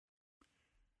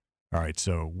All right,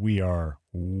 so we are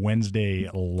Wednesday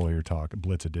Lawyer Talk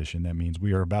Blitz edition. That means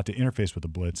we are about to interface with the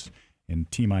Blitz in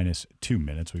T-minus 2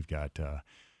 minutes. We've got the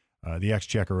X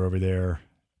checker over there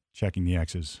checking the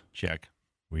X's. Check.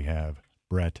 We have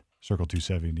Brett, Circle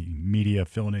 270 Media,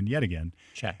 filling in yet again.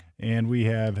 Check. And we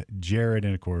have Jared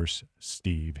and, of course,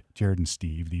 Steve. Jared and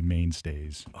Steve, the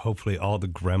mainstays. Hopefully all the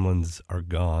gremlins are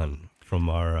gone from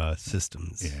our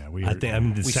systems. Yeah,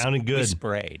 it's sounding good. We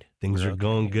sprayed. Things are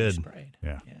going good. We sprayed.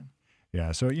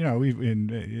 Yeah, so,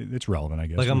 it's relevant, I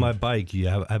guess. Like on my bike,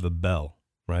 I have a bell,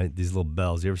 right? These little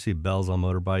bells. You ever see bells on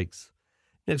motorbikes?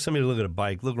 Somebody look at a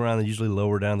bike, look around, they usually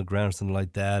lower down the ground or something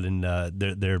like that, and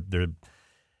they're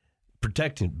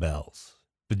protecting bells.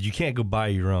 But you can't go buy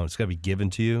your own. It's got to be given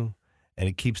to you, and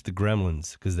it keeps the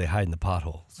gremlins because they hide in the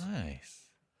potholes. Nice.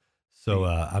 So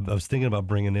I was thinking about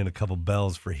bringing in a couple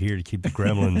bells for here to keep the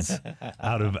gremlins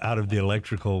out of the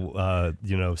electrical,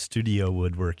 studio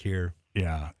woodwork here.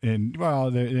 Yeah, and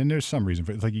there's some reason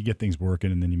for it. It's like you get things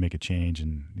working and then you make a change,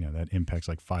 and that impacts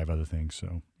like 5 other things.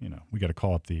 So we got to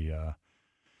call up the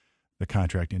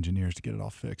contract engineers to get it all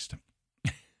fixed.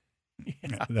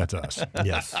 Yeah. That's us.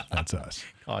 Yes, that's us.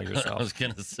 Call yourself. I was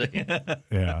gonna say.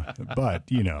 Yeah, but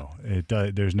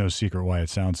there's no secret why it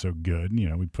sounds so good.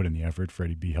 We put in the effort.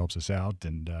 Freddie B helps us out,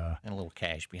 and a little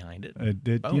cash behind it.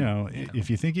 If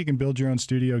you think you can build your own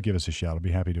studio, give us a shout. I'll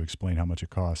be happy to explain how much it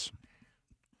costs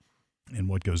and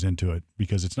what goes into it,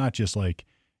 because it's not just like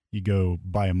you go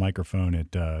buy a microphone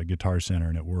at Guitar Center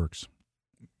and it works.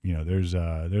 There's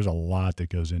a lot that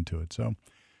goes into it. So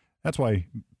that's why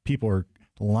people are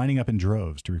lining up in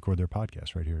droves to record their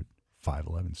podcast right here at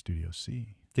 511 Studio C.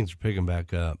 Things are picking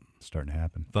back up. It's starting to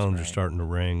happen. Phones are starting to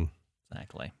ring.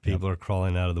 Exactly. People are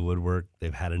crawling out of the woodwork.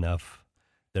 They've had enough.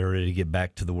 They're ready to get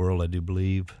back to the world, I do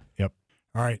believe. Yep.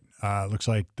 All right. Looks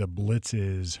like the Blitz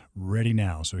is ready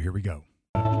now. So here we go.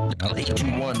 Call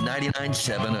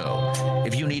 821-9970.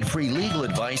 If you need free legal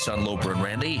advice on Loper and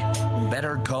Randy,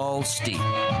 better call Steve.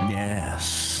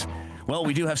 Yes. Well,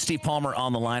 we do have Steve Palmer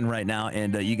on the line right now,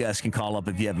 and you guys can call up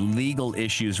if you have legal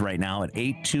issues right now at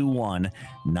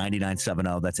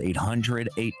 821-9970. That's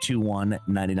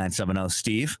 800-821-9970.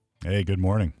 Steve? Hey, good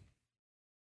morning.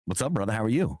 What's up, brother? How are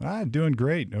you? Doing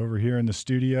great over here in the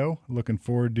studio. Looking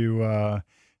forward to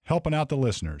helping out the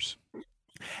listeners.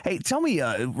 Hey, tell me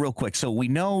real quick. So we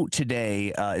know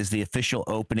today is the official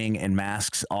opening and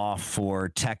masks off for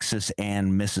Texas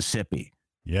and Mississippi.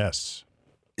 Yes.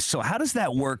 So how does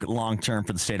that work long-term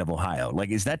for the state of Ohio?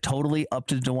 Like, is that totally up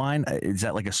to DeWine? Is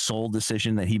that like a sole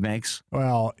decision that he makes?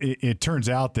 Well, it turns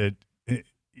out that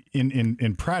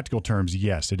in practical terms,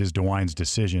 yes, it is DeWine's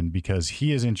decision, because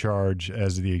he is in charge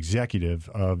as the executive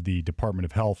of the Department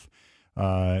of Health.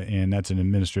 And that's an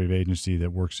administrative agency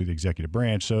that works through the executive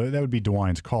branch. So that would be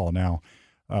DeWine's call. Now,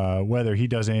 whether he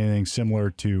does anything similar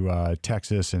to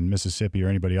Texas and Mississippi or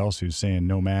anybody else who's saying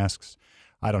no masks,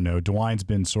 I don't know. DeWine's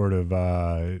been sort of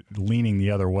leaning the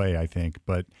other way, I think,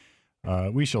 but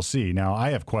we shall see. Now,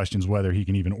 I have questions whether he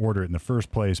can even order it in the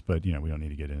first place, but, we don't need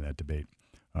to get into that debate.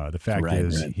 The fact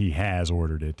is he has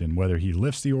ordered it, and whether he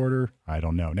lifts the order, I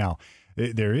don't know. Now,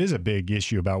 there is a big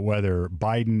issue about whether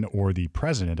Biden or the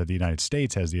president of the United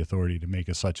States has the authority to make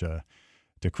to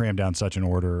cram down such an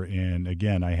order. And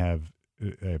again, I have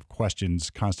questions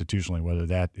constitutionally whether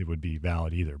it would be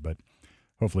valid either, but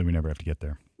hopefully we never have to get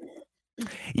there.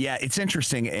 Yeah, it's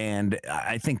interesting. And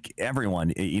I think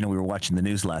everyone, we were watching the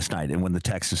news last night, and when the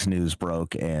Texas news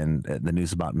broke and the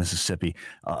news about Mississippi,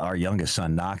 our youngest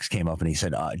son, Knox, came up and he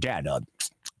said, Dad,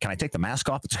 can I take the mask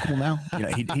off at school now?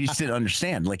 He just didn't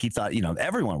understand. Like, he thought,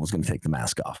 everyone was going to take the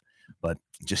mask off, but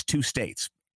just 2 states.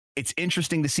 It's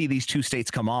interesting to see these 2 states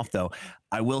come off, though.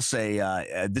 I will say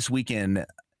this weekend,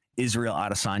 Israel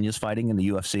Adesanya is fighting in the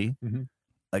UFC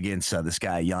against this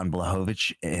guy, Jan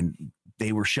Blachowicz, and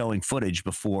they were showing footage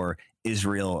before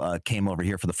Israel came over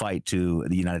here for the fight to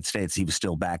the United States. He was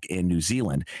still back in New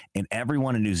Zealand, and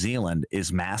everyone in New Zealand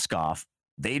is mask off.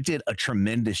 They did a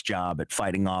tremendous job at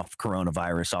fighting off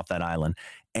coronavirus off that island.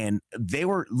 And they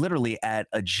were literally at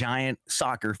a giant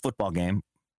football game.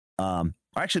 Or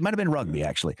actually, it might have been rugby,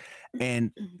 actually.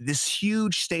 And this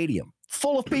huge stadium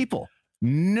full of people.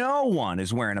 No one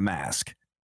is wearing a mask.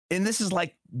 And this is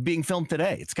like being filmed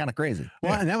today. It's kind of crazy.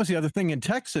 Well, and that was the other thing in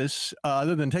Texas.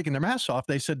 Other than taking their masks off,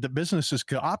 they said the businesses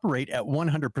could operate at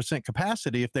 100%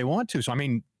 capacity if they want to. So, I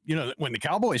mean, when the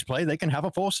Cowboys play, they can have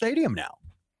a full stadium now.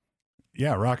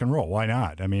 Yeah, rock and roll. Why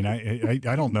not? I mean, I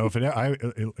don't know if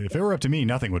it were up to me,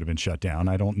 nothing would have been shut down.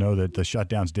 I don't know that the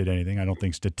shutdowns did anything. I don't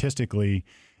think statistically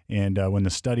And when the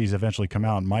studies eventually come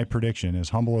out, my prediction, as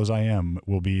humble as I am,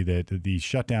 will be that the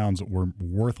shutdowns were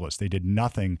worthless. They did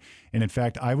nothing. And in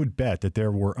fact, I would bet that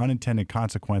there were unintended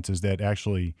consequences that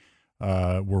actually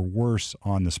were worse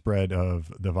on the spread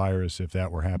of the virus if that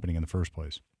were happening in the first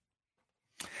place.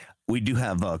 We do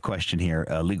have a question here,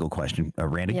 a legal question.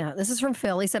 Randy? Yeah, this is from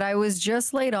Phil. He said, I was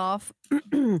just laid off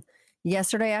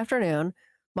yesterday afternoon.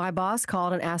 My boss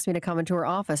called and asked me to come into her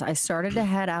office. I started to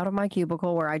head out of my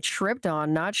cubicle where I tripped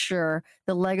on, not sure,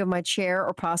 the leg of my chair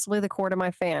or possibly the cord of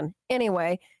my fan.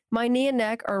 Anyway, my knee and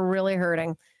neck are really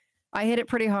hurting. I hit it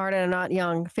pretty hard and I'm not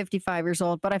young, 55 years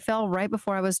old, but I fell right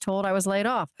before I was told I was laid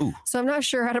off. Ooh. So I'm not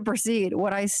sure how to proceed.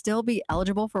 Would I still be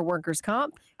eligible for workers'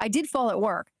 comp? I did fall at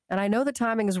work, and I know the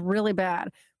timing is really bad,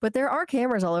 but there are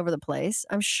cameras all over the place.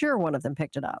 I'm sure one of them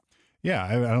picked it up. Yeah,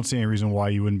 I don't see any reason why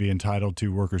you wouldn't be entitled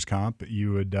to workers' comp.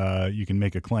 You can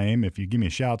make a claim. If you give me a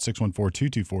shout,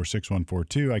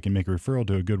 614-224-6142, I can make a referral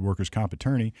to a good workers' comp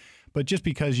attorney. But just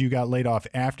because you got laid off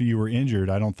after you were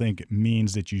injured, I don't think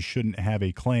means that you shouldn't have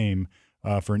a claim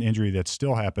for an injury that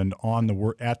still happened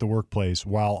at the workplace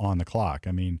while on the clock.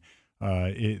 I mean,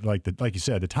 like you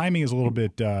said, the timing is a little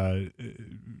bit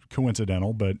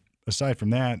coincidental, but aside from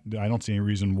that, I don't see any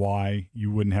reason why you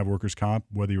wouldn't have workers' comp,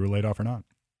 whether you were laid off or not.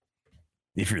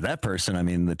 If you're that person, I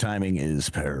mean, the timing is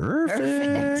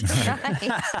perfect. I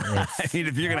mean,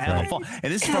 if you're going to have a fall,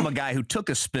 and this is from a guy who took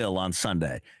a spill on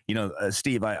Sunday. You know,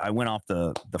 Steve, I went off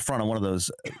the front of one of those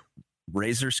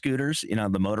Razor scooters, you know,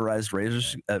 the motorized Razor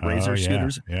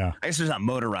scooters. Yeah. I guess it's not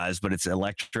motorized, but it's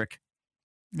electric.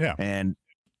 Yeah. And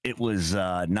it was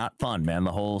not fun, man.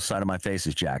 The whole side of my face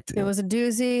is jacked. It was a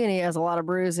doozy, and he has a lot of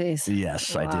bruises.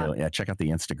 Yes, I do. Yeah, check out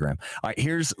the Instagram. All right,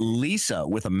 here's Lisa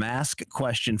with a mask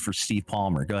question for Steve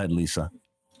Palmer. Go ahead, Lisa.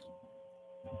 Hey,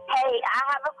 I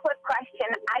have a quick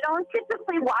question. I don't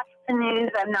typically watch the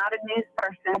news. I'm not a news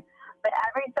person, but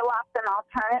every so often I'll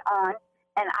turn it on,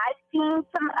 and I've seen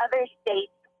some other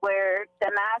states where the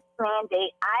mask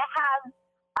mandate.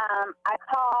 I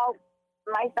call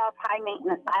myself high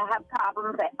maintenance. I have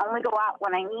problems. I only go out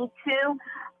when I need to.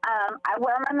 I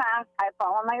wear my mask. I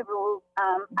follow my rules.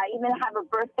 I even have a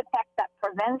birth defect that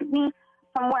prevents me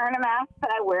from wearing a mask,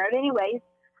 but I wear it anyways.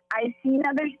 I've seen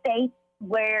other states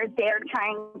where they're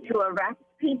trying to arrest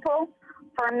people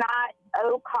for not,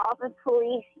 call the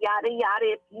police, yada,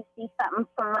 yada, if you see someone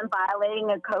violating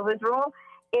a COVID rule.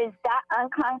 Is that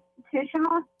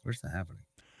unconstitutional? Where's that happening?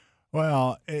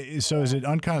 Well, so is it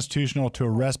unconstitutional to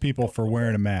arrest people for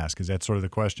wearing a mask? Is that sort of the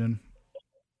question?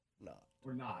 No,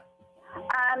 we're not.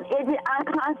 Is it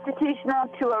unconstitutional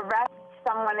to arrest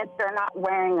someone if they're not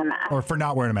wearing a mask? Or for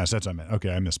not wearing a mask? That's what I meant.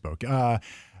 Okay, I misspoke.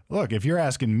 Look, if you're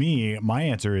asking me, my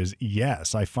answer is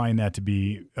yes. I find that to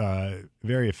be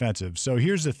very offensive. So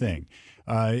here's the thing.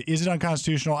 Is it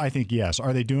unconstitutional? I think yes.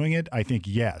 Are they doing it? I think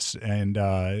yes. And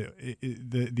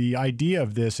the idea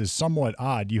of this is somewhat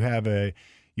odd.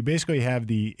 You basically have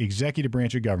the executive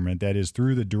branch of government, that is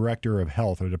through the director of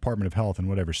health or Department of Health in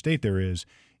whatever state there is,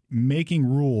 making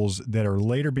rules that are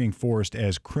later being forced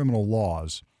as criminal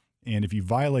laws. And if you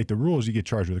violate the rules, you get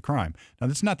charged with a crime. Now,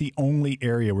 that's not the only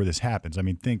area where this happens. I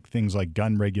mean, think things like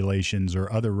gun regulations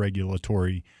or other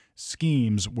regulatory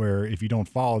schemes where if you don't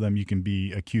follow them, you can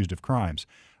be accused of crimes.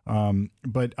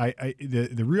 But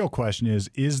the real question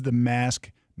is the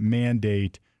mask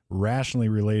mandate rationally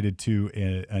related to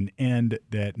an end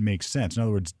that makes sense? In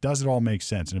other words, does it all make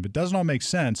sense? And if it doesn't all make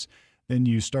sense, then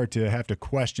you start to have to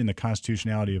question the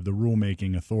constitutionality of the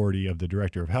rulemaking authority of the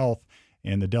director of health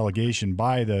and the delegation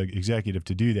by the executive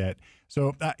to do that.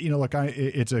 So, look,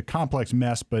 it's a complex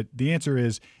mess, but the answer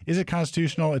is it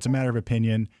constitutional? It's a matter of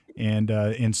opinion. And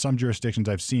in some jurisdictions,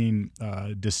 I've seen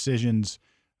decisions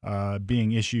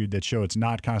being issued that show it's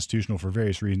not constitutional for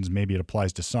various reasons. Maybe it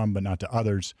applies to some, but not to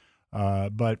others.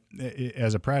 But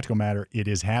as a practical matter, it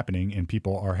is happening, and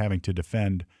people are having to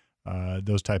defend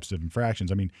those types of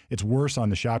infractions. I mean, it's worse on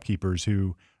the shopkeepers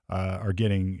who are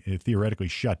getting theoretically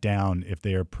shut down if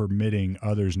they are permitting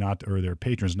others or their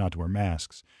patrons not to wear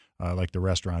masks, like the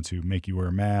restaurants who make you wear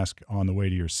a mask on the way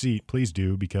to your seat. Please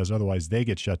do, because otherwise they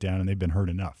get shut down and they've been hurt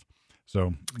enough.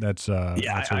 So that's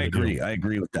I agree. I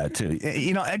agree with that too.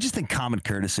 I just think common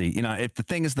courtesy. If the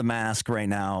thing is the mask right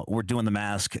now, we're doing the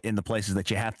mask in the places that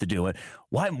you have to do it.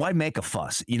 Why make a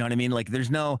fuss? You know what I mean? Like,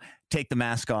 there's no take the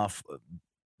mask off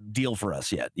deal for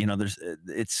us yet.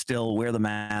 It's still wear the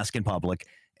mask in public.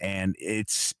 And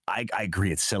I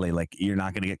agree, it's silly. Like, you're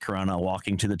not going to get corona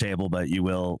walking to the table, but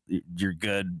you're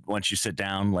good once you sit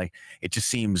down. Like, it just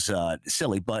seems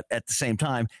silly. But at the same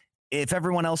time, if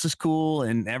everyone else is cool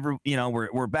and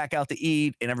we're back out to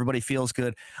eat and everybody feels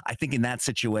good, I think in that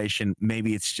situation,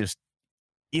 maybe it's just,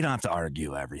 you don't have to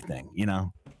argue everything,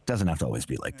 Doesn't have to always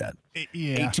be like that.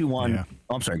 Yeah. 821. Yeah.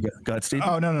 Oh, I'm sorry. Go ahead, Steve.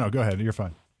 Oh, no. Go ahead. You're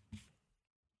fine.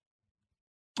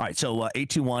 All right, so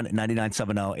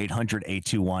 821-9970,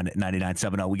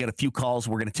 800-821-9970. We got a few calls.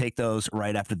 We're going to take those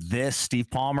right after this. Steve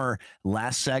Palmer,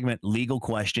 last segment, legal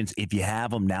questions. If you have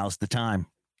them, now's the time.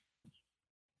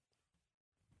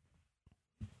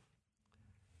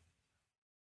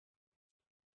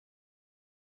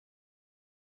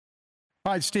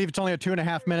 All right, Steve, it's only a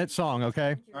 2.5-minute song,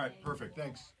 okay? All right, perfect.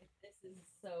 Thanks. This is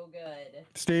so good.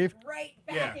 Steve? Right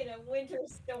back in a winter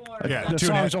storm. Yeah, The 2.5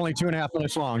 song's only 2.5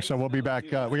 minutes long, so we'll be back. We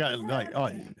got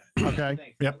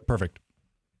okay. Yep, perfect.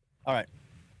 All right.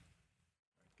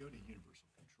 Go to Universal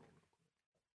Control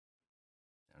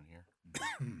Down here.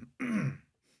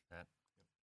 That.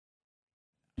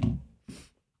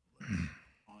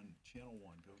 on channel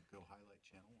 1. Go highlight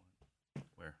channel 1.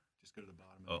 Where? Just go to the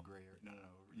bottom Oh. of the gray area. No.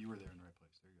 You were there in the right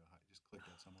place. There you go. Just click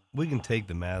that somewhere. We can take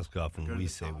the mask off Go when to we the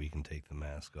say top. we can take the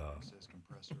mask off. It says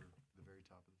compressor, the very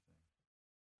top of the thing.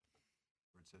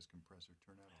 Where it says compressor,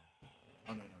 turn that on.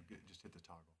 Oh, no. Just hit the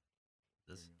toggle.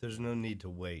 This. There's no need to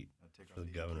wait Now take for off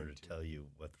the EQ governor to too. tell you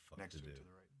what the fuck Next to to do. it, to the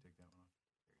right. Take that one off.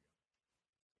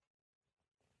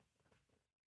 There you go.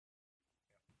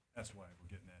 That's why we're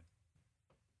getting that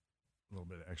little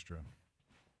bit of extra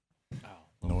Oh,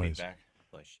 little noise. feedback.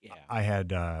 Push. Yeah. I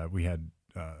had we had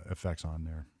effects on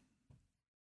their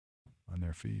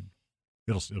feed.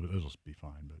 It'll be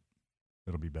fine, but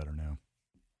it'll be better now.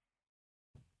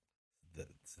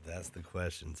 That's the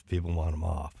questions. People want them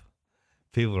off.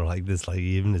 People are like this, like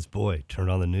even this boy turned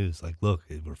on the news, like, look,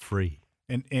 we're free.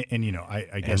 And you know, I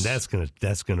And guess that's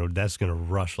gonna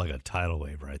rush like a tidal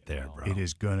wave right there, bro. it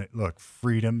is gonna look.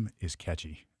 Freedom is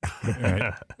catchy.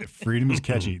 Right? Freedom is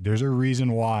catchy. There's a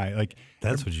reason why. Like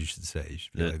That's what you should say. You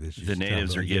should be like this. You The should tell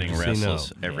natives them, are like, getting you see, no.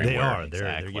 restless everywhere. They are. They're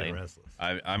Exactly. getting restless.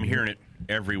 I'm hearing it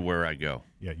everywhere I go.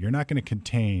 yeah, you're not going to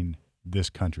contain this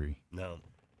country No.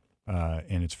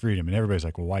 and its freedom. And everybody's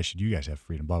like, well, why should you guys have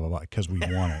freedom? Blah blah blah. Because we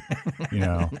want it. You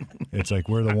know, it's like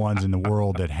we're the ones in the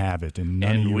world that have it, and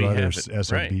none And of we you other have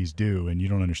it, right. SOBs do, and you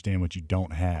don't understand what you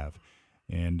don't have.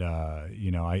 And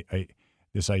you know, I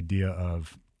this idea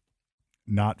of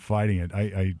not fighting it,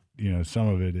 I you know, some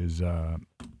of it is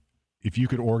if you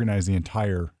could organize the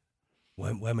entire.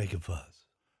 Why make a fuss?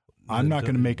 I'm not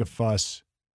going to make a fuss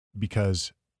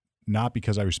not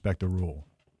because I respect the rule,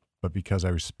 but because I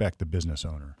respect the business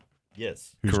owner.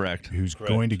 Yes. Correct. Who's Correct.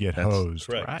 going to get That's hosed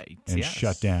correct. Right. and yes.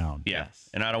 shut down. Yeah.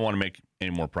 And I don't want to make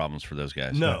any more problems for those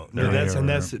guys. No, They that's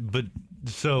are- but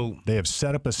so They have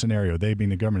set up a scenario. They, being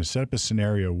the government, has set up a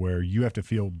scenario where you have to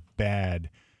feel bad,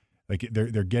 like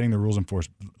they're getting the rules enforced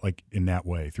like in that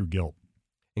way through guilt.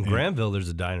 in Yeah. Granville there's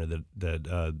a diner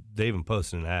that they even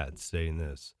posted an ad saying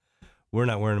this. We're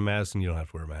not wearing a mask and you don't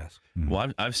have to wear a mask.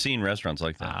 Well, I've seen restaurants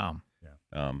like that.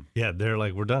 Wow. Yeah, they're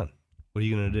like, we're done. What are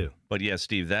you gonna do? But yeah,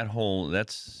 Steve,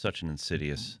 that's such an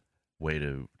insidious way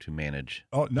to manage.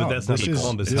 Oh no, But that's not this the is-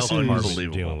 Columbus this Health is- Department we're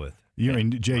Unbelievable. dealing with. You I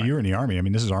mean, Jay, you're in the Army. I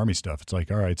mean, this is Army stuff. It's like,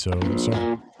 all right, so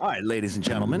All right, ladies and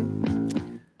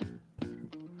gentlemen,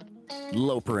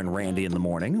 Loper and Randy in the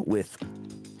morning with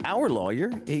our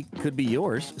lawyer. It could be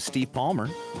yours, Steve Palmer,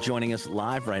 joining us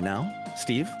live right now.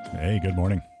 Steve? hey, good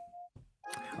morning.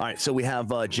 All right, so we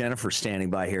have Jennifer standing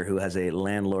by here who has a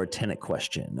landlord-tenant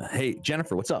question. Hey,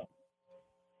 Jennifer, what's up?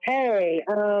 Hey,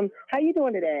 how you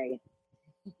doing today?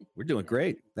 We're doing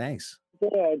great. Thanks.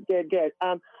 Good.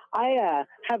 I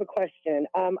have a question.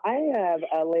 I have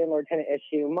a landlord-tenant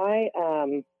issue. My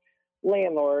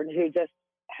landlord, who just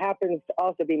happens to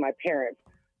also be my parent,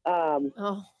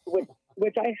 Oh,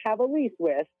 which I have a lease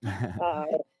with,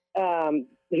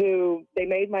 who they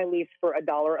made my lease for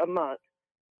 $1 a month,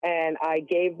 and I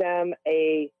gave them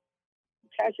a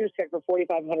cashier's check for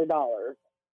 $4,500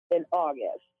 in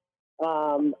August.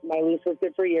 My lease was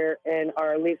good for a year, and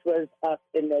our lease was up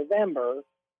in November.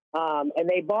 And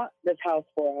they bought this house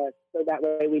for us, so that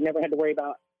way we never had to worry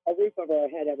about a roof over our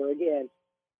head ever again.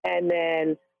 And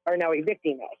then are now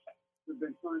evicting us.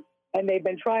 And they've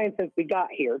been trying since we got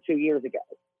here 2 years ago.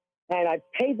 And I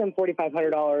paid them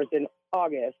 $4,500 in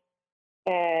August,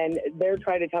 and they're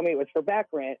trying to tell me it was for back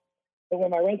rent. But when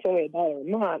my rent's only $1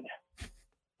 a month,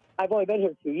 I've only been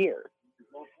here 2 years.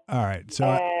 All right, so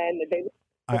And they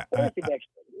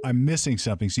I'm missing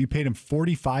something. So you paid him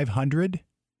 $4,500,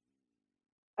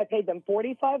 I paid them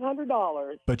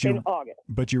 $4,500 But in you- August,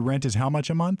 but your rent is how much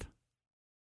a month?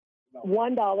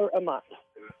 $1 a month.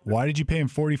 Why did you pay him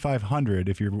 $4,500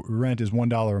 if your rent is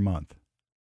 $1 a month?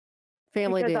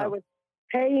 family Because deal. I was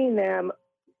paying them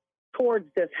towards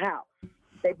this house.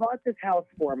 They bought this house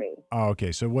for me. Oh,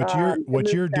 okay. So what to you're move back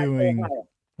to doing Ohio.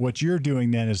 what you're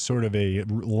doing then is sort of a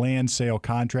land sale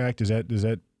contract. Is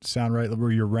that sound right?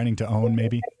 Where you're renting to own,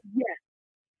 maybe?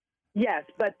 Yes,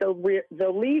 but the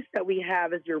lease that we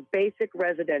have is your basic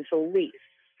residential lease.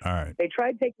 All right. They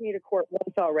tried taking me to court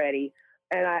once already,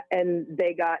 and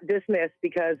they got dismissed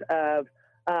because of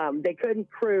they couldn't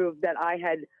prove that I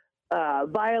had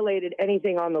violated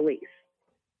anything on the lease,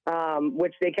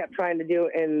 which they kept trying to do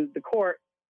in the court,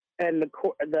 and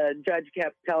the judge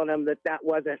kept telling them that that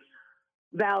wasn't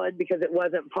valid because it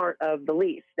wasn't part of the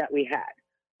lease that we had.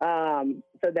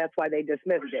 So that's why they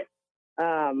dismissed it.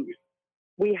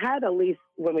 We had a lease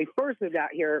when we first moved out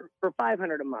here for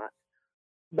 $500 a month,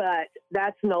 but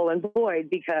that's null and void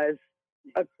because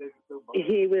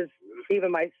he was,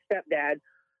 even my stepdad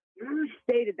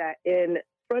stated that in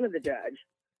front of the judge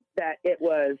that it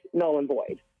was null and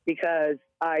void because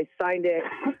I signed it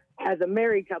as a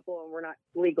married couple and we're not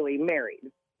legally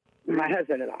married, my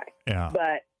husband and I. Yeah.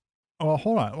 But well,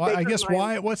 hold on. Well, I guess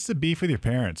what's the beef with your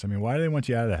parents? I mean, why do they want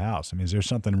you out of the house? I mean, is there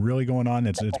something really going on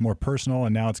that's more personal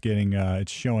and now it's getting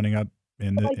it's showing up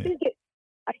in the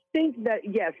I think that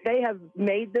yes, they have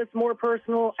made this more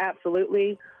personal,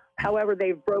 absolutely. However,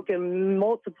 they've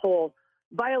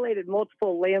violated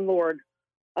multiple landlord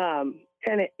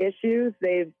tenant issues.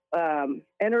 They've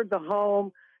entered the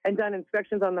home and done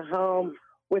inspections on the home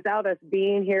without us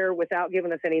being here, without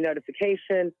giving us any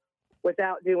notification,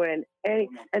 without doing any,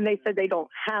 and they said they don't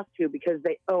have to because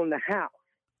they own the house.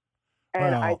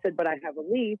 And I said, but I have a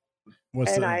lease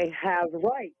and I have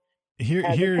rights.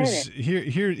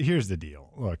 Here's the deal.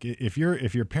 Look, if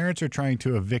your parents are trying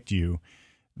to evict you,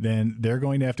 then they're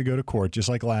going to have to go to court just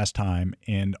like last time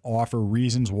and offer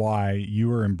reasons why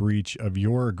you are in breach of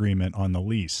your agreement on the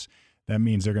lease. That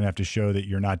means they're going to have to show that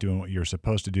you're not doing what you're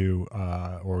supposed to do,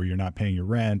 or you're not paying your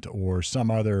rent, or some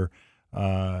other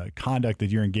conduct that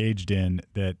you're engaged in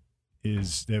that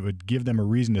would give them a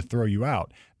reason to throw you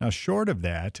out. Now, short of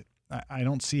that, I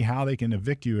don't see how they can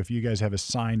evict you if you guys have a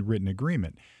signed written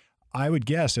agreement. I would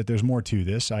guess that there's more to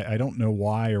this. I don't know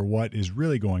why or what is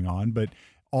really going on, but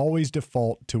always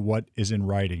default to what is in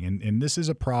writing. And this is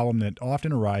a problem that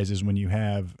often arises when you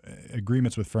have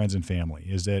agreements with friends and family,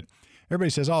 is that everybody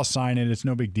says, I'll sign it. It's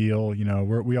no big deal. You know,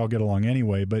 we all get along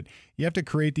anyway. But you have to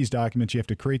create these documents. You have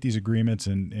to create these agreements,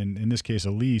 and in this case,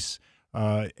 a lease,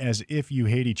 as if you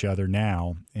hate each other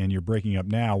now and you're breaking up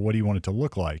now. What do you want it to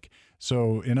look like?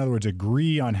 So, in other words,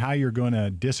 agree on how you're going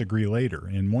to disagree later.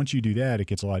 And once you do that, it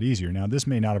gets a lot easier. Now, this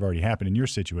may not have already happened in your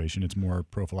situation. It's more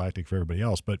prophylactic for everybody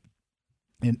else. But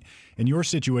in your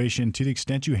situation, to the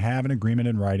extent you have an agreement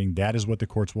in writing, that is what the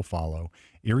courts will follow,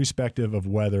 irrespective of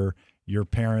whether your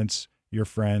parents, your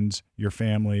friends, your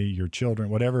family, your children,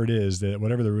 whatever it is,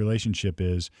 whatever the relationship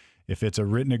is, if it's a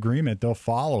written agreement, they'll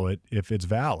follow it if it's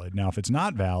valid. Now, if it's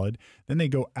not valid, then they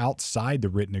go outside the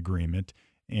written agreement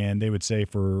and they would say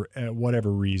for whatever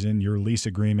reason, your lease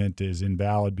agreement is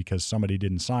invalid because somebody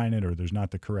didn't sign it or there's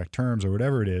not the correct terms or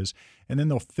whatever it is. And then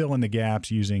they'll fill in the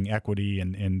gaps using equity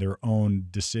and their own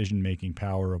decision-making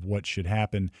power of what should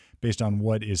happen based on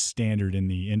what is standard in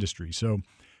the industry. So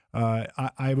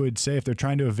I would say if they're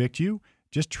trying to evict you,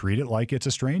 just treat it like it's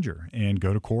a stranger and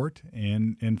go to court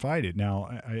and fight it. Now,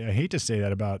 I hate to say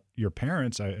that about your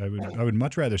parents. I would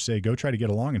much rather say go try to get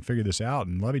along and figure this out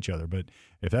and love each other. But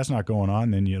if that's not going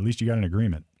on, then at least you got an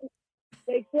agreement.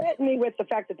 They threaten me with the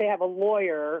fact that they have a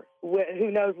lawyer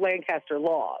who knows Lancaster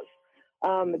laws.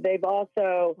 They've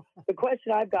also, the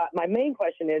question I've got, my main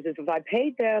question is if I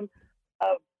paid them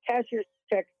a cashier's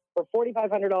check for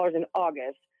 $4,500 in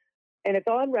August, and it's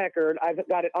on record, I've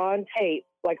got it on tape,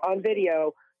 like on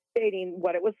video, stating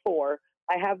what it was for.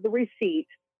 I have the receipt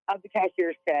of the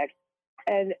cashier's check.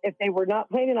 And if they were not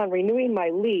planning on renewing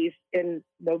my lease in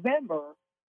November,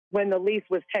 when the lease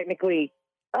was technically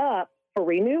up for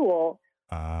renewal,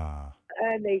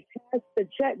 and they cashed the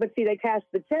check, but see, they cashed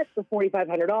the check for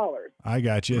 $4,500. I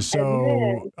got you.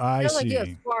 So I see. Like you have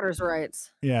squatters'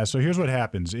 rights. Yeah. So here's what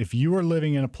happens. If you are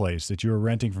living in a place that you are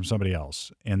renting from somebody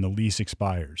else and the lease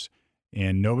expires,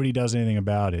 and nobody does anything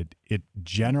about it, it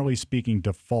generally speaking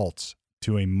defaults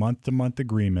to a month-to-month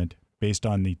agreement based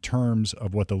on the terms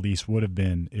of what the lease would have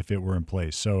been if it were in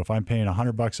place. So if I'm paying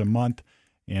 $100 a month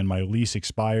and my lease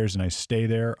expires and I stay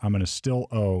there, I'm going to still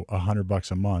owe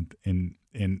 $100 a month, and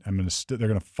I'm going to they're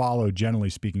going to follow, generally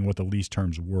speaking, what the lease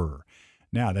terms were.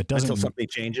 Now that doesn't until something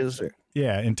changes.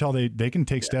 Yeah, until they can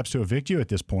take steps to evict you at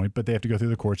this point, but they have to go through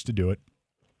the courts to do it,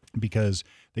 because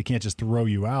they can't just throw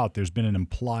you out. There's been an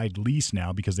implied lease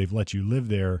now because they've let you live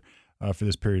there for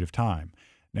this period of time.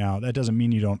 Now, that doesn't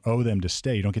mean you don't owe them to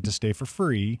stay. You don't get to stay for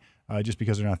free just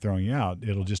because they're not throwing you out.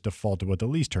 It'll just default to what the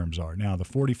lease terms are. Now, the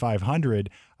 $4,500,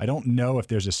 I don't know if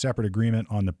there's a separate agreement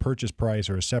on the purchase price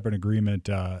or a separate agreement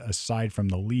aside from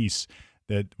the lease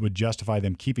that would justify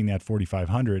them keeping that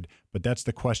 $4,500. But that's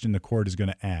the question the court is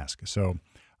going to ask. So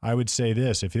I would say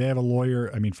this: if they have a lawyer,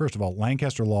 I mean, first of all,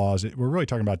 Lancaster laws. We're really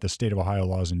talking about the state of Ohio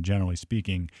laws, and generally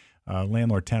speaking,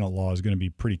 landlord-tenant law is going to be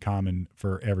pretty common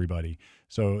for everybody.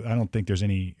 So I don't think there's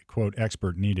any, quote,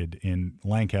 expert needed in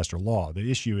Lancaster law.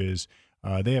 The issue is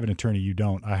they have an attorney, you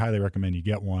don't. I highly recommend you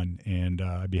get one, and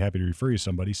I'd be happy to refer you to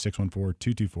somebody,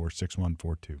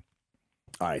 614-224-6142.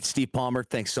 All right, Steve Palmer,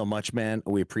 thanks so much, man.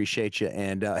 We appreciate you.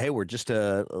 And, hey, we're just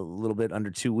a little bit under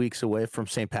 2 weeks away from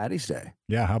St. Patty's Day.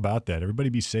 Yeah, how about that? Everybody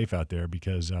be safe out there,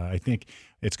 because I think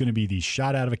it's going to be the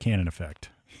shot out of a cannon effect.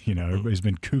 You know, everybody's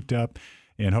been cooped up.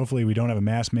 And hopefully we don't have a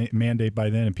mask mandate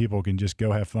by then, and people can just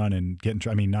go have fun and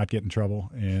not get in trouble.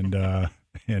 And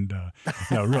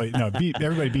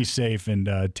everybody be safe,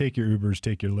 and take your Ubers,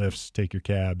 take your Lyfts, take your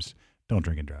cabs. Don't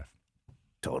drink and drive.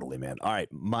 Totally, man. All right,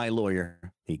 my lawyer,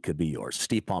 he could be yours.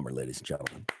 Steve Palmer, ladies and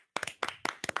gentlemen.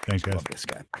 Thanks, guys. Love this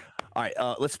guy. All right,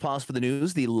 let's pause for the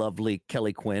news. The lovely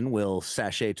Kelly Quinn will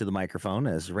sashay to the microphone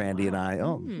as Randy and I.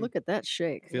 Oh, Look at that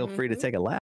shake. feel free to take a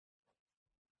lap.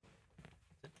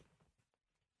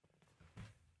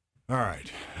 All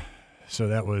right. So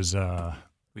that was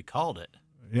we called it.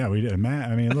 Yeah, we did.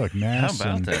 I mean, look, mass. How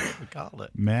about and, that? We called it.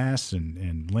 Mass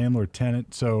and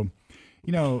landlord-tenant. So,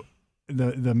 you know,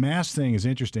 the mass thing is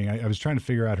interesting. I was trying to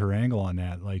figure out her angle on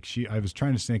that. Like I was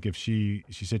trying to think if she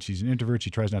said she's an introvert, she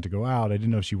tries not to go out. I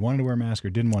didn't know if she wanted to wear a mask or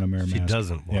didn't want to wear a mask. She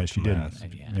doesn't want she to didn't. mask.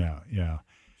 Yeah.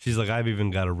 She's like, I've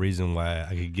even got a reason why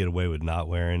I could get away with not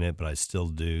wearing it, but I still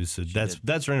do. So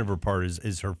that's her introvert part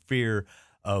is her fear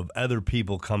of other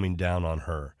people coming down on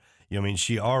her. You know, I mean,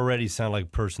 she already sounded like a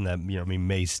person that, you know, I mean,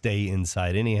 may stay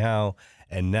inside anyhow.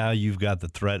 And now you've got the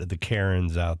threat of the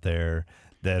Karens out there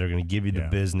that are going to give you the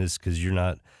business because you're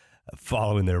not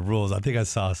following their rules. I think I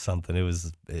saw something. It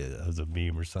was a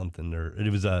meme or something, or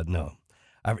it was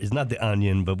it's not The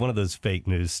Onion, but one of those fake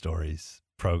news stories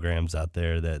programs out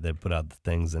there that put out the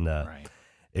things. And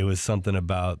it was something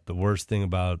about the worst thing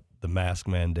about the mask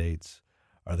mandates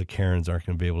are the Karens aren't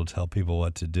going to be able to tell people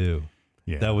what to do.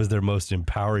 Yeah. That was their most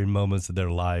empowering moments of their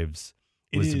lives,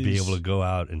 was to be able to go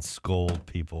out and scold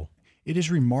people. It is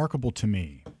remarkable to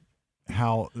me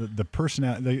how the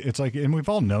personality, it's like, and we've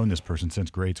all known this person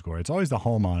since grade school. It's always the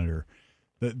hall monitor.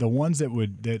 The ones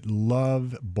that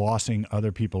love bossing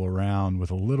other people around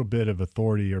with a little bit of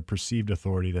authority or perceived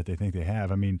authority that they think they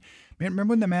have. I mean, man,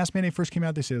 remember when the mask mandate first came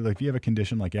out? They said, like, if you have a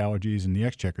condition like allergies, and the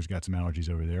Exchequer's got some allergies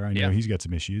over there. I know he's got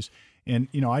some issues. And,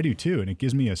 you know, I do too. And it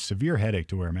gives me a severe headache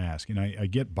to wear a mask. And I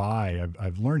get by.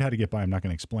 I've learned how to get by. I'm not going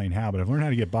to explain how, but I've learned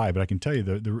how to get by. But I can tell you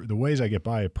the ways I get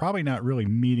by are probably not really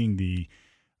meeting the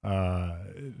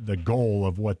goal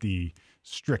of what the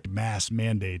strict mask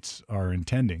mandates are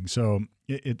intending. So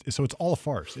it's all a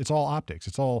farce. It's all optics.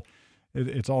 It's all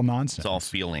nonsense. It's all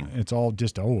feeling. It's all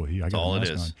just I got all a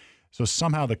mask it is. on. So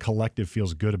somehow the collective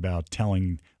feels good about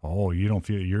telling, you don't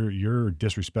feel you're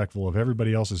disrespectful of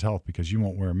everybody else's health because you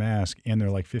won't wear a mask, and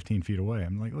they're like 15 feet away.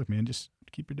 I'm like, look, man, just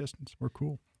keep your distance. We're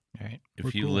cool. All right.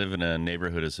 If you live in a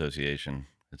neighborhood association,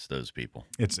 it's those people.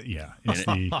 It's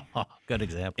good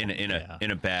example.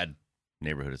 In a bad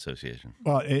neighborhood association.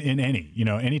 Well,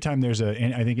 anytime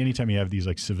anytime you have these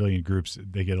like civilian groups,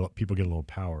 people get a little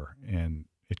power, and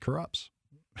it corrupts.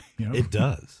 You know? It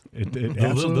does. It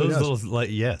absolutely does. Those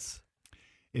little, yes.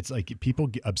 It's like people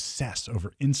obsess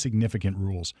over insignificant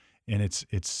rules, and it's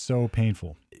so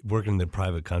painful. Working in the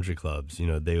private country clubs, you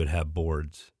know, they would have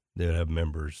boards, they would have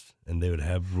members, and they would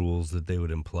have rules that they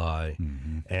would imply.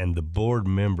 Mm-hmm. And the board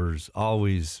members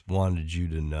always wanted you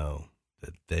to know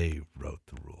that they wrote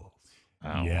the rules.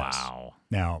 Oh, yes. Wow.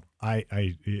 Now,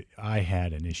 I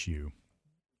had an issue.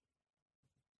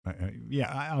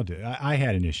 I'll do it. I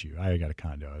had an issue. I got a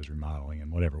condo. I was remodeling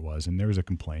and whatever it was, and there was a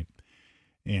complaint.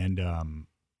 And I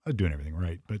was doing everything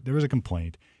right, but there was a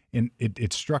complaint. And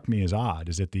it struck me as odd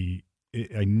is that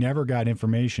I never got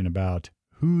information about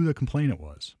who the complainant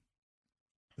was.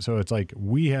 So it's like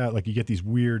you get these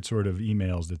weird sort of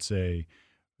emails that say,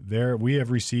 we have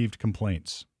received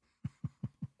complaints.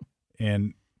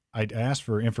 And I'd asked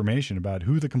for information about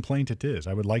who the complainant is.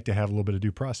 I would like to have a little bit of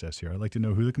due process here. I'd like to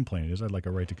know who the complainant is. I'd like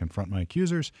a right to confront my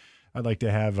accusers. I'd like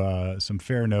to have some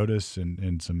fair notice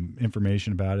and some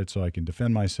information about it so I can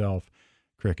defend myself.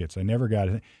 Crickets. I never got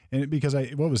it. And because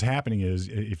what was happening is,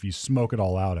 if you smoke it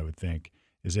all out, I would think,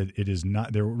 is that it is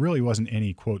not, there really wasn't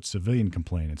any, quote, civilian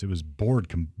complainants. It was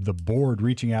the board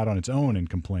reaching out on its own and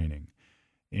complaining.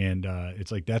 And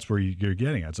it's like that's where you're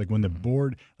getting at. It's like when the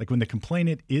board, when the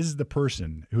complainant is the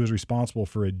person who is responsible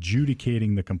for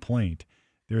adjudicating the complaint,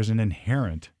 there's an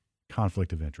inherent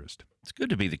conflict of interest. It's good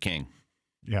to be the king.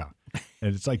 Yeah.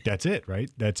 And it's like, that's it, right?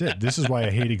 That's it. This is why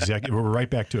I hate executive. We're right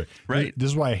back to it. Right. This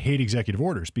is why I hate executive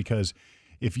orders, because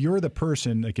if you're the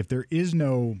person, like if there is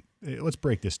no, let's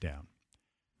break this down.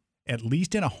 At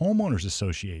least in a homeowners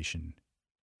association,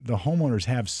 the homeowners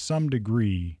have some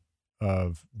degree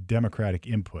of democratic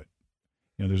input.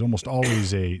 There's almost always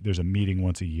there's a meeting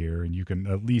once a year, and you can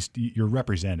at least, you're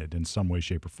represented in some way,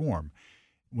 shape, or form.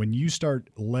 When you start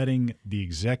letting the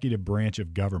executive branch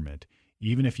of government,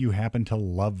 even if you happen to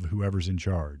love whoever's in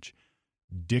charge,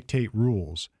 dictate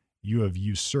rules, you have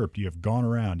usurped, you have gone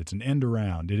around. It's an end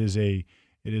around. It is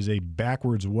a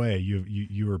backwards way.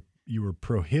 You are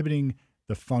prohibiting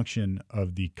the function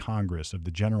of the Congress, of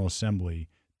the General Assembly,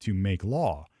 to make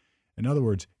law. In other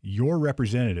words, your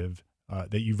representative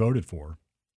that you voted for,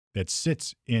 that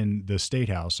sits in the State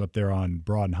House up there on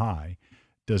Broad and High,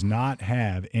 does not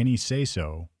have any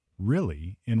say-so,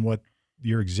 really, in what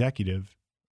your executive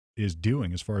is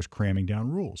doing as far as cramming down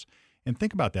rules. And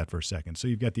think about that for a second. So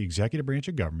you've got the executive branch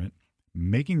of government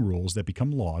making rules that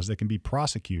become laws that can be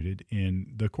prosecuted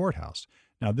in the courthouse.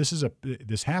 Now,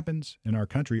 this happens in our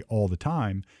country all the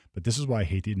time, but this is why I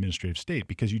hate the administrative state,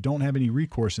 because you don't have any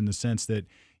recourse in the sense that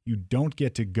you don't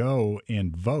get to go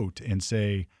and vote and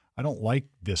say, I don't like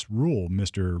this rule,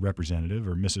 Mr. Representative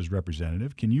or Mrs.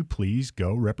 Representative. Can you please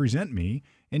go represent me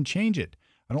and change it?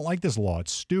 I don't like this law.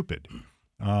 It's stupid.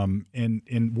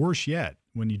 And worse yet,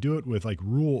 when you do it with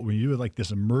when you do it like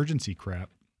this emergency crap,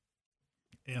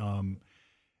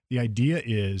 the idea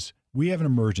is we have an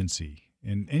emergency.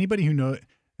 And anybody who knows,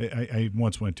 I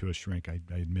once went to a shrink, I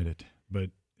admit it, but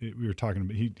we were talking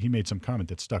about, he made some comment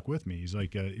that stuck with me. He's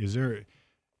like,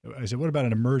 I said, what about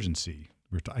an emergency?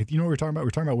 You know what we're talking about? We're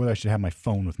talking about whether I should have my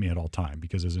phone with me at all time,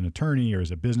 because as an attorney or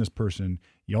as a business person,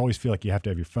 you always feel like you have to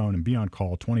have your phone and be on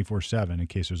call 24/7 in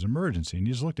case there's an emergency. And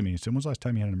he just looked at me and said, when's the last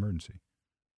time you had an emergency?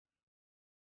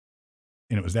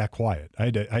 And it was that quiet.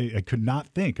 I could not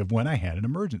think of when I had an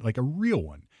emergency, like a real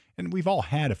one. And we've all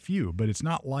had a few, but it's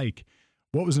not like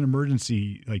what was an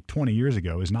emergency like 20 years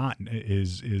ago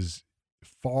is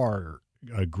far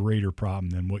a greater problem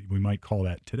than what we might call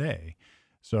that today.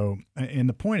 So, and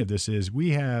the point of this is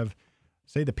we have,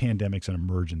 say the pandemic's an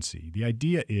emergency. The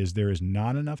idea is there is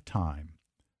not enough time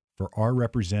for our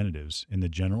representatives in the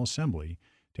General Assembly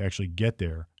to actually get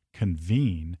there,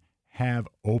 convene, have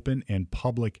open and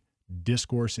public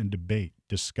discourse and debate,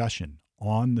 discussion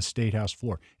on the State House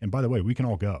floor. And by the way, we can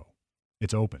all go.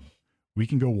 It's open. We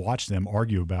can go watch them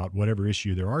argue about whatever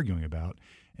issue they're arguing about.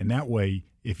 And that way,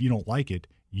 if you don't like it,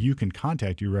 you can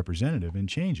contact your representative and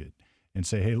change it and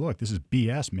say, hey, look, this is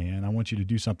BS, man. I want you to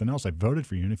do something else. I voted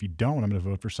for you. And if you don't, I'm going to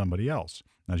vote for somebody else.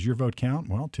 Now, does your vote count?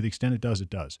 Well, to the extent it does, it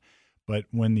does. But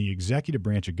when the executive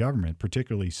branch of government,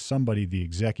 particularly somebody, the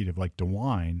executive like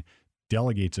DeWine,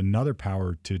 delegates another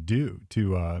power to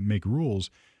make rules,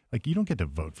 like you don't get to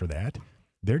vote for that.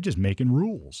 They're just making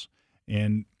rules.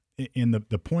 And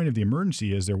the point of the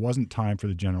emergency is there wasn't time for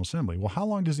the General Assembly. Well, how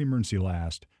long does the emergency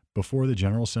last before the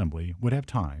General Assembly would have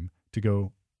time to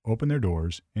go open their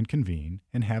doors and convene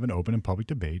and have an open and public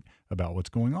debate about what's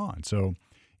going on? So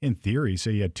in theory,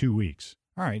 say you had 2 weeks.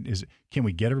 All right, can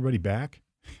we get everybody back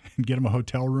and get them a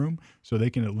hotel room so they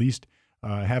can at least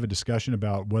have a discussion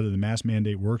about whether the mask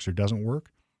mandate works or doesn't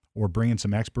work, or bring in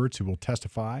some experts who will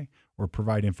testify or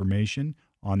provide information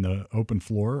on the open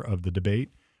floor of the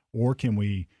debate? Or can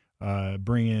we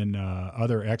bring in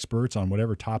other experts on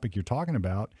whatever topic you're talking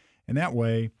about? And that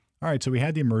way, all right, so we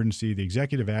had the emergency, the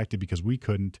executive acted because we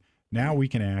couldn't. Now we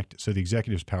can act, so the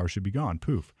executive's power should be gone.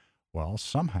 Poof. Well,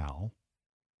 somehow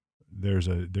there's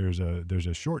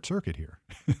a short circuit here.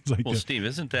 It's like Steve,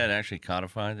 isn't that actually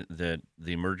codified that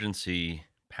the emergency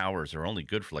powers are only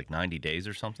good for like 90 days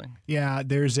or something? Yeah,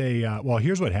 there's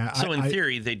here's what happened. So in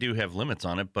theory, they do have limits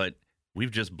on it, but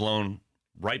we've just blown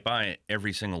right by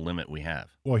every single limit we have.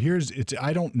 Well,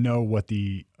 I don't know what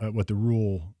the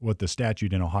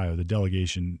statute in Ohio, the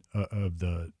delegation of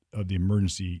the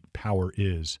emergency power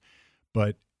is,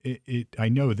 but I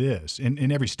know this,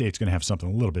 and every state's going to have something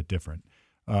a little bit different.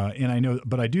 And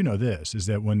I do know this, is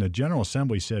that when the General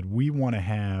Assembly said we want to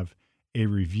have a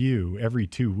review every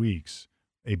 2 weeks,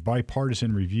 a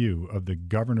bipartisan review of the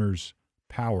governor's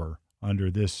power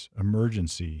under this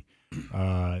emergency,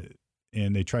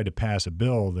 and they tried to pass a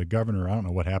bill, the governor, I don't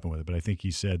know what happened with it, but I think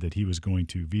he said that he was going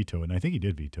to veto it, and I think he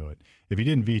did veto it. If he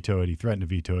didn't veto it, he threatened to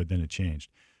veto it, then it changed.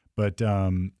 But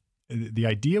the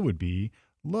idea would be,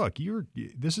 look,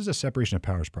 this is a separation of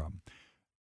powers problem.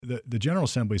 The General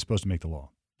Assembly is supposed to make the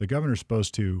law. The governor is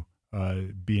supposed to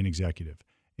be an executive.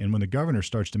 And when the governor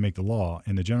starts to make the law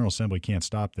and the General Assembly can't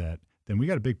stop that, then we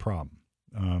got a big problem.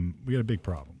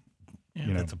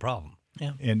 Yeah, that's a problem.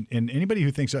 Yeah. And anybody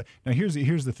who thinks now here's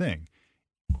the thing.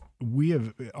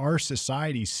 Our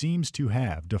society seems to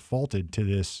have defaulted to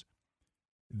this.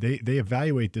 They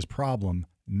evaluate this problem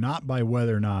not by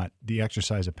whether or not the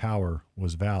exercise of power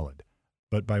was valid,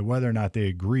 but by whether or not they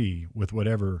agree with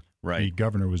whatever the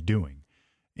governor was doing.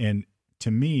 And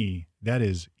to me, that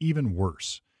is even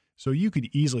worse. So you could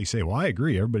easily say, well, I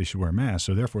agree, everybody should wear a mask,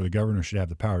 so therefore the governor should have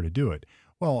the power to do it.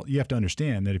 Well, you have to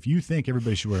understand that if you think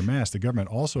everybody should wear a mask, the government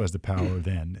also has the power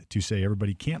then to say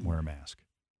everybody can't wear a mask.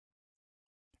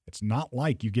 It's not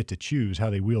like you get to choose how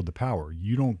they wield the power.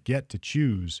 You don't get to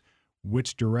choose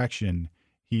which direction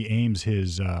he aims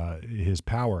his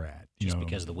power at. Just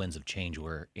because the winds of change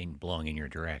were blowing in your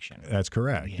direction. That's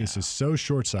correct. Yeah. This is so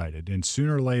short-sighted. And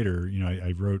sooner or later,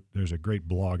 I wrote, there's a great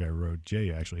blog I wrote.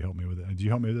 Jay actually helped me with it. Did you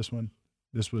help me with this one?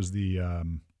 This was the,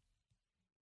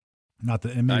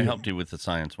 I helped you with the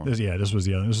science one. This was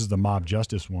the other. This is the mob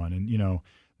justice one. And,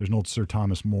 there's an old Sir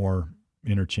Thomas More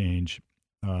interchange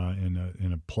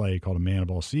in a play called A Man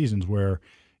of All Seasons where,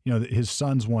 his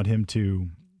sons want him to,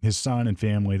 his son and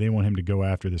family, they want him to go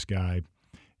after this guy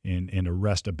and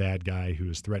arrest a bad guy who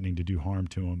is threatening to do harm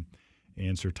to him.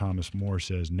 And Sir Thomas More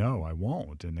says, no, I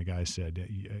won't. And the guy said,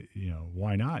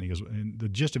 why not? And he goes, and the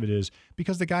gist of it is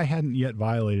because the guy hadn't yet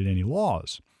violated any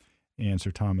laws. And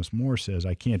Sir Thomas More says,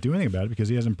 I can't do anything about it because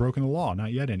he hasn't broken the law,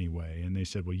 not yet anyway. And they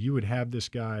said, well, you would have this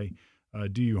guy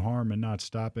do you harm and not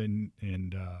stop it,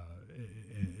 and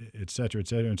et cetera, et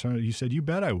cetera. And so you said, you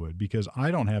bet I would, because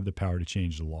I don't have the power to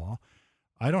change the law.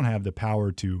 I don't have the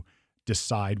power to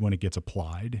decide when it gets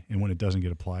applied and when it doesn't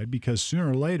get applied, because sooner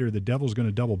or later the devil's going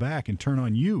to double back and turn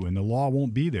on you and the law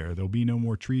won't be there. There'll be no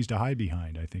more trees to hide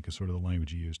behind, I think is sort of the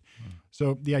language he used.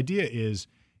 So the idea is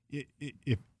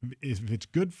if it's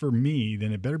good for me,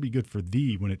 then it better be good for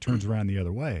thee when it turns around the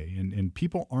other way. And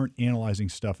people aren't analyzing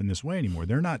stuff in this way anymore.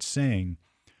 They're not saying,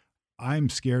 I'm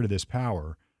scared of this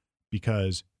power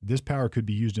because this power could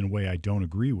be used in a way I don't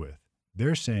agree with.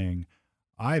 They're saying,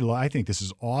 I think this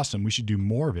is awesome. We should do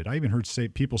more of it. I even heard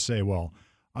people say, well,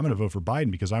 I'm going to vote for Biden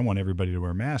because I want everybody to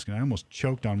wear a mask. And I almost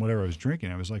choked on whatever I was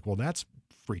drinking. I was like, well, that's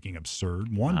freaking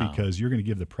absurd. One, because you're going to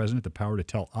give the president the power to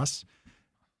tell us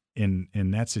in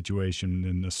that situation,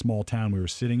 in the small town we were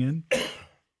sitting in,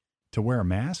 to wear a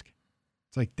mask.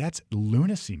 It's like, that's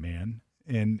lunacy, man.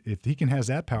 And if he can has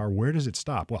that power, where does it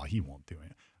stop? Well, he won't do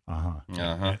it.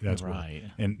 That's right.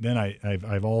 And then I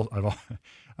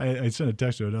sent a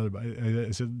text to another.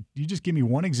 I said, you just give me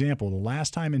one example, the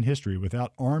last time in history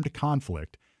without armed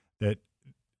conflict that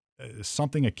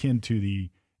something akin to the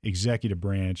executive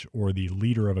branch or the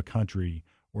leader of a country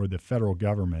or the federal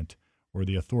government or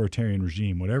the authoritarian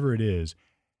regime, whatever it is,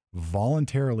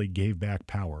 voluntarily gave back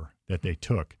power that they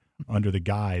took under the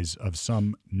guise of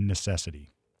some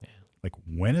necessity. Yeah. Like,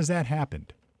 when has that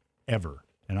happened? Ever?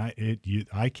 And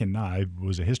I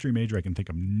was a history major. I can think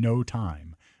of no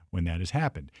time when that has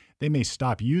happened. They may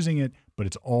stop using it, but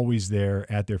it's always there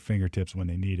at their fingertips when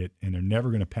they need it. And they're never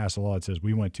going to pass a law that says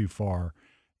we went too far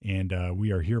and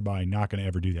we are hereby not going to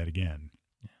ever do that again.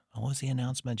 What was the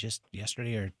announcement just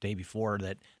yesterday or day before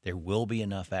that there will be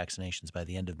enough vaccinations by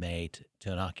the end of May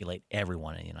to inoculate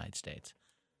everyone in the United States?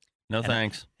 No,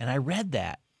 thanks. And I read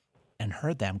that and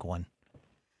heard them going,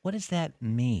 what does that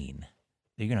mean?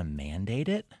 You're going to mandate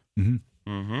it?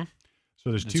 Mm-hmm. Mm-hmm. So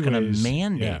there's two ways. It's going to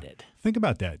mandate it. Think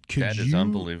about that. That is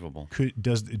unbelievable.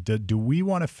 Do we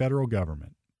want a federal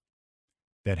government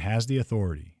that has the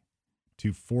authority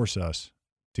to force us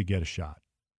to get a shot?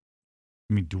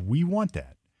 I mean, do we want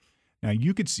that? Now,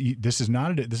 you could see this is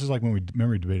like when we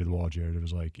debated the wall, Jared. It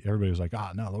was like everybody was like,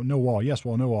 no wall, yes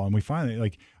wall, no wall, and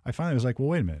I finally was like, well,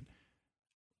 wait a minute.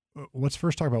 Let's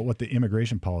first talk about what the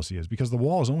immigration policy is, because the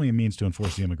wall is only a means to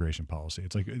enforce the immigration policy.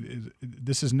 It's like,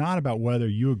 this is not about whether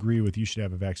you agree with you should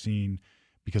have a vaccine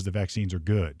because the vaccines are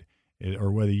good, or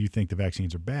whether you think the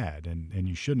vaccines are bad and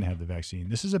you shouldn't have the vaccine.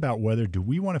 This is about whether do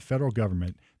we want a federal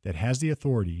government that has the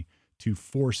authority to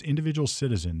force individual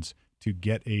citizens to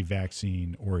get a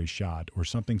vaccine or a shot or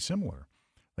something similar.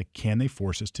 Like, can they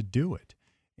force us to do it?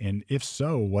 And if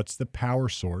so, what's the power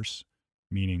source?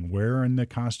 Meaning, where in the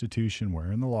Constitution,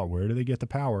 where in the law, where do they get the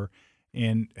power?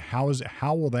 And how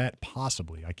will that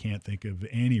possibly, I can't think of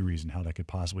any reason how that could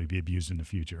possibly be abused in the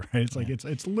future. Right? It's like,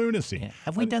 it's lunacy. Yeah.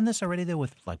 Have we done this already, though,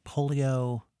 with like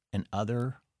polio and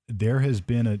other? There has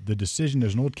been the decision,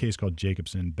 there's an old case called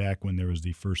Jacobson back when there was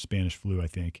the first Spanish flu, I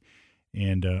think.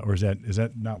 And or is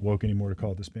that not woke anymore to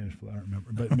call it the Spanish flu? I don't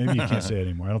remember, but maybe you can't say it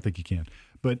anymore. I don't think you can.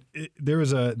 But there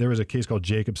was a case called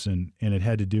Jacobson, and it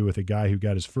had to do with a guy who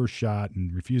got his first shot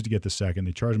and refused to get the second.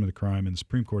 They charged him with a crime, and the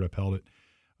Supreme Court upheld it.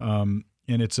 And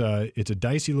And it's a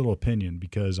dicey little opinion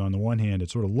because on the one hand, it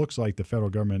sort of looks like the federal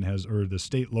government has, or the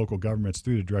state, local governments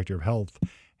through the director of health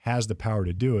has the power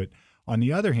to do it. On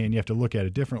the other hand, you have to look at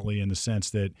it differently in the sense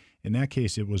that in that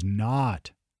case, it was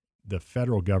not the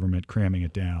federal government cramming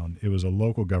it down. It was a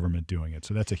local government doing it.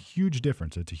 So that's a huge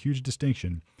difference. It's a huge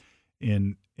distinction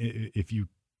in if you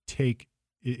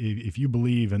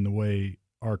believe in the way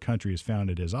our country is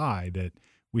founded as that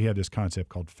we have this concept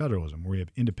called federalism, where we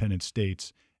have independent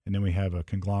states, and then we have a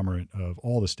conglomerate of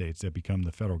all the states that become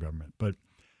the federal government. But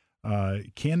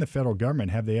can the federal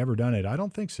government, have they ever done it? I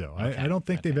don't think so. Okay. I don't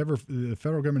think the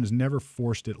federal government has never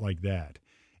forced it like that.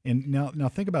 And now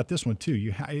think about this one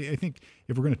too. I think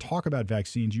if we're going to talk about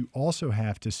vaccines, you also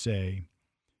have to say,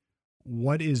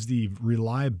 what is the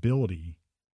reliability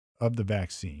of the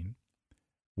vaccine?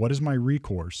 What is my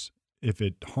recourse if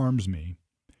it harms me?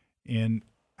 And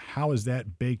how is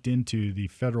that baked into the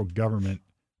federal government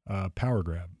power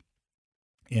grab?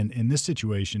 And in this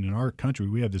situation, in our country,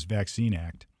 we have this Vaccine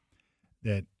Act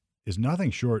that is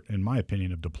nothing short, in my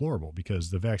opinion, of deplorable,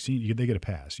 because the vaccine, they get a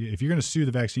pass. If you're going to sue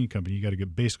the vaccine company, you got to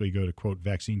basically go to, quote,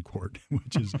 vaccine court,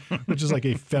 which is like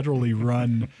a federally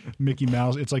run Mickey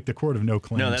Mouse. It's like the court of no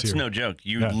claims. No, that's here. no joke.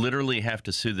 You literally have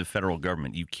to sue the federal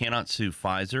government. You cannot sue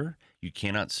Pfizer. You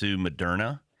cannot sue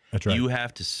Moderna. That's right. You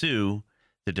have to sue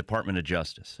the Department of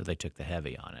Justice. So they took the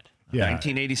heavy on it. Yeah.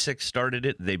 1986 started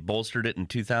it. They bolstered it in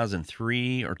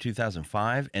 2003 or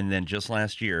 2005. And then just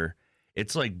last year,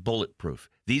 it's like bulletproof.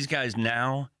 These guys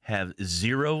now have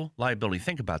zero liability.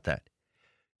 Think about that.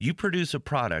 You produce a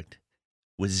product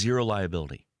with zero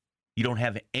liability. You don't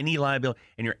have any liability,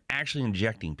 and you're actually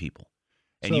injecting people.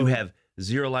 And you have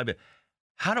zero liability.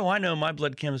 How do I know my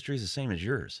blood chemistry is the same as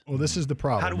yours? Well, this is the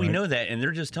problem. How do we know that? And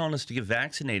they're just telling us to get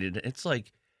vaccinated. It's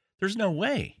like, there's no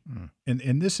way.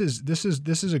 And this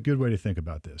is a good way to think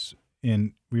about this.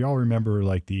 And we all remember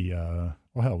like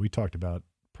we talked about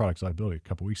products liability a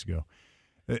couple weeks ago.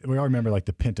 We all remember like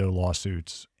the Pinto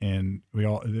lawsuits, and we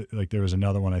all like there was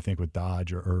another one I think with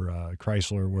Dodge or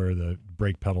Chrysler where the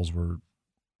brake pedals were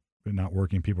not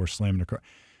working. People were slamming their car.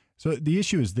 So the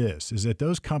issue is that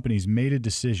those companies made a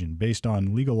decision based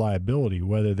on legal liability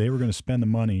whether they were going to spend the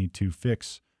money to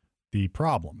fix the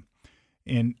problem.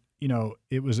 And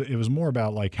it was more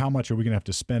about like how much are we going to have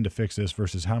to spend to fix this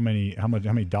versus how many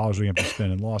dollars are we going to have to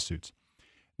spend in lawsuits.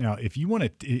 Now, if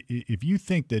you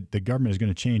think that the government is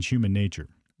going to change human nature,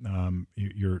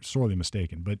 you're sorely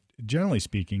mistaken. But generally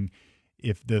speaking,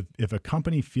 if a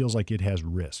company feels like it has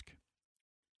risk,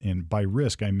 and by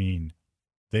risk I mean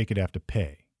they could have to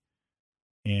pay,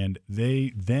 and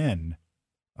they then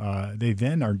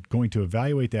are going to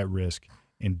evaluate that risk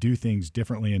and do things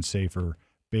differently and safer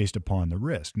based upon the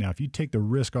risk. Now, if you take the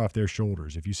risk off their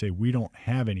shoulders, if you say we don't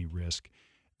have any risk,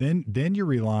 then you're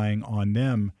relying on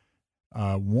them.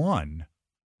 One,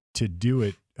 to do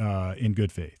it in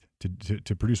good faith,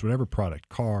 to produce whatever product,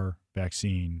 car,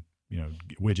 vaccine,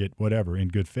 widget, whatever, in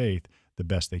good faith, the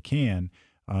best they can.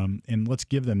 And let's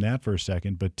give them that for a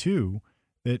second. But two,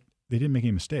 that they didn't make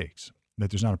any mistakes,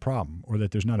 that there's not a problem, or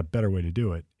that there's not a better way to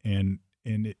do it. And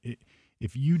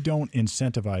if you don't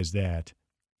incentivize that,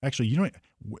 actually,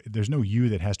 there's no you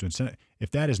that has to incentivize.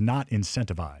 If that is not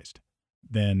incentivized,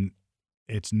 then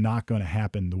it's not going to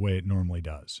happen the way it normally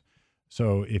does.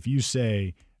 So if you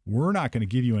say, we're not going to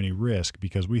give you any risk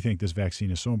because we think this vaccine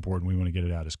is so important, we want to get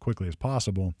it out as quickly as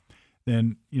possible,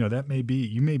 then, that may be,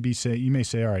 you may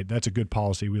say, all right, that's a good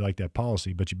policy. We like that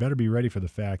policy, but you better be ready for the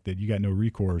fact that you got no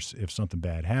recourse if something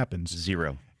bad happens.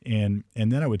 Zero. And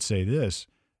then I would say this,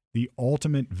 the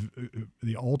ultimate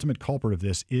culprit of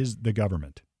this is the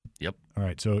government. Yep. All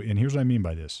right. So, and here's what I mean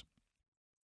by this.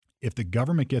 If the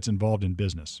government gets involved in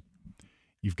business,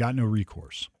 you've got no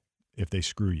recourse if they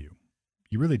screw you.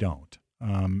 You really don't.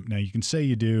 Now you can say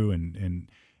you do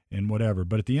and whatever,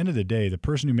 but at the end of the day, the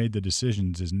person who made the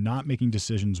decisions is not making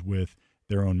decisions with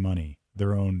their own money,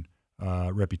 their own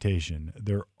reputation,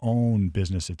 their own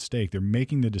business at stake. They're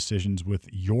making the decisions with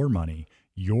your money,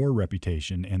 your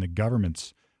reputation, and the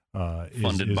government's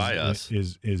funded by us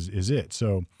is it.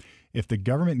 So if the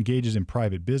government engages in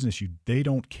private business, they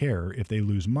don't care if they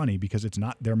lose money because it's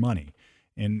not their money.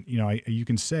 And, you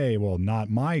can say, well, not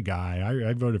my guy.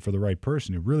 I voted for the right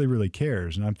person who really, really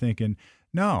cares. And I'm thinking,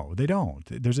 no, they don't.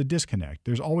 There's a disconnect.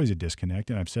 There's always a disconnect.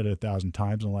 And I've said it 1,000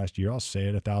 times in the last year. I'll say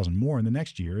it 1,000 more in the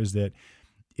next year, is that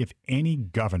if any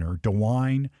governor,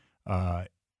 DeWine,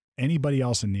 anybody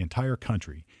else in the entire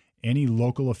country, any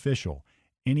local official,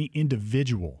 any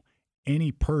individual,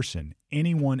 any person,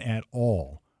 anyone at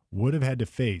all would have had to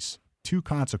face two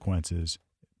consequences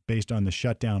based on the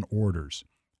shutdown orders.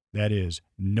 That is,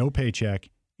 no paycheck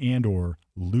and or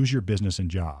lose your business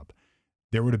and job.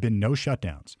 there would have been no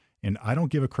shutdowns. And I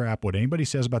don't give a crap what anybody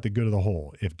says about the good of the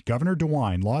whole. If Governor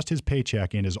DeWine lost his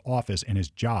paycheck and his office and his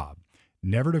job,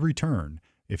 never to return,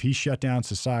 if he shut down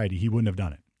society, he wouldn't have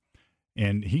done it.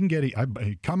 And he can get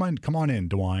come on in,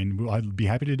 DeWine. I'd be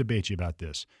happy to debate you about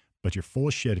this, but you're full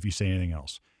of shit if you say anything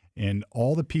else. And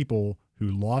all the people who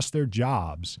lost their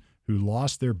jobs, who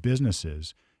lost their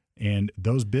businesses, and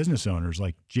those business owners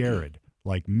like Jared,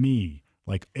 like me,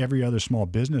 like every other small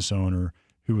business owner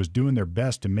who was doing their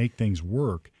best to make things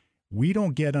work, we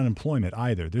don't get unemployment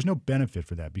either. There's no benefit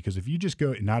for that, because if you just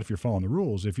go, not if you're following the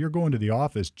rules, if you're going to the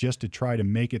office just to try to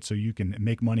make it so you can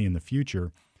make money in the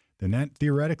future, then that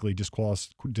theoretically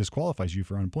disqualifies you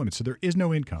for unemployment. So there is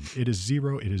no income. It is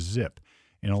zero. It is zip.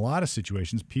 In a lot of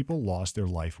situations, people lost their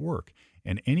life work.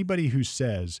 And anybody who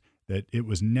says that it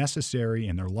was necessary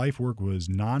and their life work was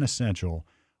non-essential,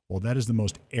 well, that is the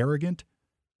most arrogant,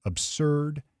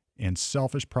 absurd, and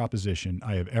selfish proposition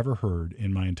I have ever heard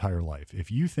in my entire life.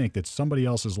 If you think that somebody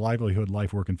else's livelihood,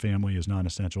 life, work, and family is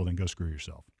non-essential, then go screw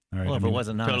yourself. All right? Well, if it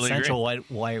wasn't totally non-essential,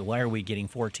 why are we getting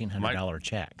 $1,400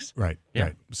 checks? Right. Yeah.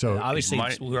 Right. So obviously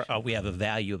we have a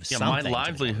value of something. My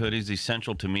livelihood is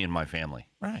essential to me and my family.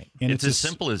 Right. And it's as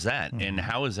simple as that. And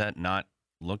how is that not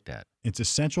looked at? It's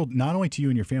essential not only to you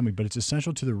and your family, but it's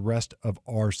essential to the rest of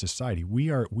our society. We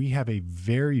have a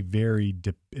very, very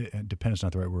dependence,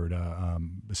 not the right word,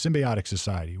 symbiotic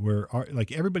society where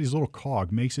like everybody's little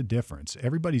cog makes a difference.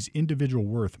 Everybody's individual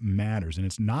worth matters, and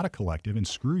it's not a collective. And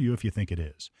screw you if you think it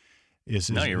is.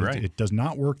 No, you're right. It does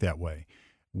not work that way.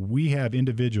 We have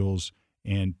individuals,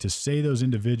 and to say those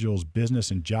individuals' business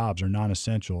and jobs are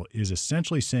non-essential is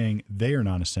essentially saying they are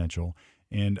non-essential.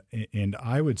 And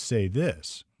I would say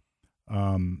this.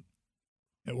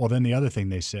 Well, then the other thing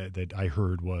they said that I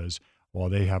heard was, well,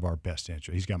 they have our best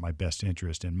interest. He's got my best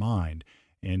interest in mind.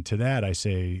 And to that, I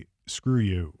say, screw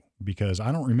you, because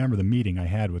I don't remember the meeting I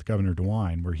had with Governor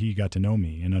DeWine where he got to know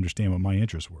me and understand what my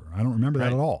interests were. I don't remember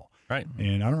that at all. Right.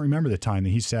 And I don't remember the time that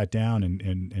he sat down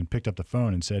and picked up the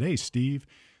phone and said, hey, Steve,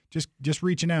 just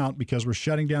reaching out because we're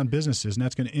shutting down businesses, and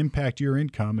that's going to impact your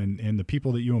income and the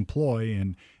people that you employ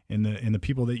and the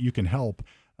people that you can help.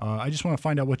 I just want to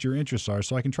find out what your interests are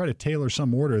so I can try to tailor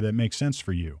some order that makes sense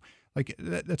for you. Like,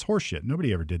 that's horseshit.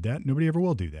 Nobody ever did that. Nobody ever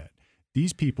will do that.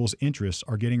 These people's interests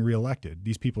are getting reelected.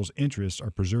 These people's interests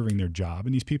are preserving their job.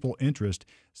 And these people's interests,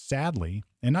 sadly,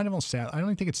 and not even sad, I don't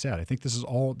even think it's sad. I think this is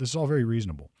all very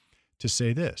reasonable to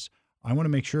say this. I want to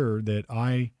make sure that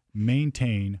I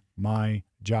maintain my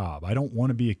job. I don't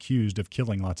want to be accused of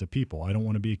killing lots of people. I don't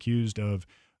want to be accused of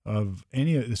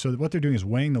any of. So what they're doing is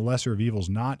weighing the lesser of evils,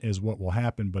 not as what will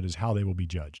happen, but as how they will be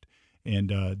judged.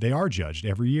 And they are judged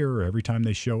every year or every time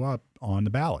they show up on the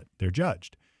ballot. They're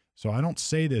judged. So I don't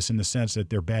say this in the sense that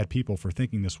they're bad people for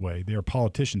thinking this way. They are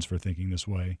politicians for thinking this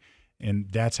way, and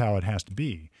that's how it has to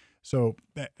be. So,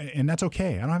 and that's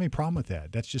okay. I don't have any problem with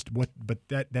that. That's just but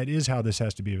that is how this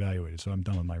has to be evaluated. So I'm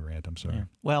done with my rant. I'm sorry. Yeah.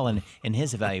 Well, and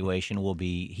his evaluation will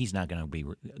be, he's not going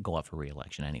to go up for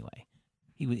re-election anyway.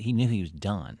 He knew he was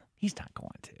done. He's not going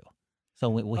to.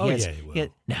 So he will.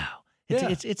 No,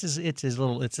 it's his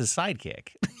sidekick.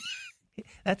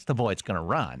 That's the boy that's going to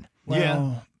run.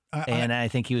 Well, I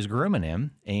think he was grooming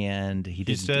him, and he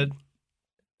didn't. He said,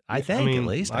 I think at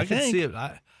least. I could think. see it.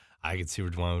 I could see where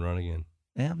DeWine would run again.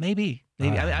 Yeah, maybe.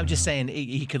 I'm just saying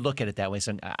he could look at it that way.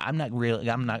 So I'm not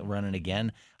running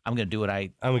again. I'm going to do what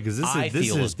I. Because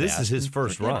this is his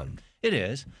first run. It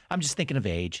is. I'm just thinking of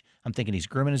age. I'm thinking he's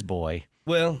grooming his boy.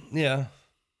 Well, yeah.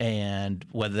 And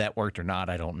whether that worked or not,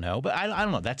 I don't know. But I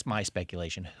don't know. That's my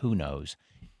speculation. Who knows?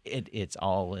 It's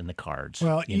all in the cards.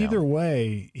 Well, either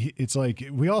way, it's like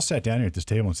we all sat down here at this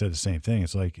table and said the same thing.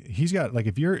 It's like he's got, like,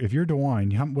 if you're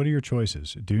DeWine, what are your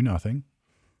choices? Do nothing,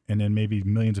 and then maybe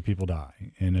millions of people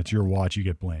die, and it's your watch, you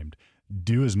get blamed.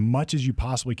 Do as much as you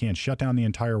possibly can, shut down the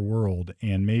entire world,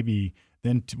 and maybe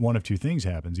then one of two things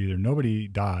happens: either nobody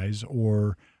dies,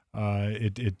 or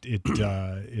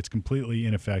it's completely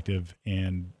ineffective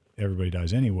and everybody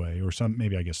dies anyway, or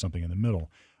something in the middle.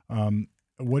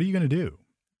 What are you going to do?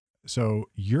 So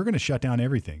you're going to shut down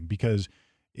everything, because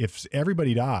if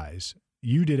everybody dies,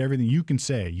 you did everything you can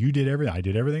say. You did everything. I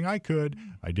did everything I could.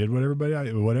 I did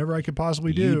whatever I could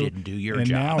possibly do. You didn't do your job. And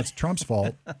now it's Trump's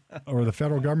fault or the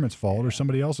federal government's fault or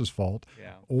somebody else's fault.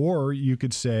 Yeah. Or you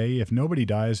could say, if nobody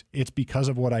dies, it's because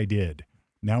of what I did.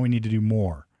 Now we need to do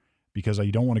more, because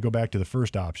you don't want to go back to the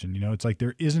first option. It's like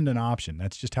there isn't an option.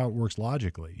 That's just how it works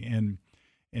logically. And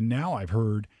now I've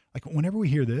heard, like, whenever we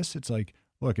hear this, it's like,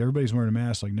 look, everybody's wearing a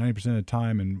mask like 90% of the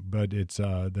time, but it's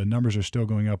the numbers are still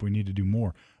going up. We need to do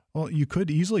more. Well, you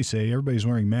could easily say everybody's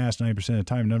wearing masks 90% of the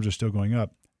time, numbers are still going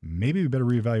up. Maybe we better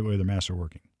reevaluate whether masks are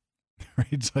working. Right?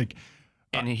 It's like,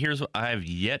 And here's what I have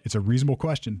yet. It's a reasonable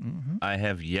question. I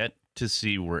have yet to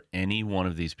see where any one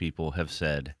of these people have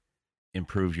said,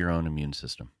 improve your own immune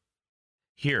system.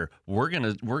 Here, we're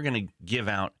gonna give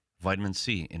out vitamin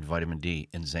C and vitamin D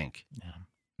and zinc. Yeah.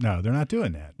 No, they're not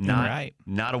doing that.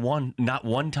 Not one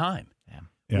time.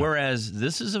 Yeah. Whereas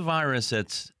this is a virus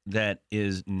that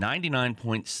is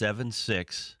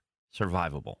 99.76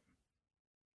 survivable.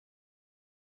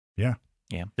 Yeah.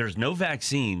 Yeah. There's no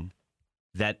vaccine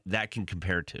that can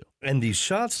compare to. And these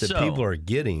shots that people are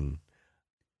getting,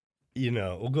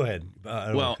 well, go ahead. I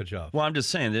don't want to cut you off. Well, I'm just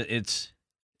saying that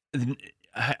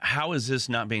how is this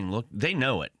not being looked? They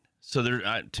know it. So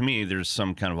to me, there's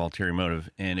some kind of ulterior motive.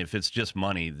 And if it's just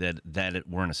money,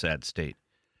 we're in a sad state.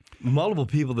 Multiple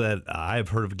people that I've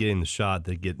heard of getting the shot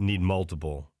that need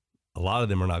multiple, a lot of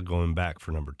them are not going back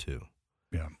for number 2.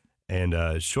 Yeah.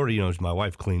 And Shorty, my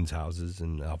wife cleans houses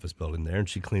in the office building there, and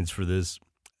she cleans for this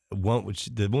one,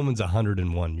 the woman's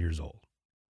 101 years old.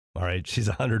 All right, she's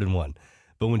 101.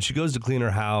 But when she goes to clean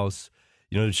her house,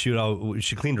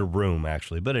 she cleaned her room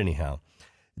actually. But anyhow,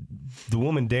 the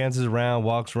woman dances around,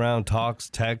 walks around, talks,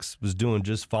 texts, was doing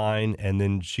just fine, and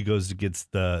then she goes to gets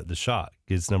the shot,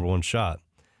 gets number 1 shot.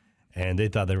 And they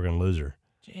thought they were going to lose her.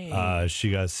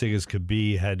 She got sick as could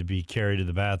be, had to be carried to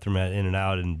the bathroom, in and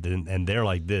out, and they're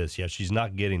like this. Yeah, she's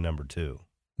not getting number 2.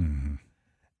 Mm-hmm.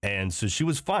 And so she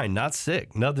was fine, not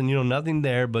sick, nothing, nothing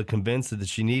there, but convinced that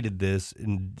she needed this,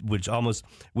 which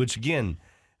again,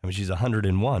 she's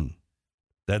 101.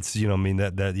 That's,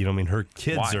 her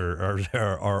kids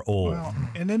are old. Well,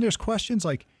 and then there's questions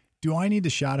like, do I need the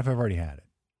shot if I've already had it?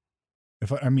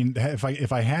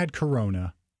 If I had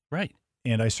corona, right,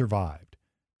 and I survived,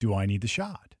 do I need the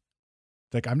shot?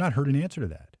 Like, I've not heard an answer to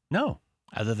that. No.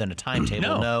 Other than a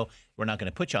timetable, no, we're not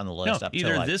going to put you on the list up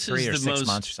either till this 3 is or the 6 most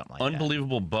months or something like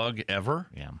unbelievable bug ever.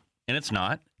 Yeah. And it's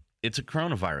not. It's a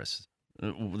coronavirus.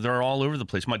 They're all over the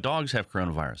place. My dogs have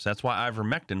coronavirus. That's why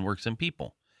ivermectin works in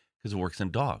people, because it works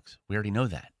in dogs. We already know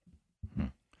that.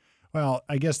 Well,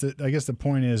 I guess the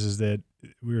point is that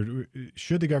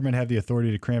should the government have the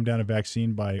authority to cram down a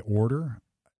vaccine by order?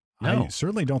 No. I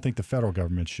certainly don't think the federal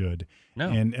government should. No.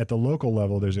 And at the local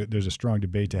level, there's a strong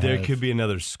debate to have. There could be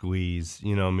another squeeze,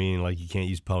 like you can't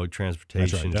use public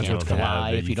transportation. That's right. That's what's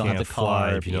fly if you don't have the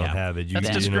card. If you don't have it.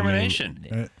 That's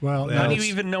discrimination. Well, how do you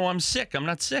even know I'm sick? I'm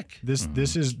not sick. This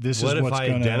is what if what's I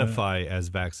gonna identify as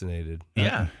vaccinated?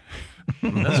 Yeah.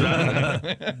 That's right.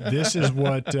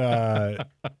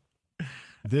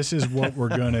 This is what we're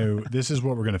going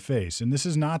to face. And this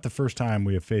is not the first time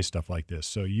we have faced stuff like this.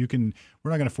 So we're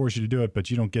not going to force you to do it, but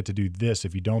you don't get to do this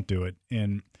if you don't do it.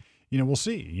 And, we'll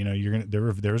see,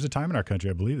 there was a time in our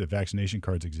country, I believe, that vaccination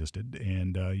cards existed.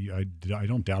 And I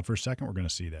don't doubt for a second we're going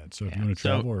to see that. So if you want to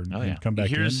travel or come back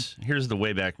here's the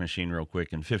Wayback Machine real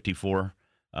quick. In 1954,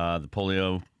 the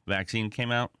polio vaccine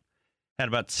came out, had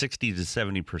about 60 to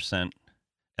 70%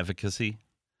 efficacy.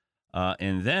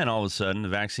 And then all of a sudden, the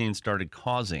vaccine started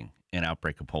causing an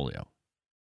outbreak of polio.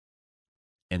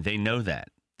 And they know that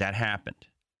happened.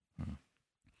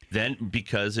 Then,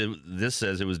 because this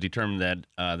says it was determined that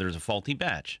there's a faulty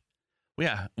batch. Well,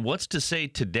 yeah, what's to say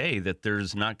today that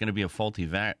there's not going to be a faulty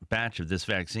batch of this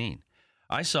vaccine?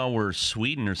 I saw where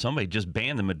Sweden or somebody just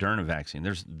banned the Moderna vaccine.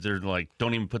 They're like,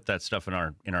 don't even put that stuff in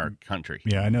our country.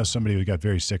 Yeah, I know somebody who got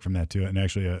very sick from that too, and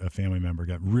actually a family member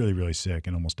got really, really sick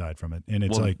and almost died from it. And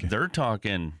it's they're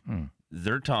talking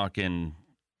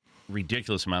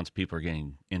ridiculous amounts of people are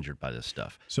getting injured by this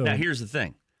stuff. So now here's the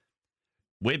thing.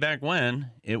 Way back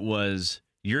when, it was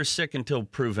you're sick until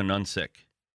proven unsick.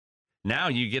 Now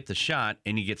you get the shot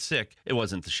and you get sick. It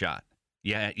wasn't the shot.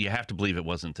 Yeah, you have to believe it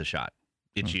wasn't the shot.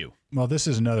 It's you. Well, this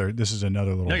is another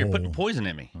little. No, you're hole. putting poison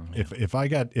in me. If I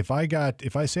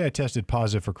say I tested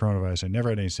positive for coronavirus, I never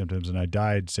had any symptoms, and I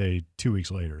died, say 2 weeks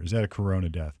later, is that a corona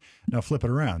death? Now flip it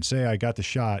around. Say I got the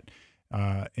shot,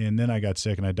 and then I got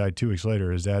sick, and I died 2 weeks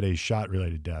later. Is that a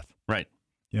shot-related death? Right.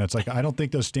 It's like I don't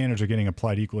think those standards are getting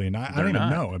applied equally, and I don't even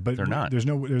know. But they're not.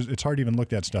 It's hard to even look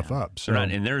that stuff up. So. They're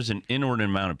not, and there's an inordinate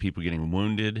amount of people getting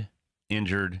wounded,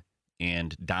 injured,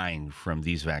 and dying from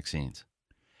these vaccines.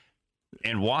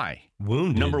 And why?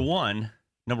 Wounded. Number one,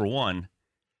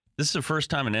 this is the first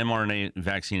time an mRNA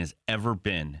vaccine has ever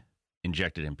been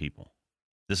injected in people.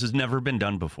 This has never been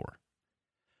done before.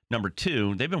 Number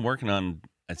two, they've been working on,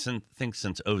 I think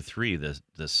since 2003,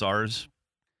 the SARS,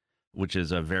 which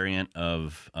is a variant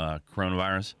of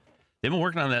coronavirus. They've been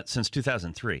working on that since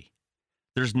 2003.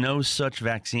 There's no such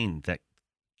vaccine that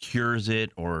cures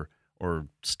it or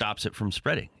stops it from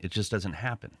spreading. It just doesn't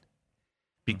happen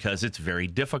because it's very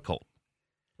difficult.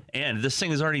 And this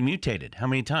thing has already mutated how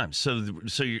many times? So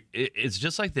it's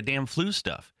just like the damn flu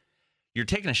stuff. you're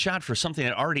taking a shot for something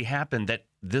that already happened that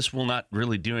this will not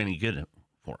really do any good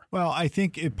for. Well, I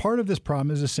think part of this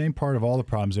problem is the same part of all the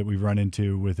problems that we've run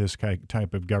into with this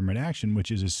type of government action,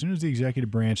 which is as soon as the executive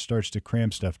branch starts to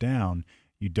cram stuff down,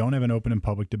 you don't have an open and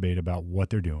public debate about what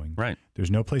they're doing. Right.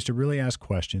 There's no place to really ask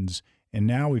questions. And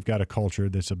now we've got a culture,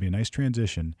 this will be a nice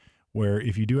transition, where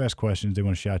if you do ask questions, they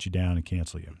want to shout you down and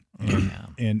cancel you.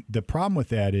 And the problem with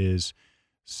that is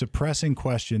suppressing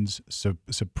questions,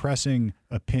 suppressing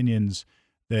opinions,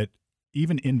 that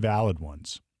even invalid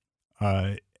ones,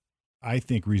 I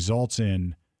think results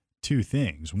in two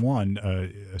things. One,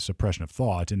 a suppression of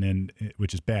thought, and then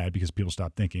which is bad because people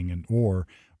stop thinking, and or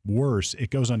worse,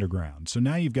 it goes underground. So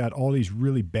now you've got all these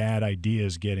really bad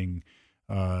ideas getting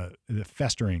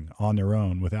festering on their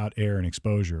own without air and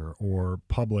exposure or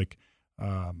public,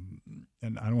 and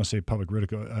I don't want to say public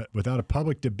ridicule, without a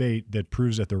public debate that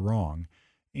proves that they're wrong.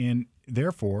 And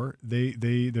therefore,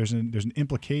 there's an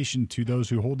implication to those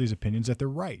who hold these opinions that they're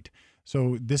right.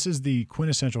 So this is the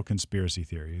quintessential conspiracy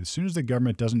theory. As soon as the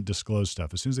government doesn't disclose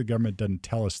stuff, as soon as the government doesn't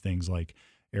tell us things like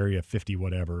Area 50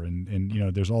 whatever, and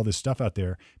there's all this stuff out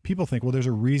there, people think, well, there's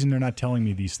a reason they're not telling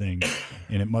me these things,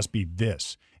 and it must be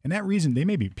this. And that reason,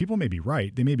 people may be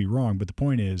right, they may be wrong, but the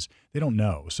point is they don't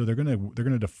know. So they're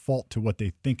gonna default to what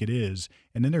they think it is,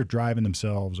 and then they're driving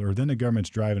themselves, or then the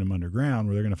government's driving them underground,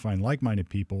 where they're gonna find like-minded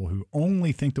people who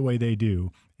only think the way they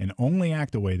do and only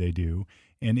act the way they do,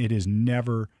 and it is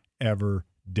never ever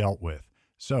dealt with.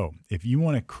 So if you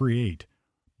want to create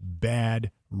bad,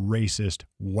 racist,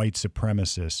 white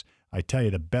supremacists, I tell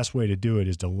you the best way to do it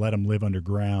is to let them live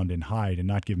underground and hide and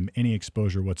not give them any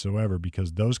exposure whatsoever,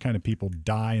 because those kind of people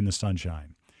die in the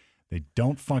sunshine. They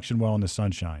don't function well in the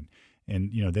sunshine.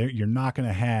 And you're not going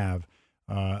to have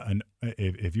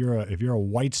if you're a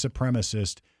white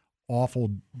supremacist,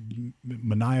 awful,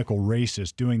 maniacal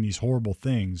racist doing these horrible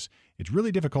things, it's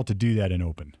really difficult to do that in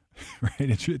open, right?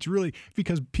 It's really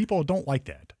because people don't like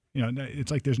that.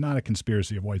 It's like there's not a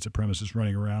conspiracy of white supremacists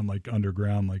running around like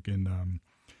underground, like in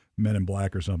Men in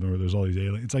Black or something, where there's all these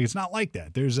aliens. It's not like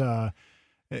that. There's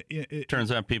it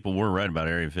turns out people were right about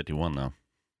Area 51, though.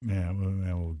 Yeah,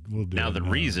 we'll do. Now the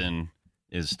reason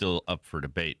is still up for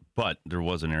debate, but there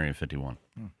was an Area 51.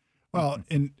 Well,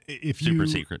 and if super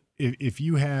secret, if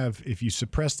you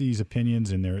suppress these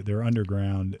opinions and they're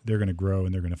underground, they're going to grow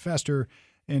and they're going to fester,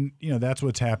 and that's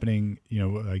what's happening.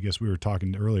 I guess we were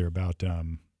talking earlier about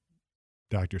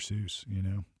Dr. Seuss.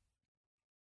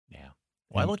 Yeah.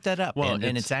 Well, I looked that up,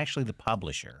 and it's actually the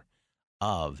publisher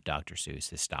of Dr. Seuss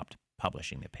has stopped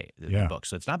publishing the book,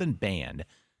 so it's not been banned.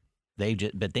 Been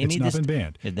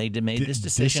banned. They made this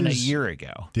decision a year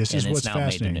ago. This is what's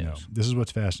fascinating, though. This is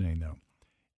what's fascinating, though.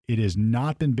 It has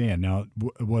not been banned. Now,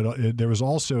 there was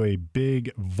also a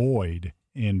big void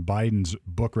in Biden's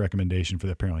book recommendation for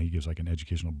that. Apparently, he gives like an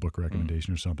educational book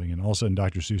recommendation or something, and all of a sudden,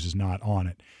 Dr. Seuss is not on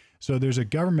it. So there's a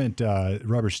government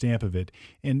rubber stamp of it,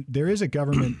 and there is a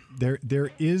government.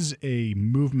 There is a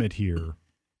movement here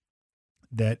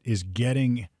that is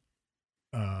getting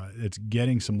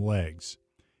some legs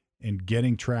and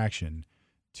getting traction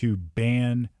to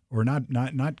ban, or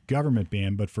not government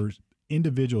ban, but for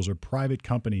individuals or private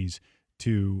companies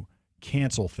to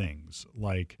cancel things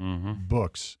like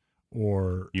books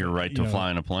or your right to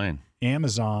fly in a plane.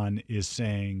 Amazon is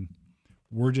saying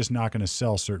we're just not going to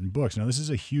sell certain books. Now, this is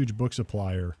a huge book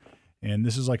supplier, and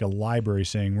this is like a library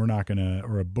saying we're not going to,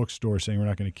 or a bookstore saying we're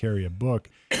not going to carry a book,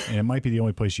 and it might be the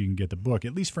only place you can get the book,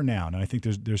 at least for now. And I think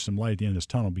there's some light at the end of this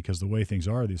tunnel, because the way things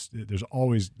are, there's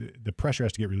always the pressure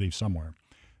has to get relieved somewhere.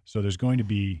 So there's going to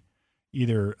be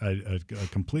either a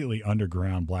completely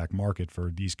underground black market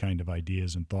for these kind of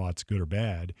ideas and thoughts, good or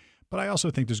bad. But I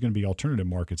also think there's going to be alternative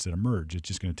markets that emerge. It's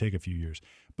just going to take a few years.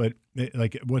 But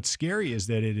what's scary is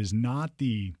that it is not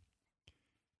it's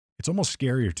almost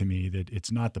scarier to me that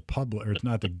it's not the public, or it's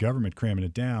not the government cramming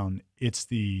it down. It's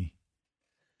the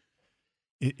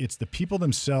people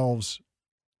themselves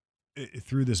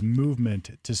through this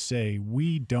movement to say,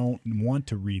 we don't want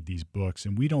to read these books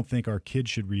and we don't think our kids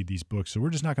should read these books, so we're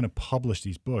just not going to publish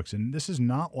these books. And this is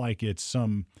not like it's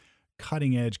some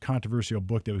cutting edge controversial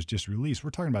book that was just released. We're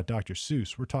talking about Dr.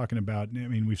 Seuss. We're talking about,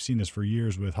 we've seen this for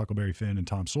years with Huckleberry Finn and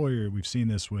Tom Sawyer. We've seen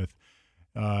this with,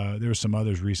 there were some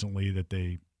others recently that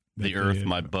The Earth,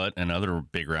 My Butt, and other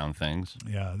big round things.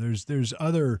 Yeah, there's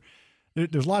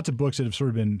lots of books that have sort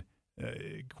of been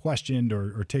questioned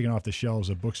or taken off the shelves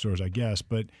of bookstores, I guess.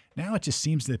 But now it just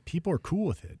seems that people are cool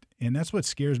with it. And that's what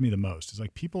scares me the most. Is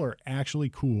like people are actually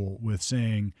cool with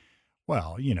saying,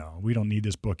 well, we don't need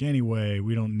this book anyway.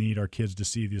 We don't need our kids to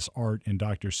see this art in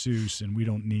Dr. Seuss, and we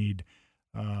don't need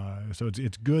so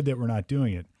it's good that we're not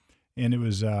doing it. And it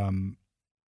was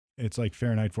it's like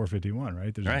Fahrenheit 451,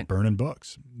 right? There's Right. burning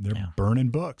books. They're Yeah. burning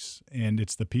books, and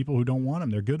it's the people who don't want them.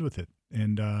 They're good with it,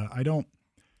 and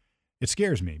it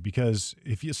scares me because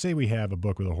if you say we have a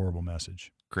book with a horrible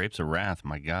message, Grapes of Wrath,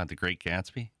 my God, The Great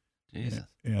Gatsby. Jesus.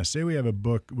 yeah, say we have a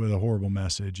book with a horrible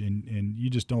message, and you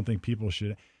just don't think people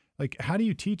should, like, how do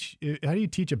you teach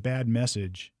a bad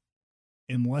message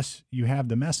unless you have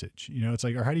the message? You know, it's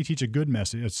like, or how do you teach a good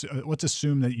message? Let's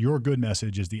assume that your good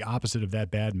message is the opposite of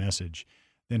that bad message.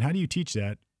 Then how do you teach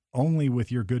that only with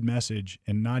your good message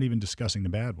and not even discussing the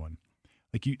bad one?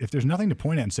 Like, if there's nothing to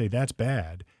point at and say that's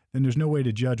bad, then there's no way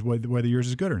to judge whether yours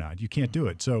is good or not. You can't do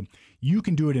it. So you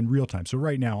can do it in real time. So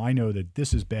right now I know that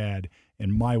this is bad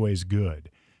and my way is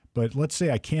good. But let's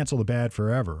say I cancel the bad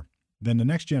forever. Then the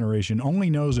next generation only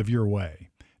knows of your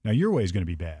way. Now your way is going to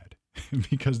be bad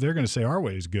because they're going to say our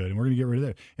way is good and we're going to get rid of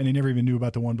that. And they never even knew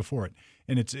about the one before it.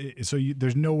 And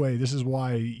there's no way. This is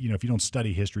why, if you don't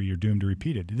study history, you're doomed to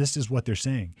repeat it. This is what they're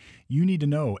saying. You need to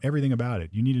know everything about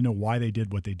it. You need to know why they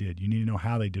did what they did. You need to know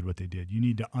how they did what they did. You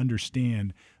need to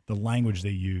understand the language they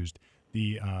used,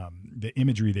 the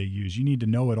imagery they used. You need to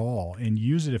know it all and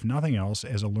use it, if nothing else,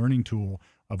 as a learning tool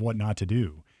of what not to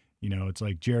do. It's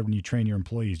like, Jared, when you train your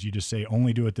employees, do you just say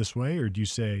only do it this way, or do you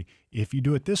say, if you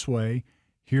do it this way,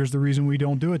 here's the reason we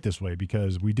don't do it this way,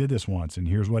 because we did this once and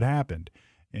here's what happened.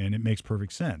 And it makes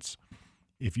perfect sense.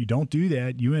 If you don't do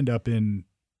that, you end up in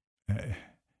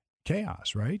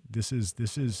chaos, right? This is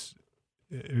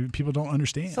people don't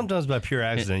understand. Sometimes by pure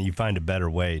accident, you find a better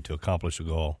way to accomplish a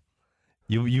goal.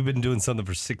 You've been doing something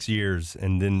for 6 years,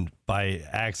 and then by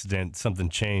accident, something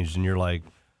changed, and you're like,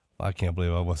 I can't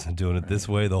believe I wasn't doing it this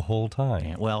way the whole time.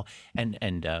 Yeah, well, and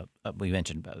we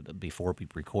mentioned before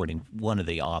recording, one of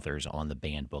the authors on the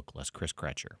banned book list, Chris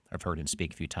Kretcher. I've heard him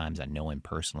speak a few times. I know him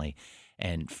personally.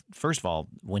 And first of all,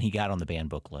 when he got on the banned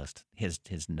book list, his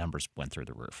numbers went through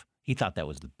the roof. He thought that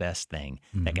was the best thing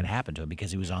that could happen to him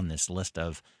because he was on this list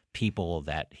of people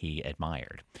that he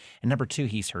admired. And number two,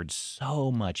 he's heard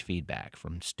so much feedback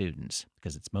from students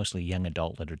because it's mostly young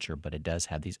adult literature, but it does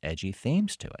have these edgy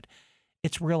themes to it.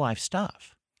 It's real life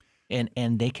stuff, and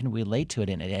they can relate to it,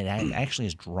 and it actually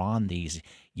has drawn these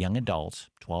young adults,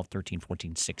 12, 13,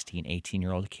 14, 16,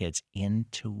 18-year-old kids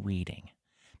into reading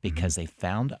because they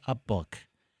found a book,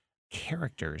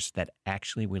 characters that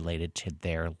actually related to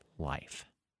their life.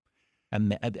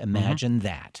 Imagine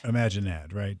that. Imagine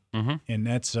that, right? Mm-hmm. And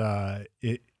that's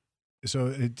it.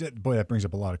 So, boy, that brings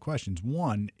up a lot of questions.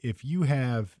 One, if you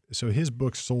have, so his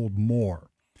book sold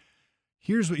more.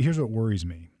 Here's what worries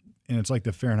me. And it's like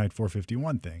the Fahrenheit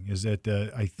 451 thing, is that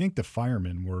I think the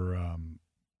firemen were,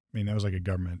 that was like a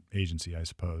government agency, I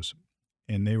suppose,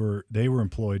 and they were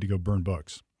employed to go burn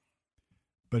books.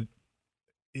 But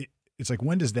it's like,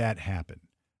 when does that happen?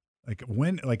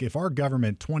 Like if our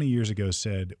government 20 years ago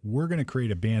said, we're going to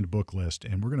create a banned book list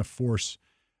and we're going to force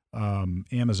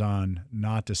Amazon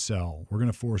not to sell, we're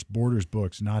going to force Borders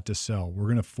Books not to sell, we're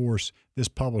going to force this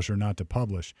publisher not to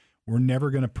publish, we're never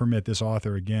going to permit this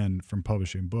author again from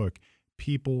publishing a book,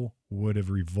 people would have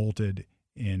revolted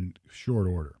in short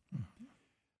order. Mm-hmm.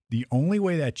 The only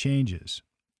way that changes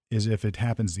is if it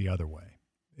happens the other way,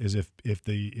 is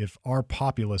if our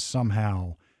populace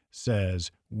somehow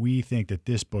says, we think that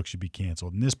this book should be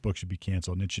canceled and this book should be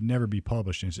canceled and it should never be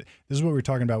published. And this is what we're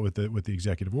talking about with the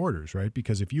executive orders, right?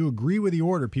 Because if you agree with the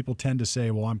order, people tend to say,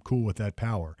 well, I'm cool with that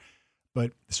power.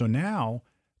 But so now,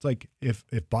 it's like if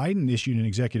Biden issued an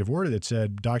executive order that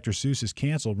said Dr. Seuss is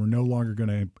canceled, we're no longer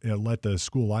going to let the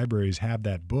school libraries have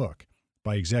that book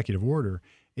by executive order,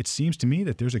 it seems to me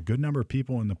that there's a good number of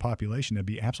people in the population that'd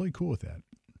be absolutely cool with that.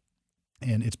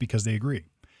 And it's because they agree.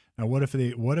 Now, what if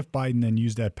Biden then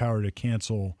used that power to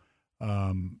cancel the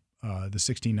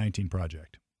 1619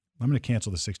 Project? I'm going to cancel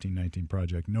the 1619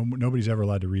 Project. Nobody's ever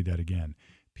allowed to read that again.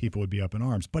 People would be up in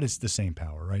arms, but it's the same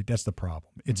power, right? That's the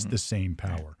problem. It's the same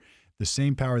power. The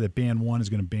same power that banned one is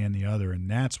going to ban the other, and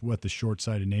that's what the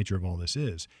short-sighted nature of all this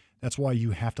is. That's why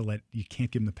you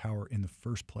can't give them the power in the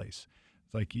first place.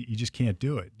 It's like you just can't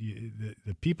do it.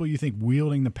 The people you think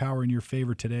wielding the power in your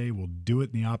favor today will do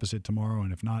it in the opposite tomorrow,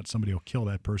 and if not, somebody will kill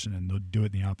that person and they'll do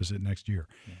it in the opposite next year.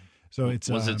 Yeah.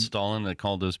 So was it Stalin that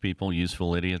called those people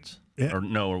useful idiots? Yeah.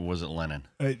 Or was it Lenin?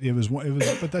 It was,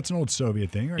 but that's an old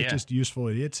Soviet thing, right? Yeah. Just useful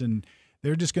idiots, and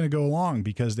they're just going to go along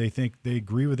because they think they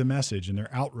agree with the message and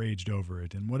they're outraged over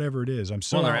it and whatever it is.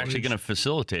 They're actually going to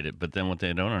facilitate it, but then what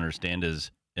they don't understand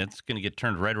is it's going to get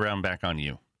turned right around back on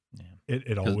you. Yeah.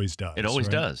 It always does. It always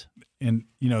does. And,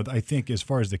 I think as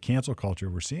far as the cancel culture,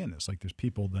 we're seeing this. Like there's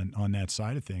people then on that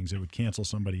side of things that would cancel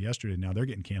somebody yesterday. Now they're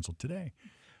getting canceled today.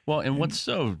 Well, and what's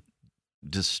so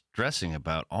distressing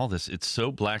about all this, it's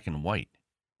so black and white.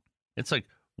 It's like,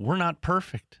 we're not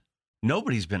perfect.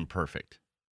 Nobody's been perfect.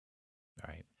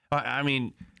 Right. I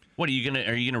mean, what are you gonna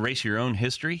erase your own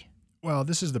history? Well,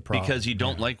 this is the problem. Because you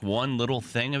don't like one little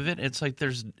thing of it? It's like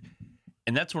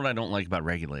and that's what I don't like about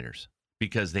regulators,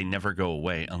 because they never go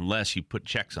away unless you put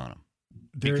checks on them.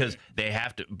 Because they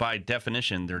have to, by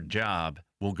definition, their job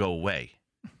will go away.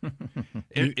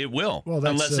 It will,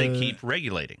 unless they keep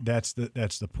regulating. That's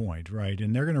the point, right?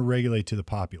 And they're going to regulate to the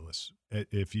populace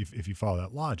if you follow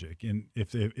that logic. And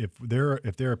if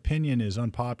their opinion is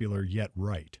unpopular yet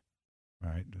right,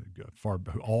 I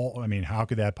mean, how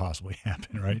could that possibly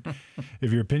happen, right?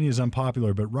 If your opinion is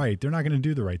unpopular but right, they're not going to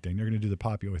do the right thing. They're going to do the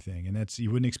popular thing, and you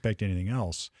wouldn't expect anything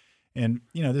else. And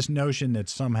this notion that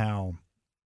somehow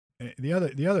the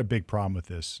other big problem with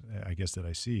this, I guess, that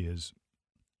I see is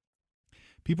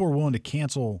people are willing to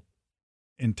cancel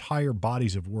entire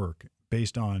bodies of work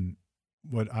based on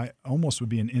what I almost would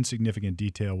be an insignificant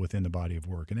detail within the body of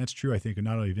work. And that's true, I think,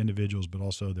 not only of individuals, but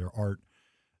also their art,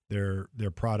 their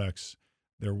products,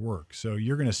 their work. So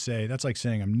you're going to say, that's like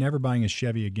saying, I'm never buying a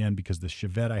Chevy again because the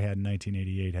Chevette I had in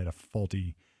 1988 had a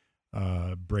faulty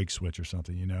brake switch or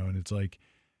something, and it's like,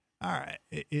 all right,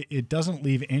 it doesn't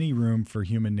leave any room for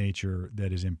human nature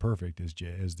that is imperfect,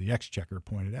 as the Exchequer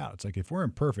pointed out. It's like, if we're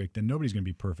imperfect, then nobody's going to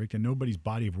be perfect, and nobody's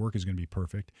body of work is going to be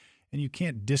perfect. And you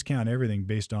can't discount everything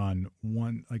based on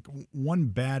one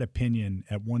bad opinion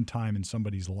at one time in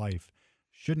somebody's life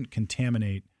shouldn't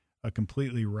contaminate a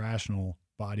completely rational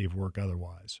body of work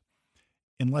otherwise,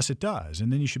 unless it does.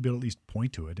 And then you should be able to at least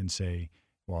point to it and say,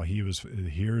 well, here's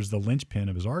the linchpin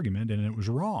of his argument, and it was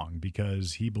wrong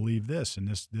because he believed this, and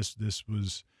this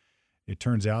was, it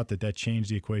turns out that changed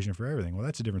the equation for everything. Well,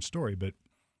 that's a different story, but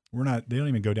they don't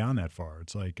even go down that far.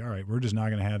 It's like, all right, we're just not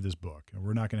going to have this book, and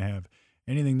we're not going to have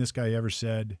anything this guy ever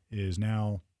said is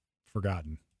now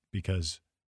forgotten because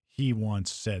he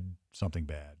once said something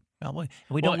bad. Well,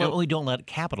 we don't let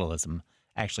capitalism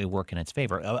actually work in its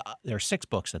favor. There are 6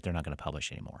 books that they're not going to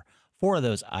publish anymore. 4 of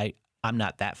those, I'm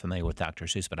not that familiar with Dr.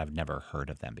 Seuss, but I've never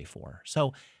heard of them before.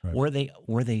 So were they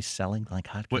selling like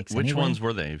hotcakes? Which ones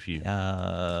were they? If you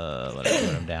let me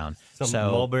put them down.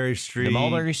 Mulberry Street. The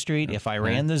Mulberry Street. If I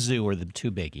Ran the Zoo are the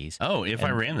 2 biggies. Oh, I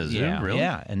Ran the Zoo, really?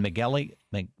 Yeah, and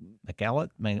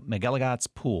McElligot's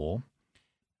Pool.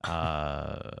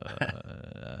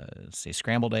 Let's see,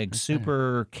 Scrambled Egg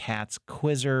Super, Cat's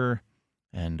Quizzer,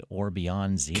 or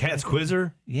Beyond Zebra. Cat's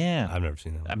Quizzer? Yeah. I've never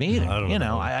seen that one. I mean,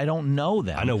 I don't know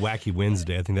them. I know Wacky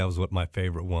Wednesday. I think that was what my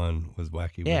favorite one was,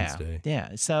 Wacky Wednesday.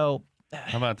 Yeah. So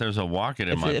how about there's a Wocket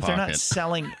in my pocket? If they're not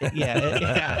selling,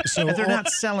 So if they're not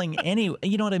selling any,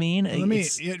 you know what I mean?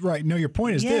 Right. No, your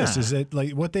point is this, is that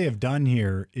like what they have done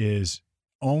here is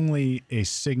only a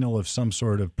signal of some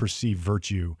sort of perceived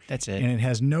virtue. That's it. And it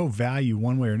has no value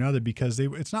one way or another because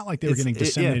it's not like they were getting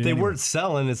disseminated. If they anywhere. weren't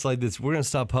selling, it's like this, we're going to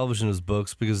stop publishing those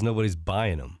books because nobody's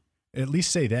buying them. At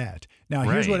least say that. Now,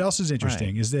 here's what else is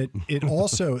interesting is that it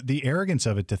also, the arrogance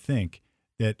of it to think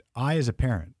that I as a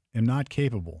parent am not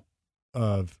capable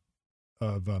of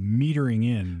metering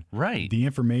in the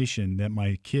information that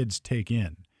my kids take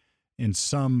in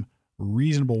some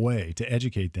reasonable way to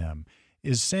educate them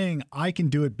is saying I can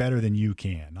do it better than you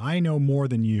can. I know more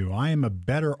than you. I am a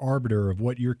better arbiter of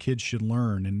what your kids should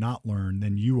learn and not learn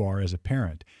than you are as a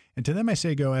parent. And to them, I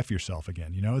say, go F yourself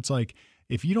again. It's like,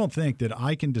 if you don't think that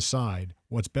I can decide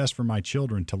what's best for my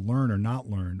children to learn or not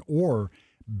learn, or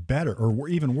better, or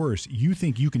even worse, you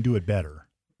think you can do it better,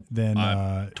 then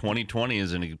 2020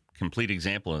 is a complete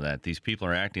example of that. These people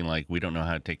are acting like we don't know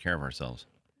how to take care of ourselves.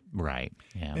 Right.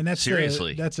 Yeah. And that's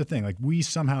seriously. That's the thing. Like, we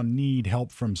somehow need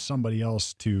help from somebody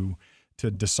else to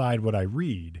decide what I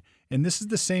read. And this is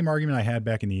the same argument I had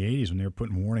back in the 80s when they were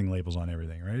putting warning labels on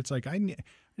everything, right? It's like I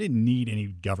didn't need any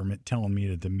government telling me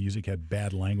that the music had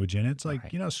bad language in it. It's like,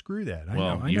 screw that. I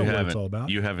know what it's all about.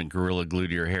 You haven't gorilla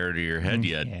glued your hair to your head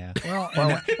yet. Yeah.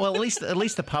 Well, at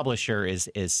least the publisher is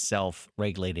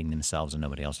self-regulating themselves and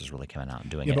nobody else is really coming out and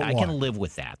doing it. I can live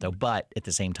with that though, but at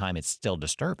the same time, it's still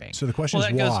disturbing. So the question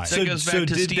is why? That goes back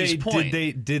to Steve's point.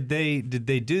 Did they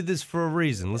do this for a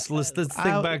reason? Let's think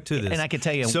back to this. And I can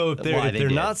tell you so if they're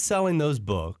not selling those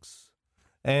books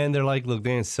and they're like, look,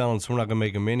 they ain't selling, so we're not going to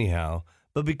make them anyhow.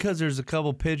 But because there's a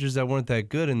couple pictures that weren't that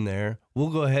good in there,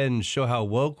 we'll go ahead and show how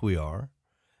woke we are.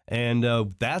 And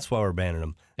that's why we're banning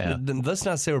them. Yeah. Let's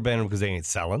not say we're banning them because they ain't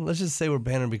selling. Let's just say we're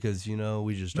banning them because,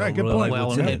 we just don't good really point. like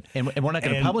what's in it. And we're not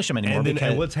going to publish them anymore.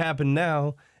 And what's happened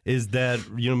now is that,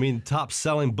 top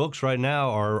selling books right now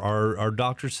are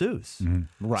Dr. Seuss.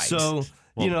 Mm-hmm. Right. So...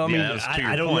 I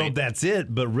don't know if that's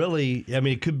it, but really,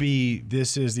 it could be.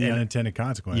 This is the unintended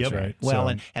consequence, right?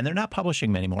 Well, and they're not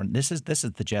publishing them anymore. This is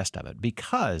the gist of it,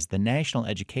 because the National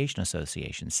Education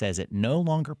Association says it no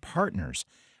longer partners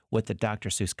with the Dr.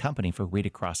 Seuss Company for Read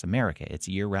Across America. It's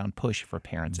a year-round push for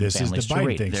parents This and is families the to Biden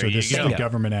read. thing. There So you this is go. the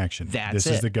government action. That's this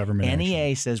it. is the government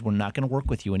NEA action. says we're not going to work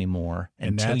with you anymore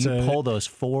And until that's you a- pull those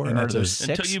four and or that's a- those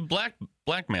six. Until you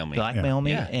blackmail me. Blackmail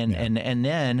me, Yeah. and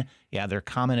then their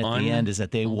comment at the end is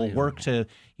that they will work to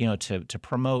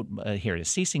promote here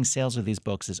ceasing sales of these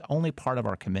books is only part of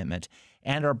our commitment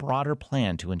and our broader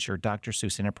plan to ensure Dr.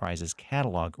 Seuss Enterprises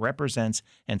catalog represents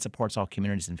and supports all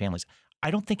communities and families. I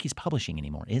don't think he's publishing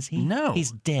anymore, is he? No.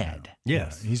 He's dead.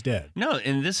 Yes. He's dead. No,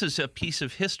 and this is a piece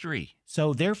of history.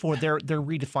 So therefore, they're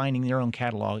redefining their own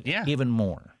catalog even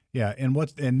more. Yeah,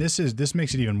 and this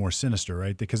makes it even more sinister,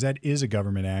 right? Because that is a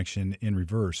government action in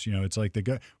reverse. It's like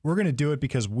we're going to do it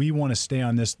because we want to stay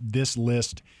on this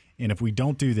list, and if we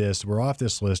don't do this, we're off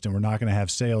this list, and we're not going to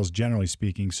have sales, generally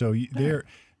speaking. So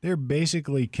they're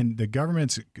basically the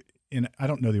government's. And I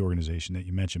don't know the organization that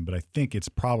you mentioned, but I think it's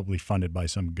probably funded by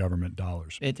some government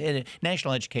dollars.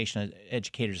 National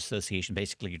Educators Association,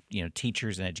 basically,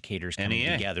 teachers and educators coming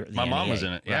NEA. together. The My mom NEA, was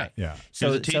in it. Yeah. right. Yeah. She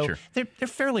was a teacher. So they're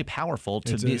fairly powerful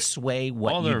to sway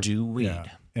what you do read. Yeah.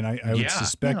 And I would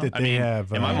suspect that they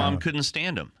have. And my mom couldn't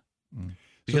stand them.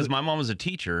 Because my mom was a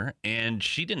teacher, and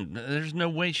she didn't. There's no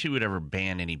way she would ever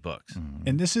ban any books.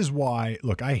 And this is why,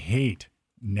 look, I hate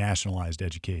nationalized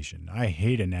education. I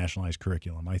hate a nationalized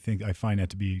curriculum. I find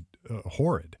that to be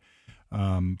horrid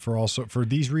for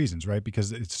these reasons, right?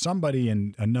 Because it's somebody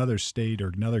in another state or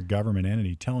another government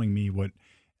entity telling me what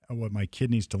my kid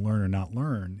needs to learn or not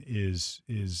learn is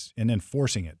and then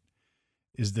forcing it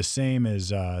is the same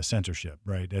as censorship,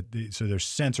 right? So they're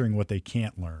censoring what they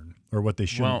can't learn or what they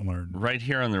shouldn't learn. Right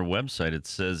here on their website, it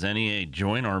says NEA,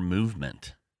 join our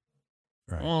movement.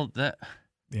 Right. Well,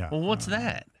 Well, what's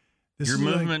that? Your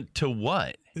movement to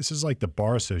what? This is like the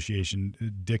Bar Association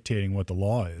dictating what the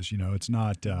law is. It's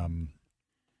not.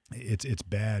 It's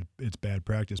bad. It's bad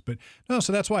practice. But no,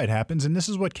 so that's why it happens, and this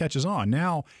is what catches on.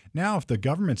 Now, if the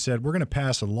government said we're going to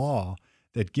pass a law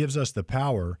that gives us the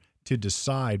power to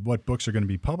decide what books are going to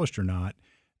be published or not,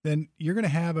 then you're going to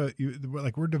have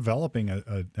we're developing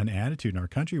an attitude in our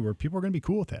country where people are going to be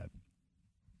cool with that.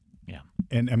 Yeah,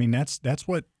 and I mean that's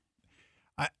what.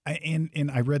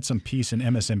 I read some piece in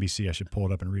MSNBC. I should pull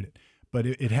it up and read it. But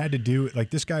it had to do, like,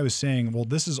 this guy was saying, well,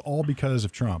 this is all because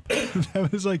of Trump. That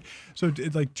was like, so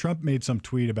like Trump made some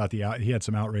tweet about he had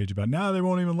some outrage about, now they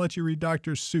won't even let you read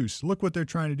Dr. Seuss. Look what they're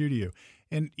trying to do to you.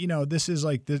 And, this is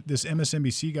like this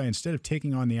MSNBC guy, instead of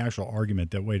taking on the actual argument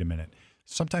that, wait a minute,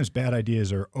 sometimes bad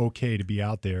ideas are okay to be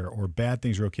out there, or bad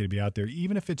things are okay to be out there,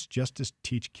 even if it's just to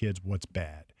teach kids what's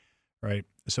bad, right?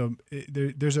 So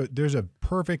there's a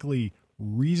perfectly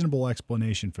reasonable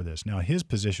explanation for this. Now, his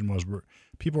position was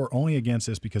people are only against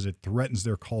this because it threatens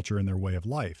their culture and their way of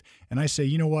life. And I say,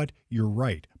 you know what? You're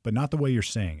right, but not the way you're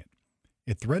saying it.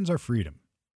 It threatens our freedom.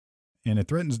 And it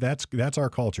threatens that's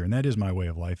our culture, and that is my way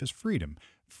of life, is freedom.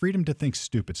 Freedom to think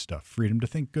stupid stuff, freedom to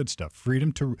think good stuff,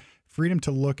 freedom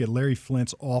to look at Larry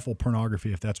Flint's awful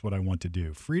pornography if that's what I want to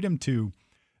do. Freedom to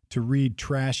read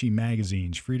trashy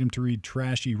magazines, freedom to read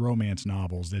trashy romance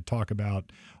novels that talk about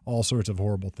all sorts of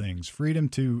horrible things, freedom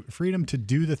to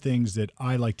do the things that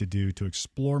I like to do, to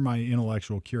explore my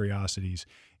intellectual curiosities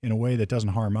in a way that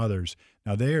doesn't harm others.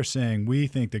 Now, they are saying we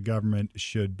think the government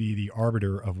should be the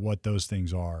arbiter of what those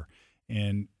things are.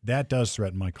 And that does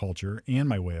threaten my culture and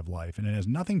my way of life. And it has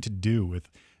nothing to do with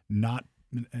not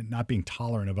being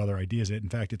tolerant of other ideas. In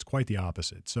fact, it's quite the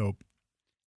opposite. So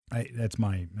I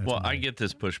get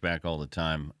this pushback all the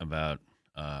time about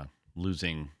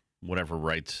losing whatever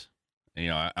rights.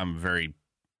 I'm very,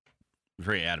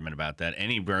 very adamant about that.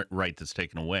 Any right that's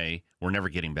taken away, we're never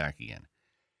getting back again.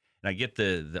 And I get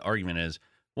the argument is,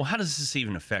 well, how does this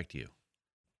even affect you?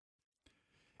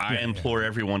 I implore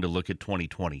everyone to look at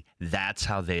 2020. That's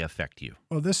how they affect you.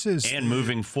 Well, and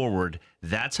moving forward,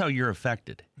 that's how you're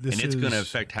affected. And it's going to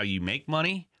affect how you make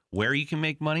money, where you can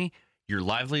make money, your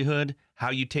livelihood, how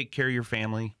you take care of your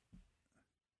family.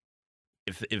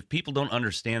 If people don't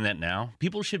understand that now,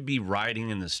 people should be rioting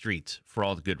in the streets for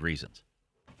all the good reasons.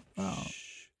 Oh,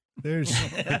 there's,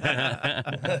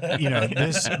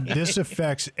 this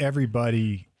affects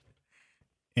everybody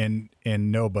and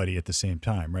nobody at the same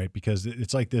time, right? Because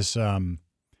it's like this, you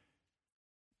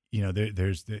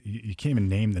can't even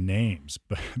name the names,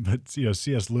 but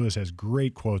C.S. Lewis has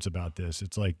great quotes about this.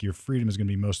 It's like your freedom is going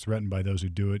to be most threatened by those who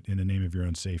do it in the name of your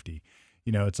own safety.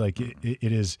 It's like it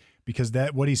is, because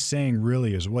that what he's saying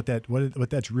really is what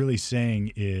that's really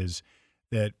saying is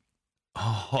that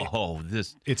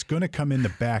it's going to come in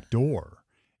the back door.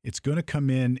 It's going to come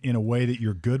in a way that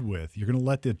you're good with. You're going to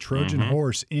let the Trojan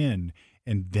horse in,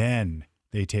 and then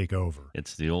they take over.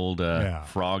 It's the old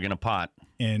frog in a pot.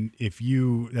 And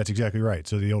that's exactly right.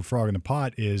 So the old frog in the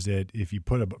pot is that if you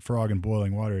put a frog in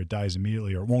boiling water, it dies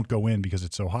immediately, or it won't go in because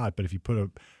it's so hot. But if you put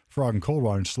a frog in cold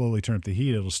water and slowly turn up the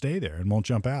heat, it'll stay there and won't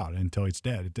jump out until it's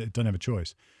dead. It doesn't have a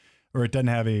choice, or it doesn't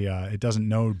have it doesn't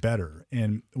know better.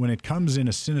 And when it comes in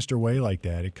a sinister way like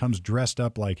that, it comes dressed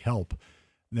up like help.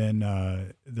 Then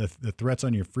the threats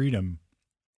on your freedom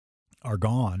are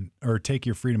gone, or take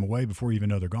your freedom away before you even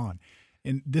know they're gone.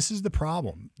 And this is the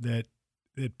problem that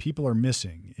people are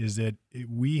missing, is that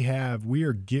we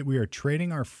are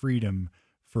trading our freedom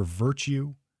for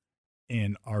virtue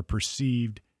and our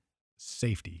perceived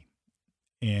safety.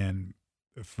 And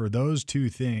for those two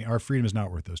things, our freedom is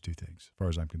not worth those two things, as far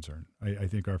as I'm concerned. I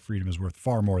think our freedom is worth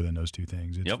far more than those two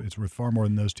things. It's worth far more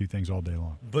than those two things all day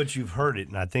long. But you've heard it,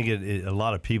 and I think a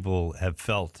lot of people have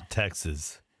felt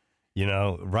Texas. You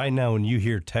know, right now when you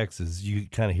hear Texas, you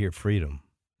kind of hear freedom.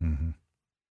 Mm-hmm.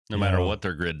 No matter what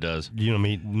their grid does. You know what I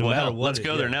mean? No matter what. Let's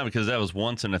go there now, because that was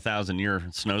once in 1,000-year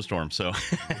snowstorm. So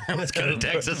let's go to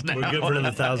Texas now. We're good for another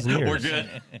 1,000 years. We're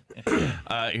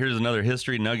good. Here's another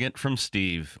history nugget from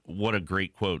Steve. What a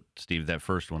great quote, Steve, that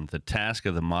first one. The task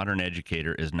of the modern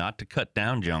educator is not to cut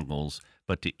down jungles,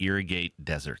 but to irrigate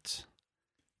deserts.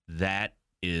 That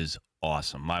is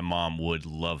awesome. My mom would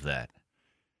love that.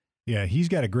 Yeah, he's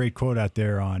got a great quote out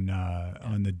there on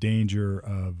the danger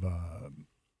of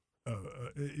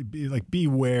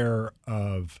beware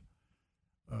of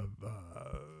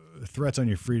threats on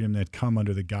your freedom that come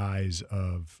under the guise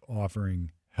of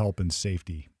offering help and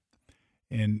safety.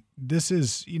 And this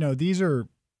is, these are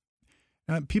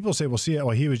people say, well,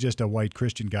 he was just a white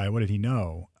Christian guy. What did he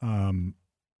know? Man,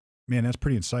 that's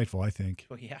pretty insightful, I think.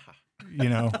 Well, yeah.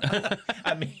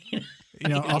 I mean,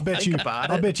 I'll bet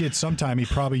you at some time he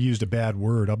probably used a bad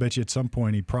word. I'll bet you at some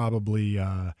point he probably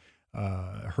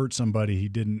hurt somebody he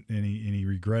didn't, and he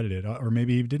regretted it, or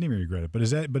maybe he didn't even regret it.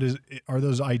 But are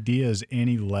those ideas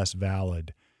any less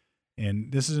valid?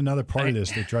 And this is another part of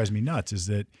this that drives me nuts, is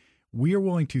that we are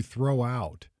willing to throw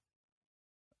out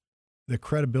the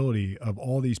credibility of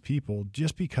all these people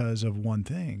just because of one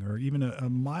thing, or even a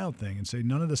mild thing, and say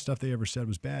none of the stuff they ever said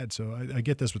was bad. So I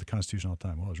get this with the Constitution all the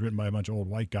time. Well, it was written by a bunch of old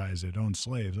white guys that owned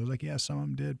slaves. I was like, yeah, some of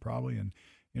them did probably, and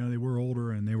they were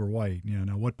older and they were white.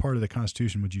 Now what part of the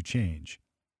Constitution would you change?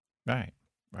 Right.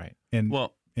 And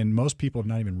most people have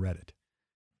not even read it.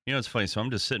 It's funny. So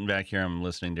I'm just sitting back here. I'm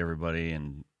listening to everybody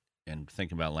and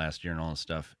thinking about last year and all this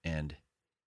stuff. And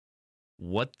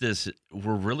we're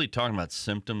really talking about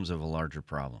symptoms of a larger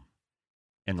problem.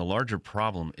 And the larger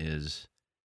problem is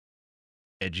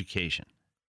education.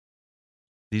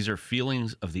 These are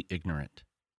feelings of the ignorant.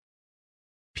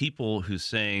 People who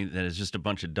say that it's just a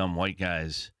bunch of dumb white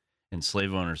guys and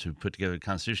slave owners who put together the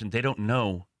Constitution, they don't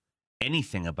know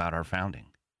anything about our founding.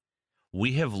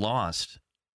 We have lost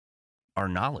our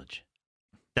knowledge.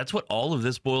 That's what all of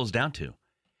this boils down to.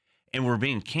 And we're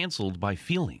being canceled by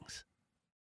feelings.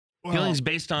 Feelings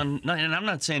based on, and I'm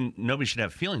not saying nobody should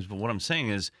have feelings, but what I'm saying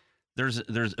is there's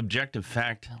objective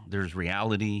fact, there's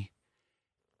reality,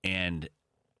 and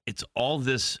it's all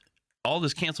this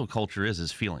cancel culture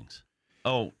is feelings.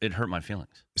 Oh, it hurt my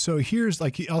feelings. So here's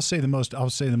I'll say the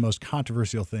most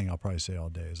controversial thing I'll probably say all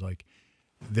day is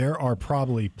there are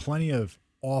probably plenty of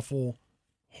awful,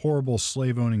 horrible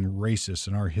slave-owning racists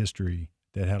in our history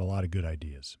that had a lot of good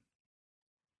ideas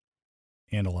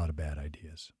and a lot of bad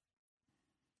ideas.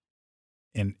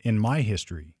 And in my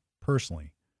history,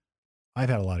 personally, I've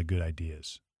had a lot of good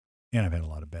ideas and I've had a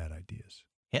lot of bad ideas.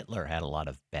 Hitler had a lot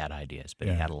of bad ideas, but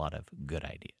he had a lot of good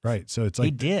ideas. Right. So it's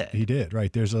he did.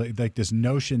 Right. There's this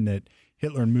notion that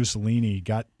Hitler and Mussolini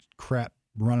got crap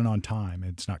running on time.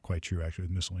 It's not quite true actually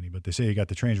with Mussolini, but they say he got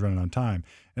the trains running on time.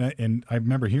 And I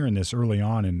remember hearing this early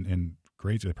on in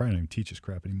grades. They probably don't even teach this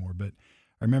crap anymore, but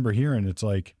I remember hearing it's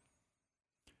like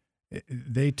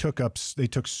they took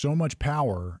so much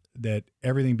power that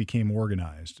everything became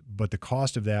organized. But the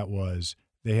cost of that was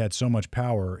they had so much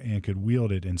power and could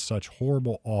wield it in such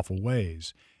horrible, awful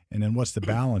ways. And then what's the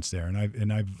balance there?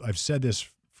 And I've said this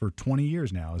for 20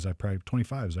 years now,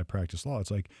 25 as I practice law.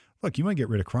 It's like, look, you want to get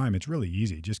rid of crime. It's really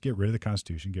easy. Just get rid of the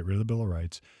Constitution, get rid of the Bill of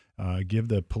Rights, give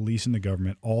the police and the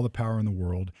government all the power in the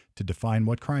world to define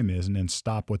what crime is, and then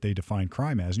stop what they define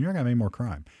crime as. And you're not going to have any more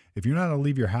crime. If you're not going to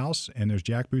leave your house and there's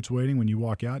jackboots waiting when you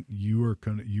walk out, you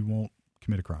won't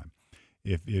commit a crime.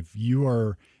 If you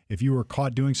are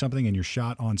caught doing something and you're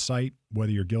shot on sight,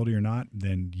 whether you're guilty or not,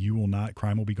 then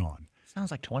crime will be gone.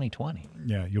 Sounds like 2020.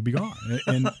 Yeah, you'll be gone.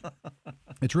 And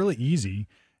it's really easy.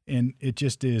 And it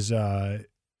just is,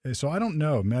 so I don't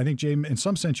know. I mean, I think, Jay, in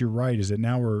some sense, you're right, is that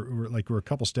now we're a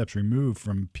couple steps removed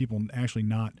from people actually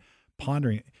not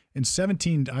pondering. in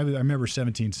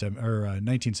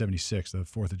 1976, the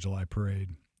 4th of July parade,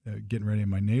 getting ready in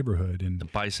my neighborhood, and the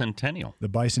bicentennial. The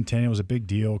bicentennial was a big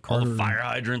deal. All the fire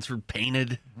hydrants were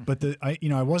painted. But I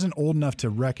wasn't old enough to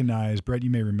recognize, Brett,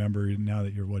 you may remember now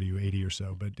that you're, 80 or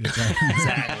so, but it's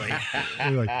exactly.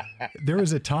 There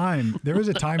was a time in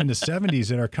the 70s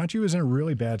that our country was in a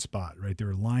really bad spot, right? There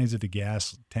were lines at the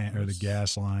gas tank or the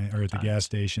gas line or at the gas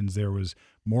stations. There was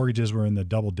mortgages were in the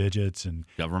double digits, and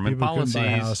government people policies. couldn't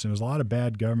buy a house, and there was a lot of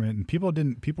bad government, and people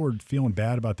were feeling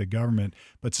bad about the government.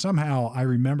 But somehow I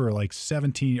remember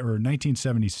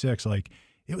 1976,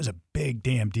 it was a big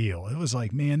damn deal. It was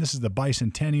like, man, this is the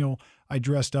bicentennial. I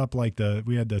dressed up like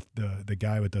we had the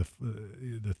guy with the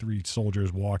 3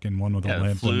 soldiers walking, one with a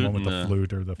limp and one with the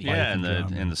flute or the fife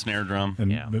and the snare drum.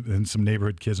 And some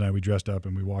neighborhood kids and I, we dressed up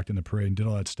and we walked in the parade and did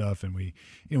all that stuff, and we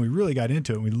really got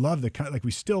into it. And we loved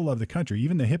we still love the country.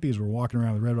 Even the hippies were walking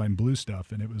around with red, white, and blue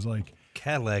stuff, and it was like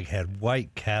Cadillac had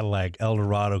white Cadillac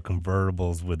Eldorado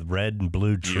convertibles with red and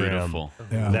blue trim. Beautiful.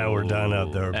 That were done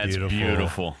up there. That's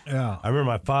beautiful. Yeah. I remember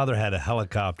my father had a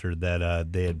helicopter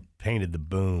that they had painted the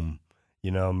boom. You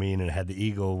know what I mean? And it had the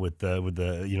eagle with the with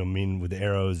the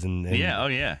arrows and And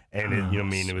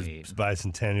it was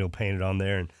bicentennial painted on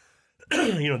there, and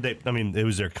it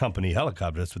was their company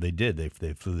helicopter. That's what they did.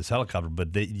 They flew this helicopter,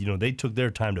 but they took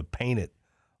their time to paint it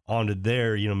onto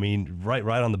their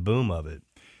right on the boom of it.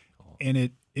 And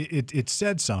it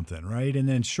said something, right? And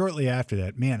then shortly after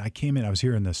that, man, I came in. I was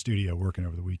here in the studio working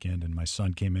over the weekend, and my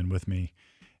son came in with me,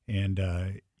 and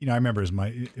I remember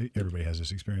everybody has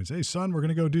this experience. Hey, son, we're going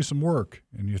to go do some work.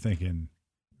 And you're thinking,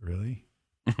 really?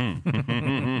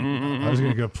 I was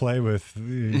going to go play with,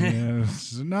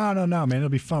 no, man, it'll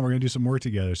be fun. We're going to do some work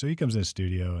together. So he comes in the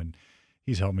studio and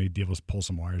he's helped me pull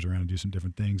some wires around and do some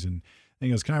different things. And he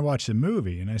goes, can I watch the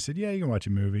movie? And I said, yeah, you can watch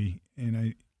a movie.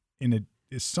 And it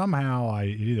somehow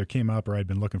it either came up or I'd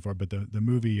been looking for it, but the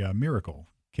movie Miracle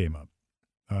came up.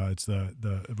 It's the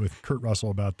with Kurt Russell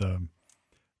about the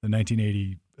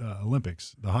 1980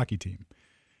 Olympics, the hockey team.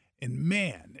 And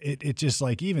man, it just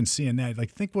even seeing that,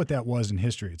 think what that was in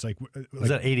history. It's was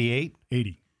that 88?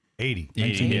 80. 80.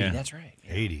 80, yeah. That's right.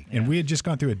 80. And we had just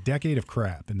gone through a decade of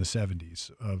crap in the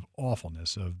 70s, of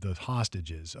awfulness, of the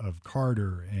hostages, of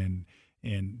Carter, and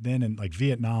then in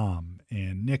Vietnam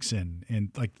and Nixon,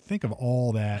 and think of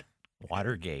all that.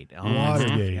 Watergate.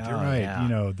 Watergate, Oh, right?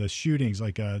 yeah. The shootings,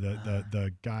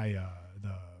 the guy,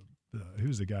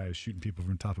 who's the guy who's shooting people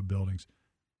from top of buildings?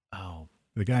 Oh,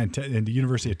 the guy in the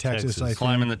University of Texas, I think.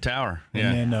 Climbing the tower.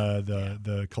 Yeah. And then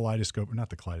the kaleidoscope, not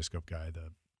the kaleidoscope guy,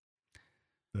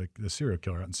 the serial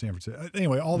killer out in San Francisco.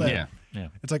 Anyway, all that. Yeah.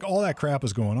 It's all that crap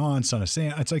was going on. Son of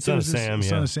Sam. It's Son of Sam.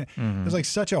 Son Yeah. of Sam. Mm-hmm. It was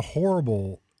such a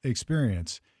horrible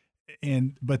experience.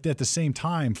 But at the same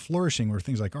time, flourishing were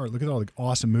things like art. Look at all the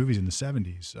awesome movies in the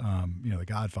 70s. The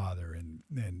Godfather and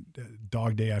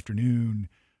Dog Day Afternoon.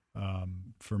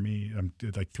 For me,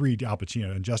 3 Al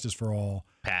Pacino, and Justice for All,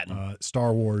 Patton,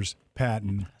 Star Wars,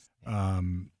 Patton.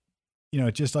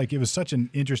 It just it was such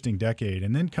an interesting decade.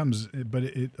 And then but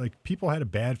people had a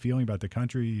bad feeling about the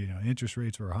country. Interest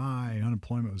rates were high,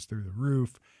 unemployment was through the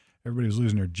roof, everybody was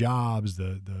losing their jobs.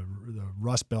 The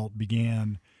Rust Belt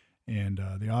began, and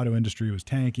the auto industry was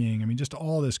tanking. I mean, just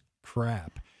all this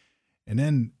crap. And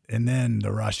then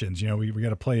the Russians, we got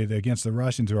to play against the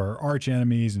Russians, who are our arch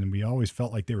enemies, and we always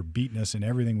felt like they were beating us in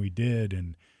everything we did.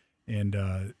 And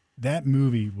that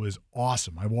movie was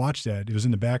awesome. I watched that. It was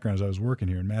in the background as I was working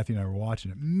here, and Matthew and I were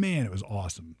watching it. Man, it was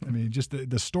awesome. I mean, just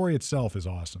the story itself is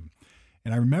awesome.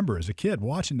 And I remember as a kid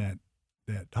watching that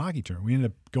hockey tournament. We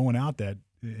ended up going out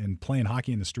and playing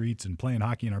hockey in the streets and playing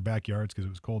hockey in our backyards because it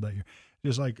was cold that year.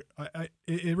 Just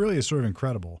it really is sort of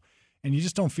incredible. And you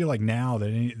just don't feel like now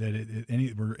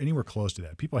that we're anywhere close to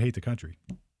that. People hate the country,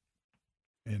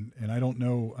 and I don't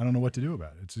know what to do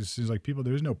about it. It just seems like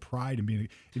there's no pride in being.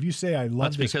 If you say I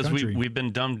love this country, that's because we've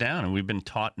been dumbed down and we've been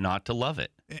taught not to love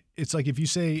it. It's like if you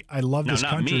say I love this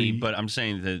country. Not me, but I'm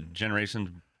saying the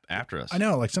generation after us. I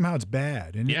know, somehow it's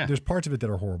bad, and yeah. There's parts of it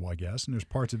that are horrible, I guess, and there's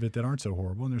parts of it that aren't so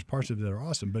horrible, and there's parts of it that are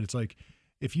awesome. But it's like,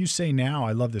 if you say now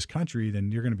I love this country,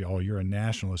 then you're going to be, you're a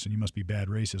nationalist and you must be bad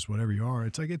racist, whatever you are.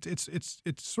 It's like it's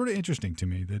sort of interesting to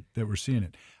me that we're seeing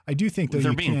it. I do think that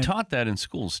they're being taught that in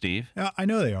school, Steve. I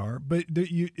know they are, but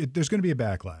there's going to be a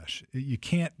backlash. You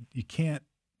can't.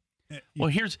 Well,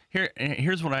 here's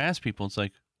what I ask people. It's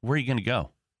like, where are you going to go?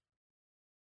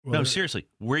 Well, no, seriously,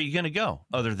 where are you going to go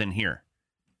other than here?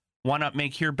 Why not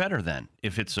make here better then,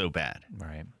 if it's so bad?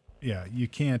 Right. Yeah, you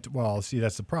can't. Well, see,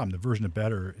 that's the problem. The version of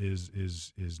better is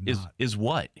not is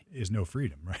what is no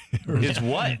freedom, right? Is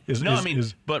what?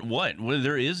 But what? Well,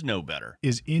 there is no better.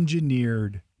 Is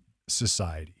engineered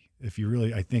society. If you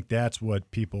really, I think that's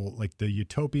what people like. The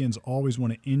utopians always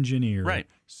want to engineer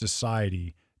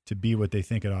society to be what they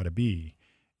think it ought to be.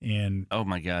 And oh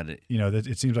my God,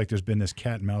 it seems like there's been this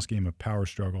cat and mouse game of power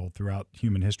struggle throughout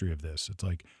human history of this. It's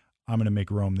like, I'm going to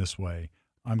make Rome this way.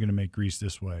 I'm going to make Greece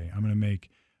this way. I'm going to make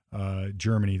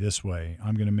Germany this way.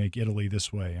 I'm going to make Italy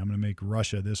this way. I'm going to make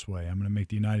Russia this way. I'm going to make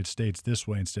the United States this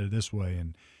way instead of this way.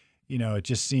 And, it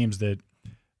just seems that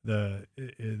the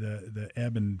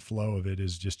ebb and flow of it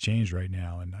is just changed right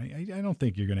now. And I don't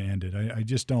think you're going to end it. I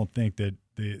just don't think that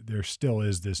there still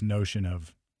is this notion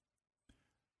of,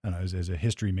 I don't know, as a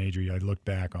history major, I look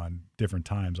back on different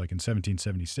times, like in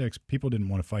 1776, people didn't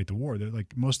want to fight the war. They're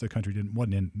like, most of the country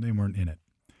they weren't in it.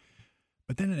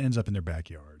 But then it ends up in their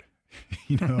backyard,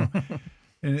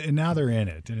 and now they're in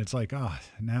it. And it's like, all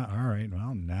right,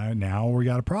 well, now we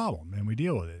got a problem and we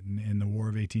deal with it. And the War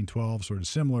of 1812, sort of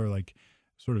similar, like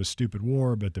sort of a stupid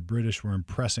war, but the British were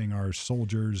impressing our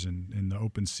soldiers in the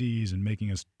open seas and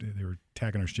they were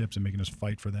attacking our ships and making us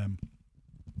fight for them.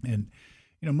 And,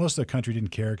 most of the country didn't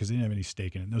care because they didn't have any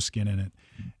stake in it, no skin in it.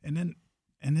 And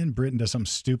then Britain does something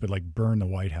stupid like burn the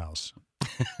White House.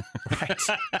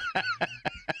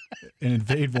 And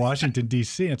invade Washington,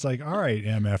 D.C. And it's like, all right,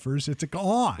 MFers, it's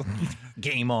on.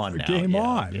 Game on now. Game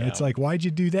on. Yeah. It's like, why'd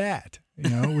you do that? We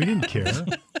didn't care.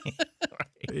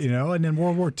 And then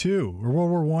World War II or World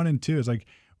War I and II. It's like,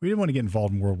 we didn't want to get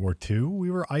involved in World War II. We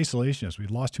were isolationists.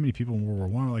 We'd lost too many people in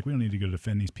World War I. We're like, we don't need to go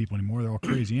defend these people anymore. They're all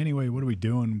crazy anyway. What are we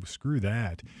doing? Screw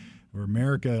that. We're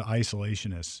America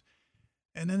isolationists.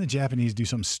 And then the Japanese do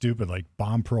something stupid like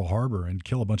bomb Pearl Harbor and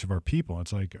kill a bunch of our people.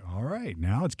 It's like, all right,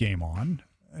 now it's game on.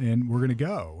 And we're going to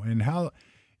go. And how,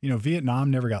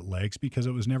 Vietnam never got legs because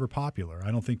it was never popular.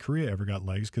 I don't think Korea ever got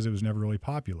legs because it was never really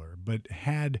popular. But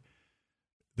had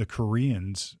the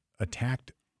Koreans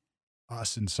attacked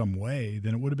us in some way,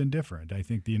 then it would have been different. I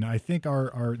think the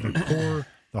core,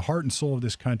 the heart and soul of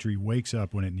this country wakes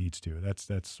up when it needs to.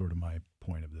 That's sort of my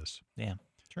point of this. Yeah,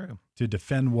 true. To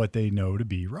defend what they know to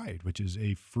be right, which is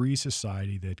a free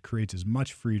society that creates as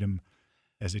much freedom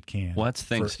as it can. Well, that's the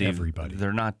thing, for Steve. Everybody.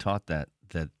 They're not taught that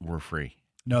we're free.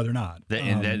 No, they're not.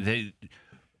 The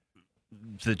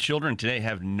children today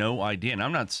have no idea. And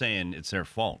I'm not saying it's their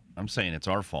fault. I'm saying it's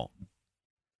our fault.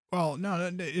 Well,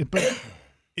 no, but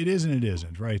it is and it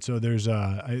isn't, right? So there's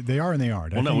they are and they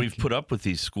aren't. Well, we've put up with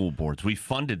these school boards. We've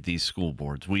funded these school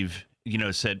boards. We've,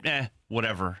 said,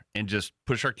 whatever, and just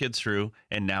push our kids through,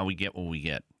 and now we get what we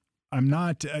get. I'm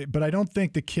not, but I don't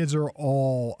think the kids are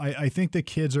all. I think the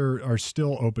kids are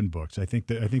still open books. I think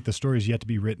the story is yet to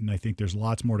be written. I think there's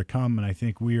lots more to come, and I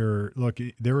think there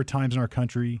were times in our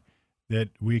country that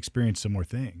we experienced similar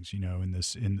things. We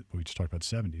just talked about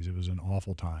the 70s. It was an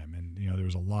awful time, and there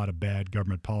was a lot of bad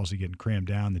government policy getting crammed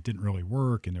down that didn't really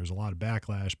work, and there was a lot of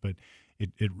backlash. But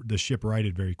the ship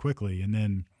righted very quickly, and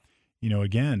then.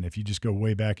 Again, if you just go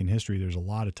way back in history, there's a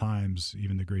lot of times,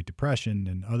 even the Great Depression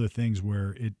and other things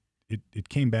where it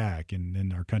came back and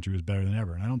then our country was better than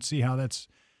ever. And I don't see how that's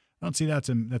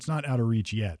not out of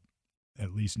reach yet,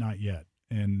 at least not yet.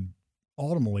 And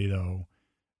ultimately, though,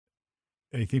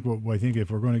 I think if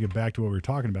we're going to get back to what we were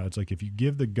talking about, it's like if you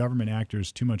give the government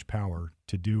actors too much power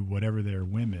to do whatever their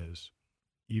whim is,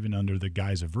 even under the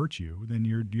guise of virtue, then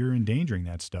you're endangering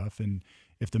that stuff. And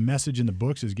if the message in the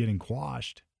books is getting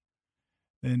quashed,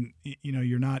 then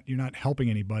you're not helping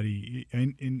anybody.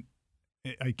 And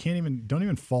I don't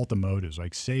even fault the motives.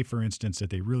 Like, say for instance that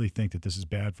they really think that this is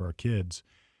bad for our kids.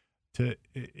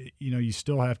 You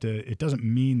still have to. It doesn't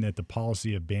mean that the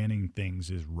policy of banning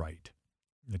things is right.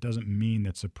 It doesn't mean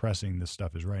that suppressing this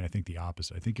stuff is right. I think the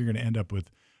opposite. I think you're going to end up with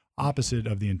opposite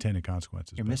of the intended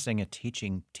consequences. You're missing a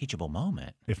teachable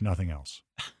moment. If nothing else.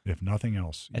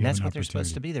 And that's what they're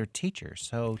supposed to be. They're teachers.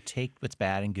 So take what's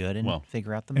bad and good and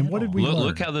figure out the middle. And what did we learn?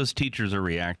 Look how those teachers are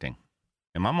reacting.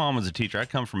 And my mom was a teacher. I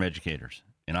come from educators,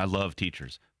 and I love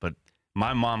teachers. But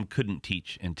my mom couldn't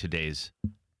teach in today's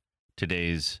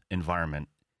environment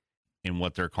in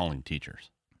what they're calling teachers.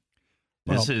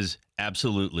 This is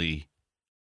absolutely,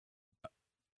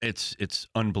 it's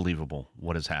unbelievable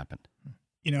what has happened.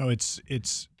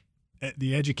 It's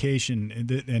the education,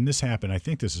 and this happened. I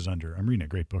think I'm reading a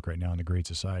great book right now on the Great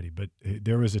Society, but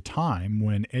there was a time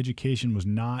when education was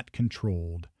not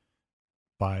controlled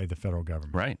by the federal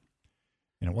government. Right.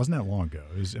 And it wasn't that long ago.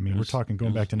 We're talking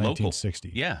going back to 1960.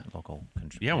 Local. Yeah. Local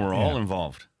control. Yeah, we're all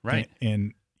involved. Right.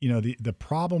 And the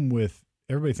problem with,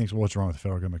 everybody thinks, well, what's wrong with the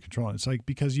federal government controlling? It's like,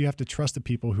 because you have to trust the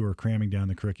people who are cramming down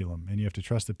the curriculum, and you have to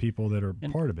trust the people that are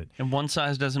part of it. And one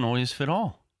size doesn't always fit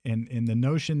all. And the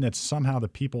notion that somehow the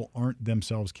people aren't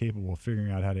themselves capable of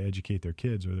figuring out how to educate their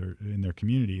kids or in their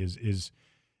community is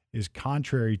is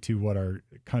contrary to what our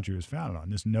country was founded on.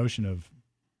 This notion of,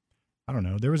 I don't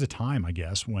know, there was a time, I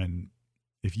guess, when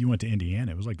if you went to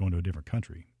Indiana, it was like going to a different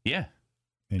country. Yeah,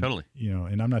 and, totally. You know,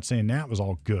 and I'm not saying that was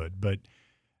all good, but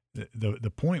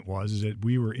the point is that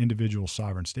we were individual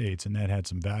sovereign states, and that had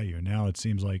some value. And now it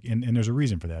seems like, and there's a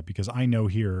reason for that, because I know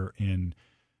here in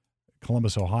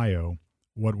Columbus, Ohio,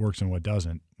 what works and what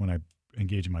doesn't when I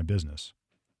engage in my business.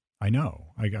 I know.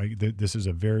 This is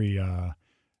a very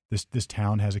this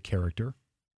town has a character.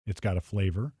 It's got a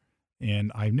flavor,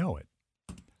 and I know it.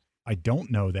 I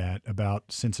don't know that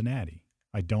about Cincinnati.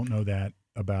 I don't know that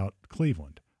about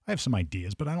Cleveland. I have some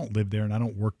ideas, but I don't live there and I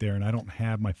don't work there and I don't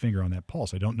have my finger on that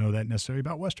pulse. I don't know that necessarily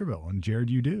about Westerville, and Jared,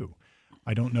 you do.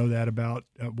 I don't know that about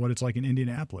what it's like in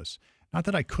Indianapolis. Not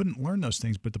that I couldn't learn those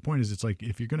things, but the point is, it's like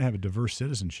if you're going to have a diverse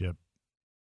citizenship,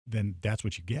 then that's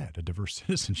what you get, a diverse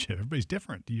citizenship. Everybody's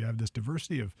different. You have this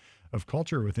diversity of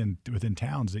culture within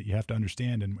towns that you have to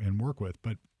understand and work with.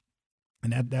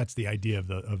 And that's the idea of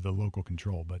the local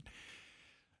control. But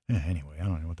anyway, I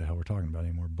don't know what the hell we're talking about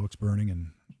anymore. Books burning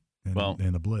and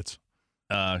the Blitz.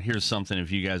 Here's something,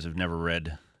 if you guys have never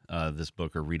read this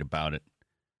book or read about it,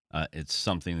 it's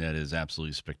something that is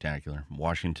absolutely spectacular.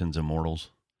 Washington's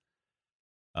Immortals.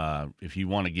 If you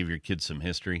want to give your kids some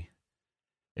history,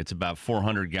 it's about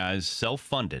 400 guys,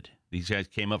 self-funded. These guys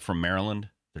came up from Maryland.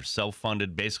 They're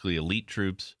self-funded, basically elite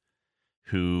troops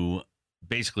who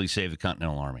basically saved the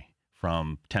Continental Army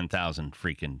from 10,000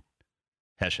 freaking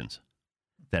Hessians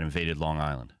that invaded Long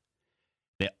Island.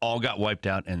 They all got wiped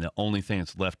out, and the only thing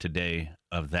that's left today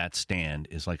of that stand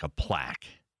is like a plaque.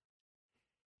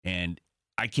 And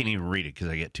I can't even read it because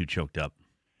I get too choked up.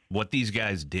 What these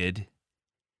guys did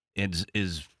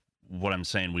is what I'm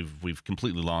saying we've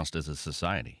completely lost as a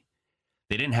society.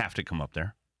 They didn't have to come up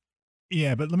there.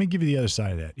 Yeah, but let me give you the other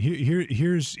side of that.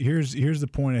 Here's the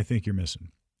point I think you're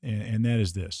missing, and that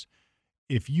is this.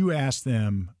 If you ask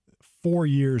them 4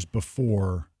 years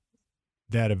before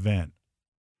that event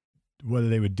whether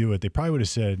they would do it, they probably would have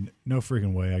said, no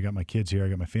freaking way. I got my kids here. I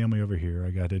got my family over here.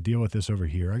 I got to deal with this over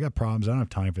here. I got problems. I don't have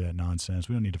time for that nonsense.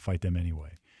 We don't need to fight them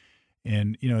anyway.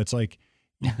 And, it's like,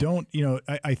 you don't,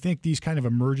 I think these kind of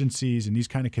emergencies and these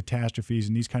kind of catastrophes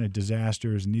and these kind of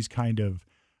disasters and these kind of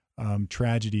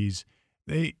tragedies,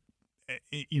 they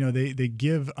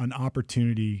give an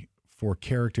opportunity for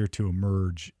character to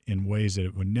emerge in ways that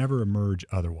it would never emerge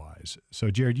otherwise.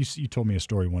 So, Jared, you told me a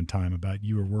story one time about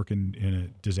you were working in a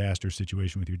disaster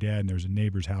situation with your dad, and there was a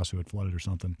neighbor's house who had flooded or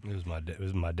something. It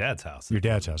was my dad's house. Your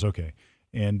dad's house, okay.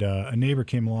 And a neighbor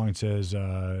came along and says,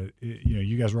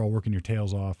 you guys were all working your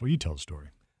tails off. Well, you tell the story.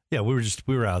 Yeah, we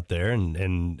were out there,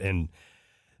 and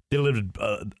they lived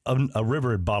a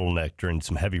river had bottlenecked during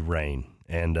some heavy rain.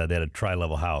 And they had a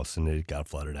tri-level house, and it got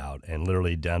flooded out, and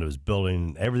literally down to his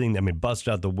building, everything.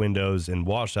 Busted out the windows and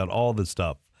washed out all the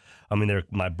stuff.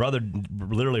 My brother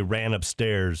literally ran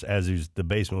upstairs as the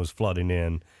basement was flooding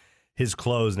in. His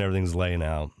clothes and everything's laying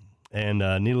out. And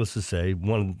needless to say,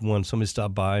 somebody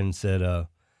stopped by and said,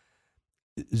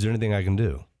 "Is there anything I can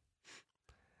do?"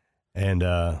 And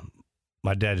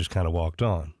my dad just kind of walked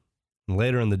on. And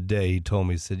later in the day, he told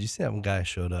me, he said, "You see that one guy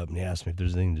showed up and he asked me if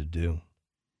there's anything to do."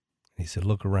 He said,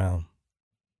 "Look around.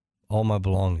 All my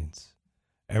belongings,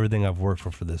 everything I've worked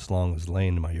for this long is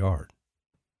laying in my yard."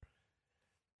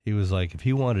 He was like, if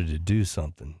he wanted to do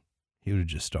something, he would have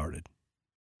just started.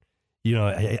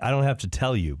 I don't have to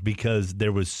tell you because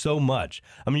there was so much.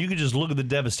 You could just look at the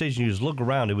devastation. You just look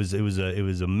around. It was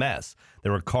a mess.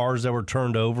 There were cars that were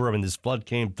turned over. This flood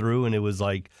came through, and it was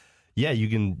like, yeah, you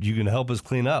can help us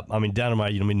clean up. Down to my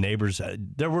neighbors.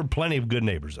 There were plenty of good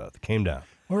neighbors that came down.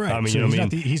 All right. So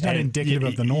he's not indicative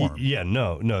of the norm. Yeah,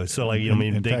 no. So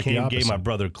they came, gave my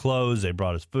brother clothes. They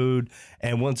brought us food.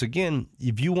 And once again,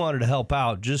 if you wanted to help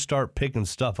out, just start picking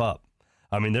stuff up.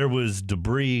 There was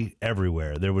debris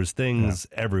everywhere. There was things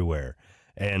everywhere.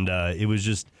 And it was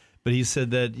just, but he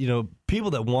said that,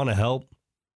 people that want to help,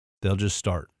 they'll just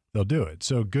start. They'll do it.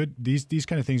 So good. These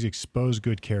kind of things expose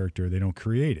good character. They don't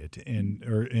create it,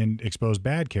 and expose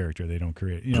bad character. They don't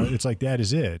create it. It's like that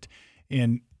is it.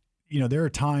 And there are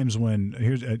times when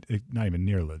here's not even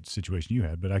near the situation you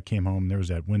had, but I came home. There was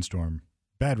that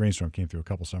bad rainstorm came through a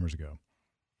couple summers ago.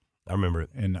 I remember it.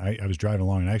 And I was driving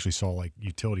along, and I actually saw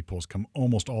utility poles come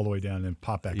almost all the way down and then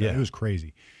pop back up. It was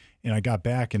crazy. And I got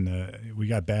back we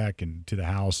got back to the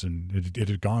house, and it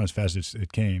had gone as fast as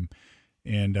it came.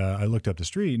 And I looked up the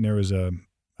street, and there was a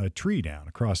tree down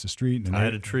across the street. And I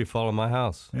had a tree fall on my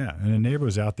house. Yeah, and a neighbor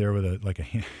was out there with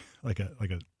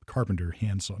a carpenter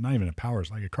handsaw, not even a power,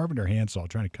 like a carpenter handsaw,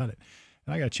 trying to cut it.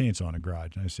 And I got a chainsaw in the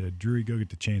garage, and I said, "Drew, go get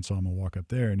the chainsaw. I'm gonna walk up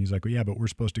there." And he's like, "Well, yeah, but we're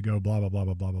supposed to go blah blah blah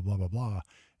blah blah blah blah blah blah."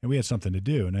 and we had something to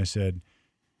do. And I said,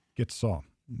 get the saw.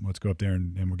 Let's go up there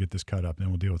and we'll get this cut up, and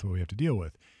then we'll deal with what we have to deal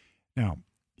with. Now,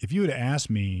 if you had asked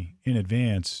me in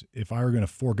advance if I were going to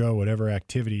forego whatever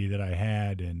activity that I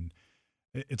had, and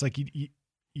it's like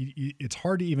it's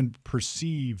hard to even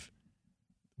perceive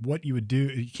what you would do.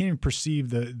 You can't even perceive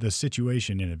the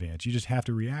situation in advance. You just have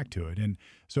to react to it. And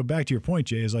so back to your point,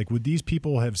 Jay, is like, would these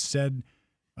people have said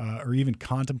or even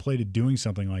contemplated doing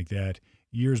something like that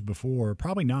years before?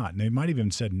 Probably not. And they might have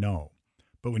even said no.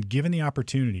 But when given the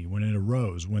opportunity, when it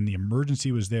arose, when the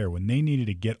emergency was there, when they needed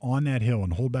to get on that hill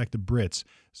and hold back the Brits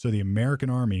so the American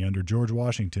army under George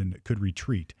Washington could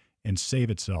retreat and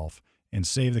save itself and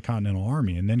save the Continental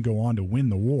Army and then go on to win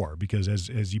the war, because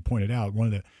as you pointed out,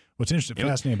 what's interesting,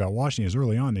 fascinating about Washington is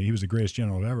early on that he was the greatest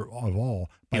general of all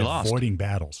by avoiding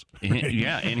battles. Right?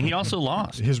 Yeah, and he also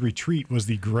lost. His retreat was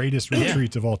the greatest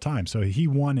retreats of all time. So he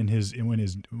won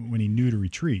when he knew to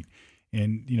retreat.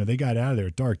 And, they got out of there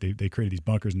at dark. They created these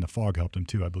bunkers, and the fog helped them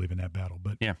too, I believe, in that battle.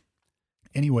 But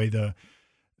anyway, the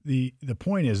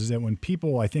point is that when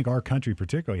people, I think our country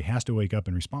particularly, has to wake up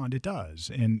and respond, it does.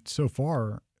 And so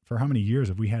far, for how many years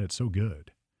have we had it so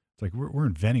good? It's like we're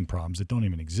inventing problems that don't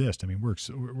even exist. I mean,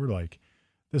 we're like,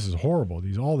 this is horrible.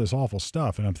 All this awful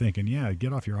stuff. And I'm thinking,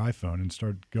 get off your iPhone and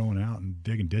start going out and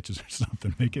digging ditches or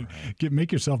something.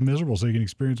 Make yourself miserable so you can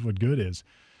experience what good is.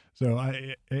 So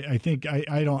I think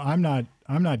I'm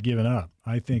not giving up.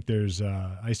 I think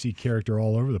I see character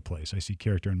all over the place. I see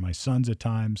character in my sons at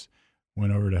times.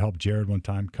 Went over to help Jared one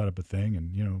time cut up a thing,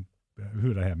 and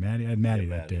who did I have? Maddie. I had Maddie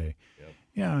that day. Yep.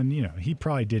 Yeah, and he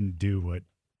probably didn't do what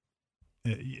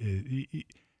he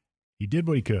did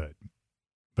what he could,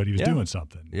 but he was doing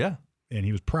something. Yeah, and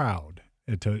he was proud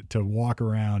to walk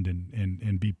around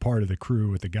and be part of the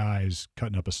crew with the guys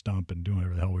cutting up a stump and doing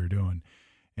whatever the hell we were doing.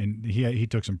 And he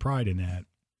took some pride in that.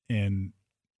 And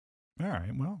all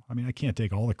right, well, I mean, I can't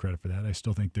take all the credit for that. I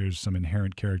still think there's some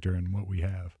inherent character in what we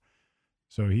have.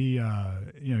 So he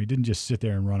didn't just sit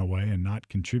there and run away and not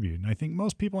contribute. And I think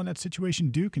most people in that situation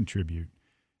do contribute.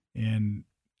 And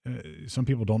some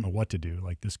people don't know what to do,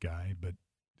 like this guy. But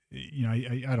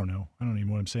I don't know. I don't even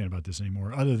know what I'm saying about this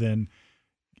anymore. Other than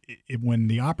when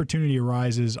the opportunity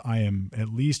arises, I am at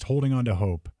least holding on to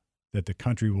hope that the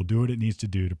country will do what it needs to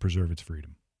do to preserve its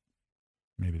freedom.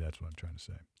 Maybe that's what I'm trying to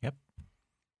say. Yep.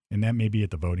 And that may be at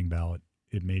the voting ballot.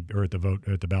 It may, or at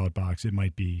the ballot box. It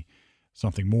might be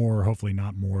something more. Hopefully,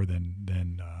 not more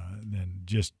than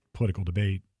just political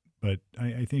debate. But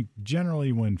I think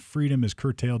generally, when freedom is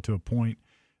curtailed to a point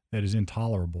that is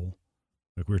intolerable,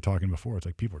 like we were talking before, it's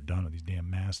like people are done with these damn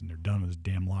masks, and they're done with this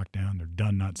damn lockdown. They're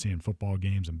done not seeing football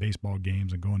games and baseball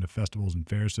games and going to festivals and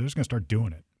fairs. So they're just going to start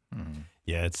doing it.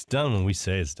 Yeah, it's done when we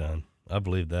say it's done. I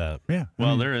believe that. Yeah.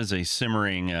 Well, there is a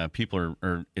simmering. People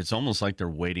are. It's almost like they're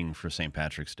waiting for St.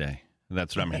 Patrick's Day.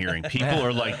 That's what I'm hearing. People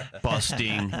are like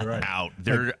busting out.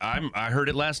 I heard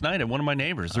it last night at one of my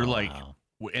neighbors. They're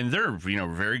and they're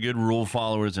very good rule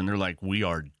followers, and they're like, we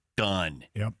are done.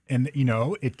 Yep. And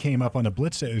it came up on the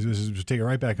Blitz. Just take it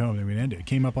right back home, and we end it. It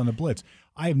came up on the Blitz.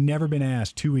 I have never been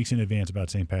asked 2 weeks in advance about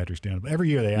St. Patrick's Day. Every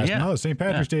year they ask me, "Oh, St.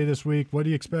 Patrick's Day this week. What do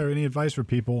you expect? Any advice for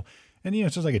people?" And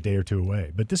it's just like a day or two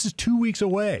away. But this is 2 weeks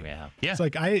away. Yeah. It's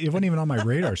like it wasn't even on my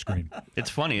radar screen. It's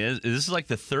funny. This is like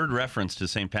the third reference to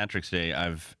St. Patrick's Day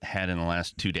I've had in the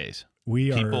last 2 days.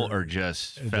 People are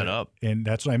just fed up. And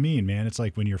that's what I mean, man. It's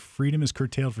like when your freedom is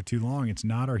curtailed for too long, it's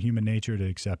not our human nature to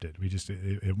accept it.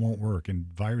 It won't work. And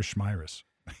virus schmirus.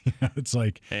 It's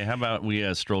like, hey, how about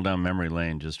we stroll down memory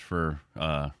lane just for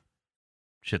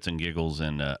shits and giggles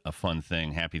and a fun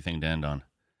thing, happy thing to end on.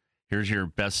 Here's your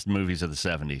best movies of the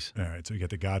 70s. All right, so we got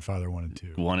The Godfather 1 and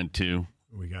 2. 1 and 2.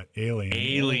 We got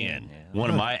Alien. Yeah. One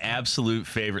of my absolute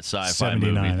favorite sci-fi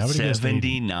movies.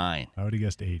 79. I would have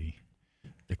guessed 80.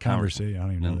 The Conversation. I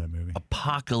don't even know that movie.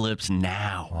 Apocalypse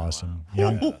Now. Awesome.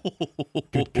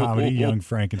 Good comedy. Young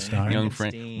Frankenstein.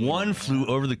 One Flew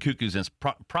Over the Cuckoo's Nest.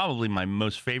 Probably my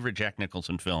most favorite Jack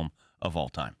Nicholson film of all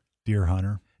time. Deer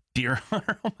Hunter.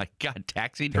 Oh my God,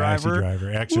 Taxi Driver,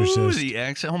 Exorcist,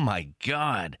 Ooh, oh my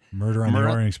God, Murder on the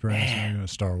Orient Express,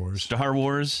 Star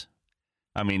Wars.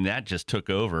 I mean, that just took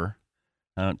over.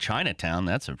 Chinatown,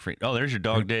 that's a freak. Oh, there's your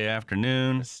Dog Day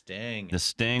Afternoon. The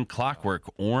Sting,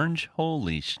 Clockwork Orange.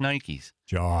 Holy shnikes.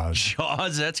 Jaws,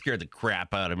 that scared the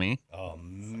crap out of me. Oh,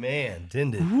 man,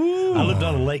 didn't it? Woo. I lived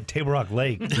on a lake, Table Rock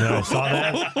Lake. I saw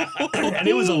that. And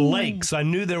it was a lake, so I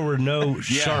knew there were no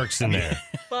sharks in there.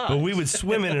 But we would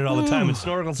swim in it all the time and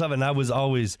snorkel and stuff, and I was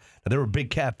always, there were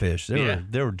big catfish.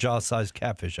 There were jaw-sized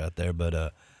catfish out there,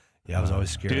 but Yeah, I was always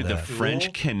scared Dude, of the that.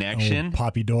 French Connection. Old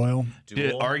Poppy Doyle.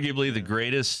 Dude, arguably the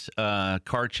greatest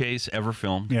car chase ever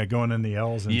filmed. Yeah, going in the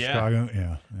L's in Yeah. Chicago.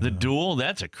 Yeah. The Duel,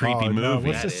 that's a creepy Oh, movie. no,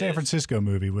 what's the San Francisco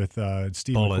movie with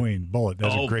Steve McQueen? Bullet.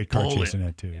 That's a great car chase in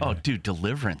that too. Oh, dude,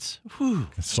 Deliverance. Whew.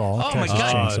 Saw. Oh Texas my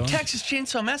God, Chainsaw. Texas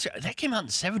Chainsaw Massacre. That came out in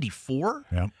 '74.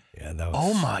 Yep. Yeah, that was.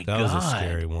 Oh my that God, was a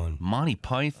scary one. Monty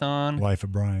Python. Life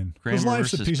of Brian. Kramer His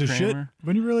life's a versus piece of shit Kramer.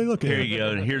 when you really look at Here it. you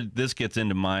go. Here, this gets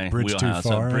into my Bridge Too wheelhouse.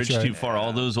 Far, Bridge that's Too right. Far.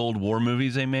 All those old war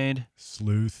movies they made.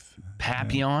 Sleuth.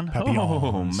 Papillon. Papillon.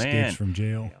 Oh Escapes man, from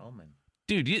jail.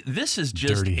 dude, this is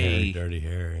just Dirty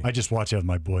Harry. I just watch that with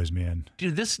my boys, man.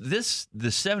 Dude, the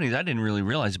 '70s. I didn't really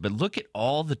realize, but look at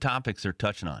all the topics they're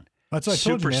touching on. That's what I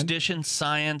told you, man. Superstition,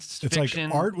 science, It's fiction.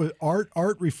 like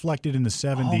art reflected in the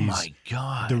 70s. Oh my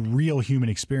God. The real human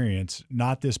experience,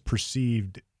 not this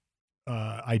perceived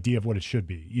idea of what it should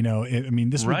be. You know, I mean,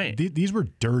 these were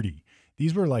dirty.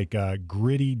 These were like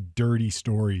gritty, dirty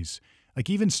stories. Like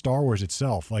even Star Wars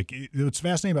itself. Like what's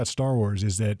fascinating about Star Wars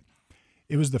is that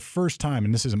it was the first time,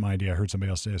 and this isn't my idea, I heard somebody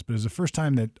else say this, but it was the first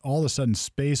time that all of a sudden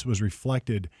space was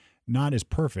reflected not as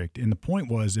perfect. And the point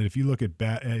was that if you look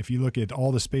at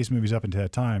all the space movies up until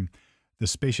that time, the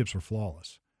spaceships were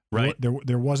flawless. Right.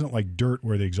 There wasn't like dirt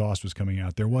where the exhaust was coming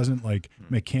out. There wasn't like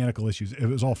mechanical issues. It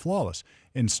was all flawless.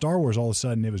 In Star Wars, all of a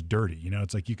sudden it was dirty. You know,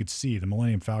 it's like you could see the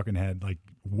Millennium Falcon had like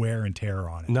wear and tear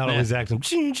on it. Not always acting.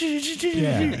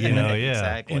 Yeah, you know, yeah.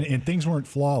 Exactly. And things weren't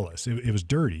flawless. It was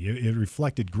dirty. It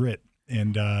reflected grit.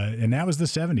 And that was the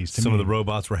 70s. Some of the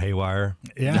robots were haywire.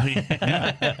 Yeah.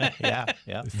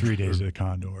 Yeah. 3 Days of the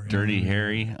Condor. Dirty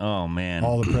Harry. Oh man.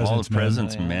 All the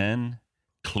President's Men. Men.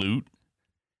 Clute.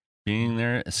 Being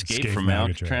there. Escape from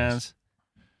Alcatraz.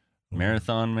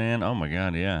 Marathon Man. Oh my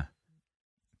God. Yeah.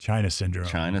 China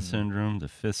Syndrome. The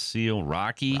Fifth Seal.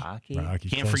 Rocky. Rocky.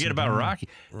 Can't Close forget about Encounter. Rocky.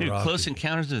 Dude, Rocky. Close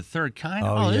Encounters of the Third Kind.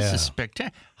 Oh, This yeah. is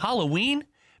spectacular. Halloween.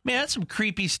 Man, that's some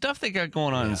creepy stuff they got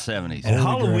going on in the 70s. And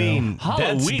Holy Halloween,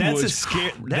 Halloween that's was a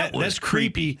scare. that was That's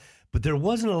creepy, but there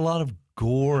wasn't a lot of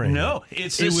gore in No, it.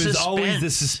 it's it the was always the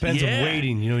suspense. suspense Yeah. of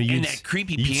waiting. You know, And that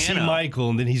creepy you'd see piano.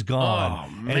 Michael, and then he's gone. Oh,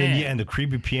 And man. then, and the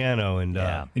creepy piano, and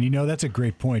And you know, that's a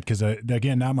great point because,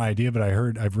 again, not my idea, but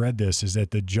I've read this, is that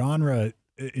the genre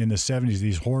in the 70s,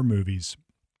 these horror movies,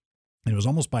 and it was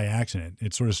almost by accident.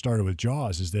 It sort of started with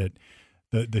Jaws, is that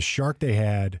the shark they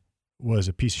had was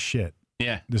a piece of shit.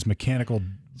 Yeah. This mechanical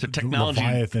So technology-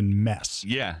 Leviathan mess.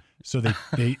 Yeah. So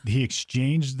he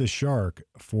exchanged the shark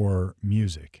for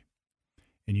music.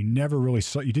 And you never really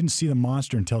you didn't see the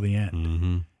monster until the end.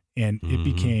 mm-hmm. And it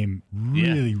became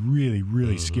really, really,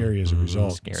 really scary as a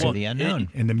result. Scary of the unknown.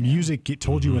 And the music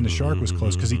told you when the shark was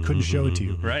close because he couldn't show it to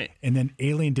you. Right. And then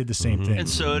Alien did the same thing. And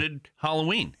so did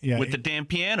Halloween Yeah, with the damn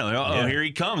piano. Uh-oh, here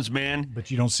he comes, man.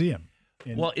 But you don't see him.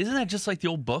 And Well, isn't that just like the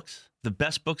old books? The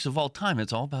best books of all time.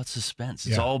 It's all about suspense.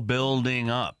 It's Yeah. all building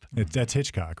up. that's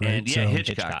Hitchcock, right? And yeah,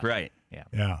 Hitchcock, right.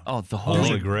 Yeah. Oh, the Holy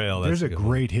whole Grail. There's that's a good one.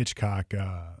 great Hitchcock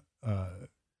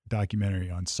documentary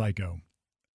on Psycho.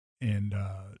 And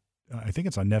I think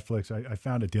it's on Netflix. I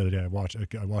found it the other day. I watched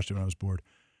it when I was bored.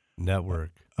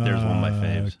 Network. There's one of my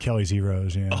faves. Kelly's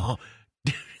Heroes, yeah. Oh,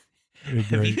 They're have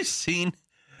great. you seen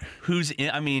who's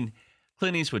in? I mean,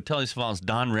 Clint Eastwood, Telly Savalas,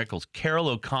 Don Rickles, Carol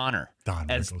O'Connor. Don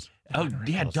as- Rickles. Oh,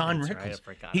 yeah, Don that's right, I Rickles.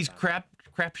 forgot He's about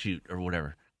crapshoot or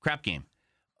whatever. Crap game.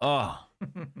 Oh,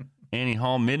 Annie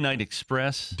Hall, Midnight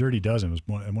Express. Dirty Dozen was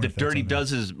one. The Dirty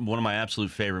Dozen is one of my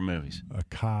absolute favorite movies. A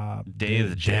Cop. Day of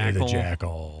the Day of the Jackal.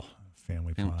 Jackal.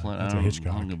 Family Plot. That's a I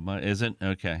Hitchcock. don't know, is it?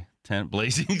 Okay.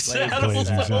 Blazing Saddles.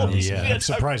 Blazing Oh, Saddles. shit. I'm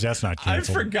surprised that's not I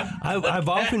canceled. forgot. I've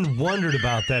often wondered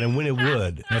about that and when it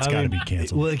would. That's I gotta mean, be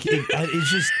canceled. Well,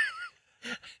 it's just.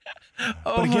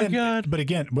 Oh my God. But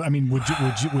again, I mean, would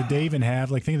they even have,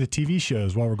 like, think of the TV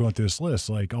shows while we're going through this list,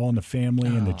 like All in the Family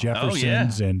and the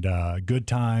Jeffersons and Good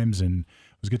Times, and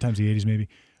it was Good Times of the 80s maybe.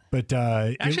 But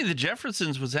Actually, the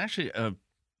Jeffersons was actually a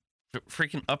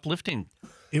freaking uplifting.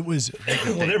 it was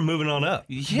Well, they're moving on up.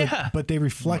 Yeah. but they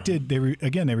reflected they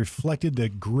reflected the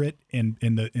grit and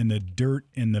the dirt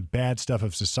and the bad stuff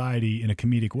of society in a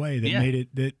comedic way that made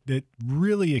it that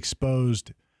really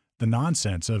exposed the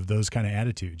nonsense of those kind of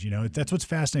attitudes. You know, that's what's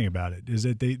fascinating about it, is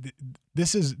that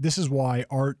this is why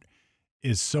art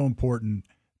is so important,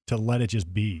 to let it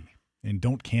just be and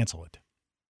don't cancel it.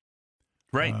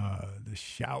 Right. The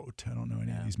Shout. I don't know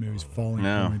any of these movies. Falling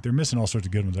No. Point. They're missing all sorts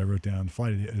of good ones I wrote down.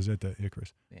 Is that the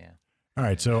Icarus? Yeah. All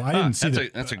right, so I didn't see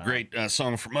that's a great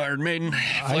song from Iron Maiden.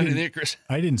 Flight of the Icarus.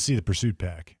 I didn't see the Pursuit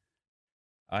Pack.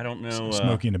 I don't know.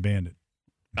 Smokey and the Bandit.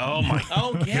 Oh my!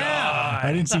 Oh yeah!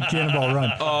 I didn't see Cannonball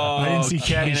Run. I didn't see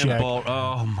Caddyshack.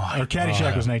 Oh my! Or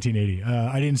Caddyshack was 1980.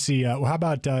 I didn't see. Well, how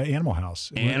about Animal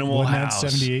House? Animal House.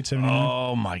 Wasn't that 78, 79?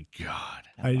 Oh my God!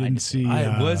 I didn't see.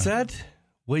 Was that?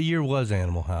 What year was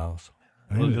Animal House?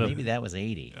 Maybe that was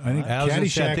 80. I think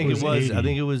Caddyshack was 80. I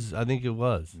think it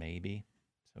was. Maybe.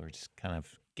 So we're just kind of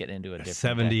getting into a different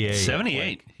 78.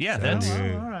 78. Yeah, that's all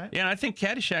right. Yeah, I think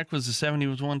Caddyshack was the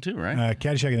 70s one too, right?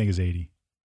 Caddyshack, I think, is 80.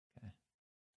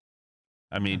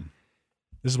 I mean,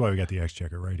 this is why we got the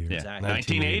Exchequer right here. Yeah, Exactly.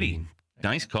 1980.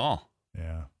 Nice call.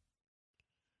 Yeah.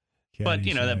 But,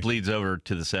 you know, that Caddyshack. bleeds over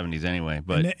to the 70s anyway.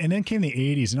 But And then came the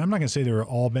 80s, and I'm not going to say they were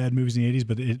all bad movies in the 80s,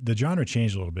 but the genre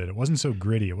changed a little bit. It wasn't so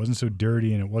gritty, it wasn't so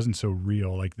dirty, and it wasn't so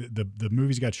real. Like the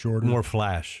movies got shorter. More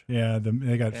flash. Yeah,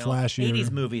 they got flashier.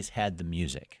 80s movies had the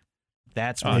music.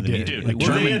 That's Oh, why they the did. music.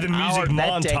 Like They had the music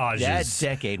montages. That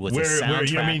decade was where, a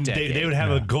soundtrack I mean, decade. they would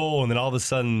have a goal, and then all of a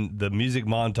sudden the music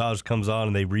montage comes on,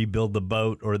 and they rebuild the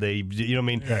boat, or they, you know, what I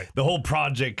mean, Right. the whole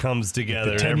project comes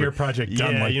together. The 10-year project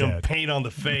done yeah, like you know, that. paint on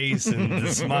the face and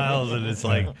the smiles, and it's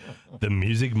like the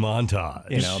music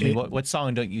montage. You know, I mean, what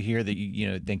song don't you hear that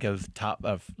you think of Top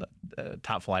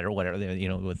Flight or whatever? You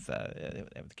know, with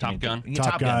Top Gun. Yeah, Top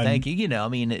Top Gun. Gun. Thank you. You know, I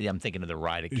mean, I'm thinking of the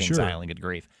ride at Kings Sure. Island. Good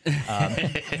grief.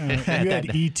 You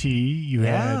had E.T., you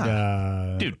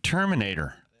had... dude,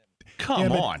 Terminator. Come yeah,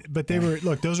 but, on. But they were,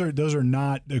 look, those are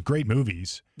not great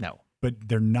movies, No. but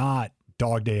they're not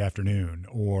Dog Day Afternoon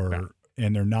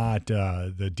and they're not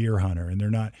the Deer Hunter, and they're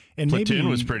not. And Platoon maybe,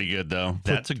 was pretty good, though.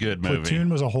 That's a good movie. Platoon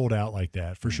was a holdout like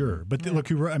that for sure. But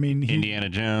look, I mean, Indiana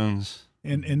Jones.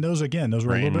 And those were Rain a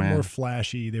little bit Man. more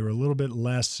flashy. They were a little bit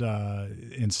less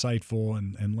insightful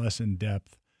and less in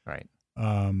depth. Right.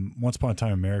 Once Upon a Time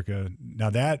in America. Now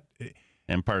that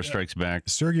Empire Strikes Back.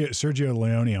 Sergio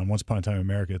Leone on Once Upon a Time in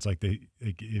America. It's like the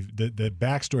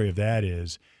backstory of that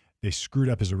is they screwed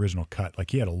up his original cut.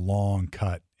 Like he had a long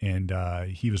cut, and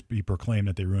he proclaimed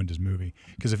that they ruined his movie.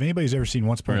 Because if anybody's ever seen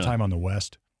Once Upon a Time in the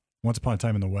West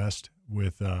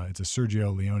with it's a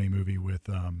Sergio Leone movie with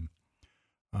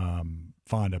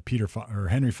Fonda,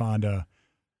 Henry Fonda,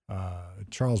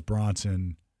 Charles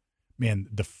Bronson. Man,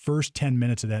 the first 10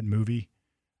 minutes of that movie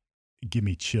give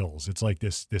me chills. It's like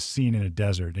this scene in a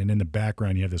desert, and in the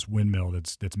background you have this windmill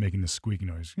that's making this squeaky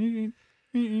noise.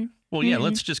 Well, yeah,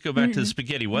 let's just go back to the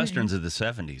spaghetti westerns of the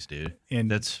 70s, dude. And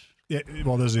that's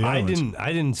well, those are the other ones.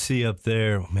 I didn't see up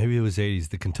there. Maybe it was 80s.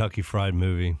 The Kentucky Fried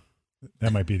Movie.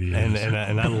 That might be the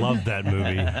and I love that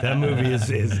movie. That movie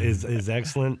is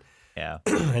excellent. Yeah.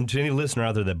 And to any listener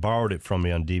out there that borrowed it from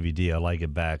me on DVD, I like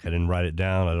it back. I didn't write it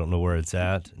down. I don't know where it's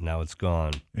at. Now it's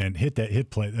gone. And hit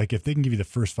play. Like if they can give you the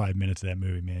first 5 minutes of that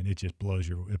movie, man, it just blows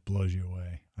you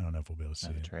away. I don't know if we'll be able to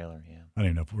see The it. trailer, yeah. I don't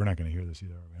even know if we're not going to hear this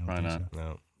either. I don't Why think not? so.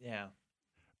 No. Yeah.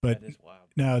 But That is wild.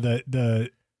 now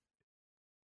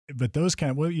but those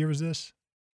kind of, what year was this?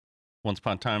 Once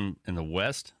Upon a Time in the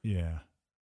West. Yeah.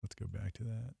 Let's go back to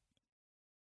that.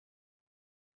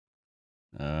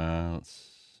 Let's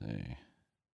see.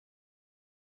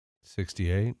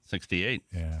 68? 68.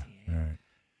 Yeah. All right.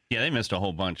 Yeah, they missed a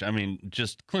whole bunch. I mean,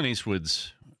 just Clint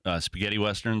Eastwood's spaghetti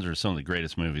westerns are some of the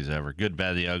greatest movies ever. Good,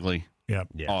 Bad, the Ugly. Yep.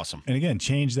 Yeah. Awesome. And again,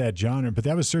 change that genre. But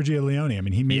that was Sergio Leone. I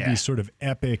mean, he made Yeah. these sort of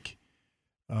epic,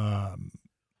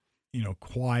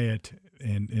 quiet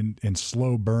and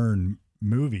slow burn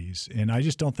movies. And I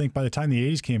just don't think by the time the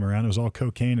 80s came around, it was all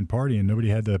cocaine and party, and nobody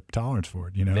had the tolerance for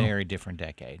it, Very different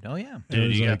decade. Oh, yeah.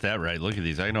 Dude, you like- got that right. Look at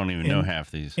these. I don't even know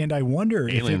half these. And I wonder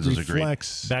Aliens if was it a great-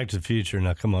 reflects. Back to the Future.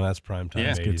 Now, come on, that's prime time. Yeah.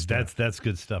 That's good 80s. stuff. That's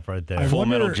good stuff right there. I Full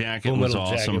wonder- Metal Jacket Full was Metal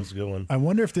awesome. Jacket's a good one. I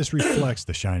wonder if this reflects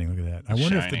The Shining. Look at that. I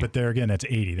wonder Shining. but there again, that's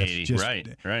 80. That's 80. just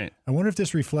Right. I wonder if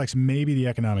this reflects maybe the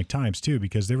economic times too,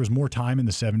 because there was more time in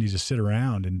the 70s to sit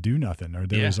around and do nothing, or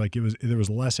there was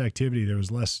less activity, there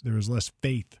was less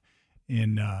faith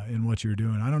in what you were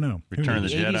doing. I don't know. Who Return of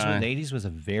knows? the Jedi. The 80s was a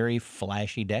very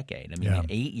flashy decade. I mean, Yeah.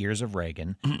 8 years of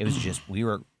Reagan. It was just,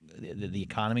 the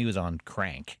economy was on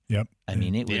crank. Yep. I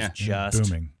mean, it was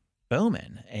just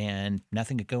booming, and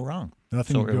nothing could go wrong.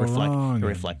 Nothing so could go wrong. It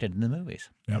reflected in the movies.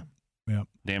 Yep.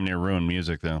 Damn near ruined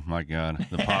music, though. My God.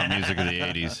 The pop music of the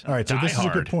 80s. All right, so Die this is a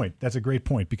Hard. good point. That's a great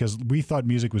point, because we thought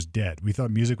music was dead. We thought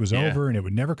music was Yeah. over and it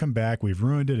would never come back. We've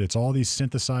ruined it. It's all these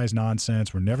synthesized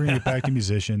nonsense. We're never going to get back to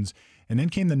musicians. And then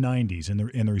came the 90s, and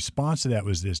the response to that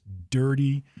was this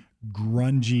dirty,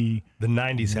 grungy. The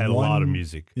 90s had a lot of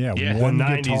music. Yeah, Yeah. one The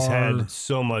 90s guitar, had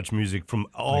so much music from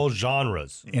all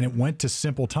genres. and it went to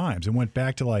simple times. It went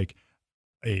back to like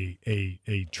a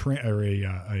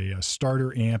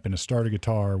starter amp and a starter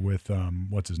guitar with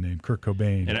what's his name, Kurt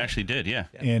Cobain. It actually did, yeah.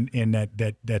 And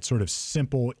that sort of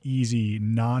simple, easy,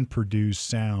 non-produced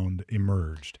sound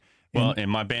emerged. Well, and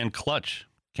my band Clutch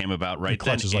came about right then,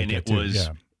 Clutch is like and that it too, was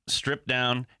yeah. stripped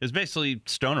down. It was basically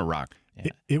stoner rock.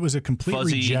 It was a complete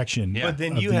Fuzzy, rejection. yeah. But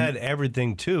then you had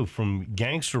everything too from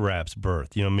gangster rap's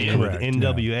birth. You know, what I mean, Correct, with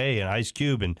NWA and Ice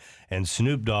Cube and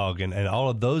Snoop Dogg and all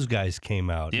of those guys came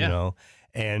out. Yeah. You know,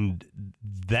 and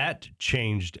that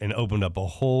changed and opened up a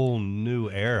whole new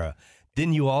era.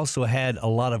 Then you also had a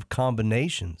lot of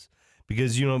combinations.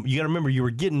 Because, you know, you got to remember, you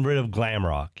were getting rid of glam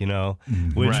rock, you know,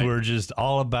 which Right. were just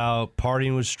all about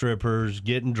partying with strippers,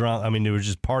 getting drunk. I mean, it was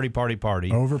just party.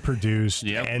 Overproduced.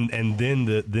 Yep. And then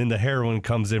the heroin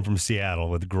comes in from Seattle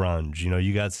with grunge. You know,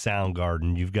 you got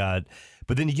Soundgarden, you've got,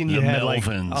 but then again, you The had Melvins.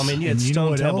 you had And you know Stone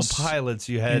what Temple else? Pilots,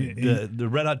 you had the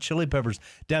Red Hot Chili Peppers,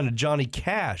 down to Johnny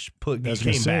Cash I was gonna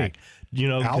came say, back. You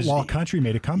know, 'cause- Outlaw country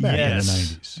made a comeback in the Yes.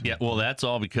 90s. Yeah, well, that's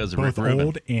all because of Both Rick Rubin.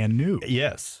 old and new.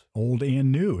 Yes. Old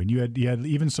and new. And you had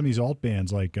even some of these alt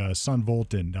bands like Sun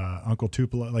Volt and Uncle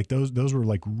Tupelo, like those were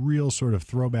like real sort of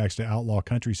throwbacks to outlaw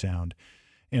country sound.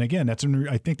 And again, I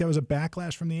think that was a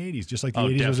backlash from the 80s, just like the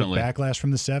 80s definitely. was a backlash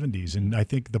from the 70s. And I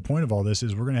think the point of all this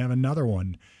is we're going to have another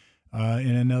one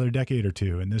in another decade or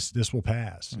two, and this will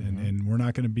pass, and we're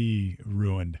not going to be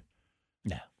ruined.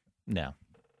 No.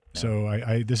 So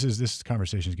this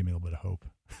conversation is giving me a little bit of hope.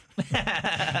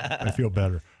 I feel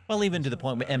better. Well, even to the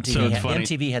point where So it's funny.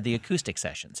 MTV had the acoustic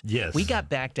sessions. Yes. We got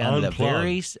back down to the Unplugged.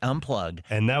 very unplugged.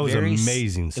 And that was very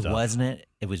amazing stuff. It wasn't.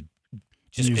 It was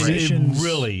just Musicians- great. Musicians It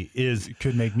really is.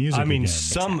 could make music. I mean,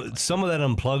 again. some of that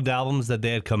unplugged albums that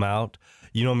they had come out,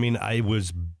 you know what I mean? I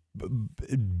was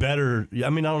better. I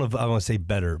mean, I don't know if I want to say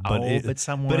better, but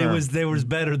they was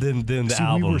better than the See,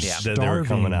 albums we were that they were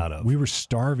coming starving- out of. We were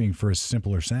starving for a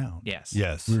simpler sound. Yes.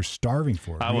 Yes. We were starving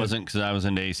for it. I wasn't because I was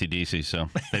into AC/DC, so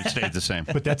they've stayed the same.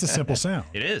 But that's a simple sound.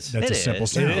 It is. That's It a simple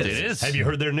is. sound. It is. Have you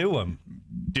heard their new one?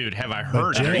 Dude, have I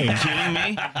heard? But Are you Jay- kidding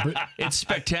me? It's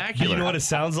spectacular. You know what it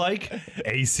sounds like?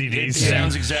 ACDC. It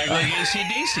sounds exactly like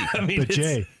AC/DC. I mean, But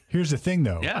Jay, here's the thing,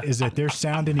 though, Yeah. is that their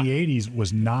sound in the '80s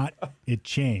was not. It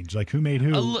changed. Like who made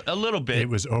who? A little bit. It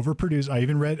was overproduced. I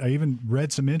even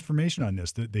read some information on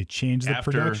this that they changed the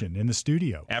After- production in the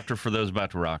studio. After For Those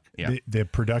About to Rock. Yeah. The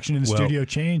production in the Well, studio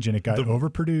changed, and it got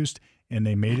overproduced. And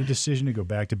they made a decision to go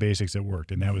back to basics that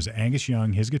worked, and that was Angus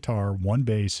Young, his guitar, one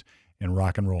bass, and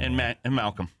rock and roll. and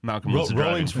Malcolm. Malcolm was the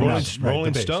Rolling, driving Rolling, force. Right,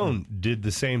 Rolling the bass, Stone did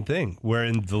the same thing, where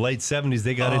in the late 70s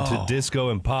they got into disco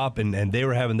and pop, and they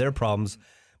were having their problems,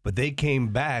 but they came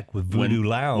back with Voodoo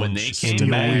Lounge. when they came in Steel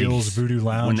the back- 90s. Wheels, Voodoo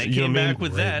Lounge. When they You know came what I mean? back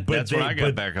with that, But that's when I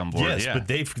got back on board. Yes, yeah. but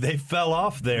they fell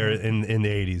off there in the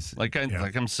 80s. like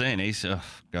I'm saying, Ace. Oh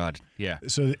God, yeah.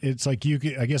 So it's like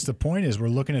I guess the point is we're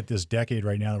looking at this decade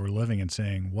right now that we're living and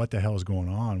saying, what the hell is going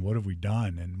on? What have we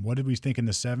done? And what did we think in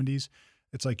the 70s?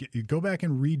 It's like you go back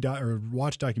and read or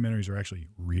watch documentaries or actually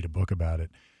read a book about it,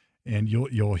 and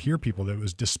you'll hear people that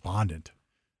was despondent.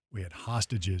 We had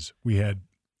hostages. We had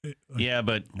Yeah,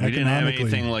 but we didn't have economically-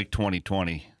 anything like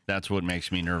 2020. That's what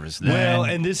makes me nervous. Well,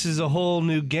 and this is a whole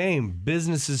new game.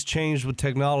 Business has changed with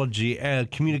technology.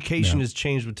 Communication has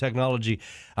changed with technology.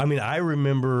 I mean, I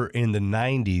remember in the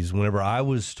 90s, whenever I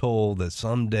was told that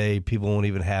someday people won't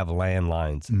even have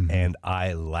landlines, and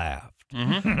I laughed.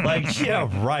 Like, yeah,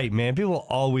 right, man. People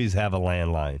always have a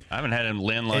landline. I haven't had a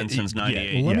landline since yeah.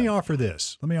 '98. Well, let me offer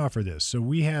this. So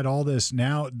we had all this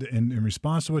now in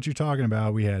response to what you're talking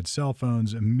about. We had cell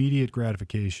phones, immediate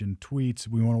gratification, tweets.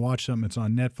 We want to watch something that's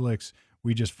on Netflix.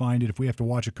 We just find it. If we have to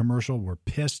watch a commercial, we're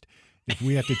pissed. If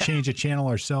we have to change a channel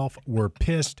ourselves, we're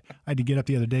pissed. I had to get up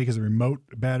the other day because the remote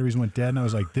batteries went dead, and I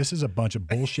was like, "This is a bunch of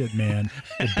bullshit, man.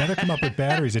 It better come up with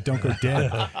batteries that don't go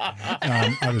dead."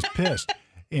 I was pissed.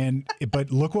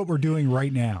 But look what we're doing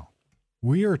right now.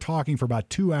 We are talking for about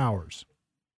 2 hours,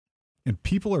 and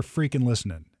people are freaking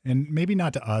listening. And maybe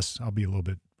not to us. I'll be a little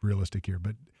bit realistic here,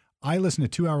 but I listen to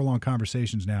 2 hour long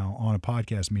conversations now on a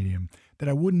podcast medium that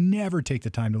I would never take the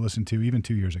time to listen to even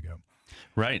 2 years ago.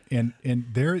 Right. And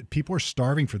people are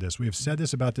starving for this. We have said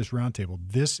this about this roundtable.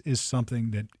 This is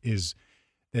something that is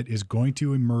going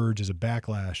to emerge as a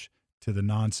backlash to the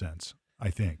nonsense, I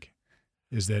think.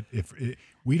 Is that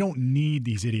we don't need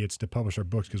these idiots to publish our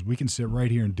books because we can sit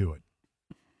right here and do it.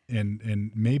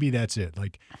 And maybe that's it.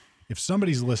 Like if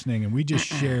somebody's listening and we just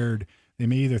shared, they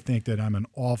may either think that I'm an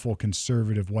awful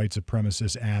conservative white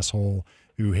supremacist asshole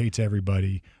who hates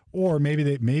everybody, or maybe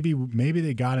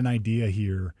they got an idea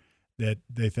here that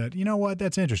they thought, you know what,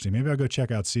 that's interesting. Maybe I'll go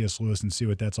check out C.S. Lewis and see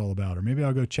what that's all about. Or maybe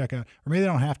I'll go check out, or maybe they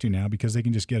don't have to now because they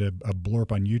can just get a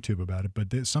blurb on YouTube about it.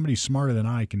 But somebody smarter than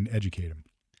I can educate them.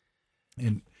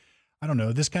 And I don't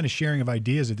know, this kind of sharing of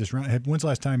ideas at this round. When's the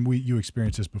last time you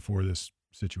experienced this before this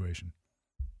situation?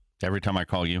 Every time I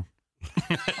call you.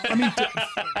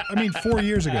 I mean, 4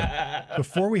 years ago,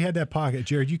 before we had that pocket,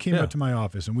 Jared, you came up to my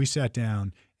office and we sat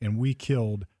down and we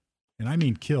killed, and I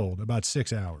mean killed, about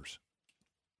 6 hours,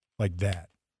 like that.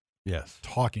 Yes,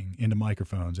 talking into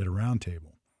microphones at a round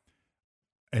table.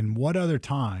 And what other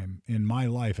time in my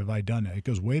life have I done that? It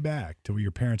goes way back to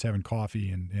your parents having coffee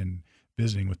and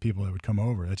visiting with people that would come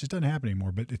over. That just doesn't happen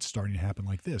anymore, but it's starting to happen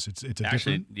like this. It's a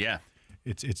different,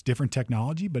 it's different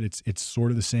technology, but it's sort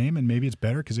of the same, and maybe it's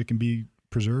better because it can be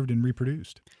preserved and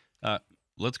reproduced.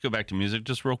 Let's go back to music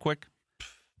just real quick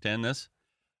to end this.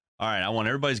 All right, I want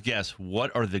everybody's guess.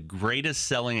 What are the greatest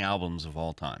selling albums of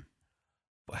all time?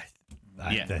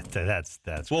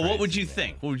 That's well. crazy, What would you man.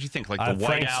 think? What would you think? Like the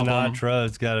White Frank Album?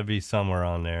 Sinatra's got to be somewhere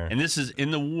on there. And this is in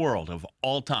the world of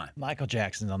all time. Michael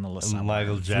Jackson's on the list. And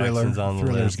Michael Jackson's on the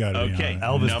Thriller's list. gotta be Okay, on it.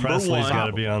 Elvis number Presley's one- got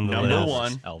to be on the Number list.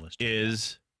 one Elvis.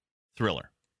 is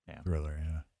Thriller. Thriller,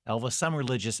 yeah. Elvis, some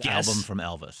religious Yes. album from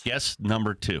Elvis. Guess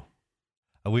number two.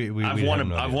 I've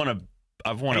won a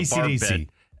bar AC/DC. bet.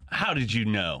 How did you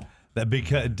know? That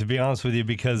because, to be honest with you,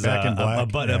 because Back in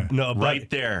Black, Right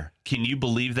there. Can you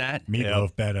believe that?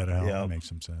 Meatloaf, Bad Out of Hell. Yep. That makes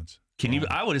some sense. Can you?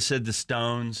 I would have said the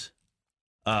Stones,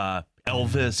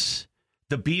 Elvis,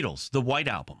 the Beatles, the White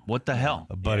Album. What the hell?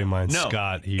 a buddy of mine, No,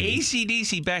 Scott.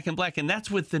 AC/DC, Back in Black, and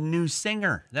that's with the new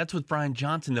singer. That's with Brian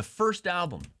Johnson. The first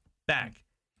album, Back.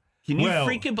 Can you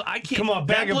freaking? I can't. Come on,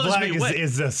 Back in that blows Black me away.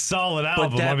 is a solid But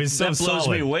album. that, I mean, so that blows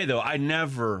solid. me away, though. I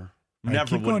never All right,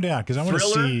 keep going down because I want to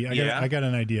Thriller? see. Yeah. I got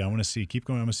an idea. I want to see. Keep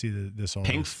going. I want to see this all.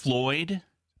 Pink Floyd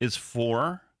is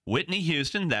 4. Whitney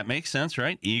Houston, that makes sense,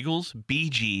 right? Eagles,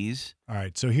 Bee Gees. All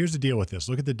right. So here's the deal with this.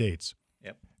 Look at the dates.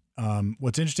 Yep.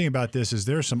 What's interesting about this is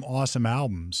there's some awesome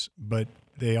albums, but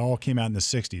they all came out in the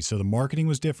 60s. So the marketing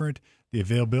was different. The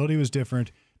availability was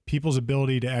different. People's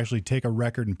ability to actually take a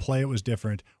record and play it was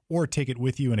different, or take it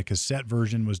with you in a cassette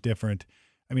version was different.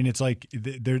 I mean, it's like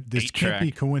this can't be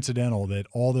coincidental that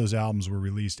all those albums were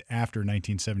released after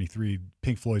 1973,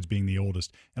 Pink Floyd's being the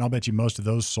oldest. And I'll bet you most of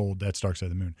those sold, that's Dark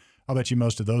Side of the Moon. I'll bet you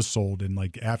most of those sold in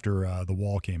like after The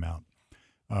Wall came out,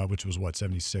 which was what,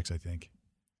 76, I think.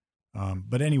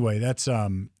 But anyway, that's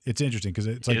it's interesting because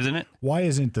it's like, Isn't it? Why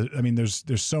isn't the? I mean, there's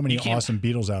so many awesome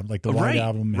Beatles albums, like the White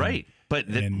Album, right? But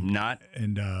not.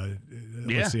 And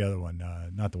what's the other one?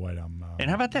 Not the White Album. And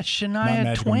how about that not Shania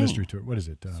Magical Twain? Mystery Tour? What is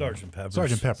it? Sgt. Pepper's.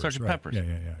 Sgt. Pepper's. Sgt. right. Pepper's. Yeah.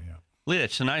 Look at that.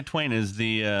 Shania Twain is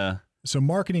the. So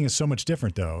marketing is so much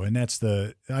different, though, and that's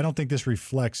the. I don't think this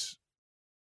reflects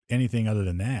anything other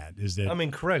than that. Is that? I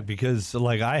mean, correct, because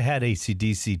like I had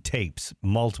AC/DC tapes,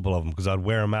 multiple of them, because I'd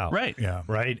wear them out. Right. Yeah.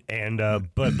 Right. And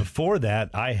but before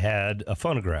that, I had a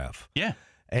phonograph. Yeah.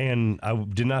 And I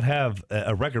did not have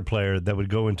a record player that would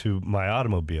go into my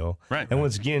automobile. Right. And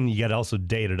once again, you got to also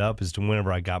date it up as to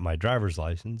whenever I got my driver's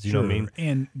license. You know what I mean?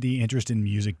 And the interest in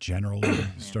music generally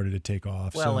started to take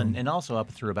off. Well, so. and also up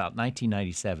through about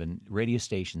 1997, radio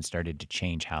stations started to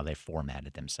change how they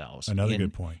formatted themselves. Another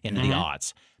good point. In the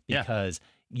aughts. Because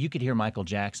you could hear Michael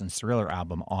Jackson's Thriller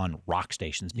album on rock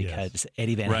stations because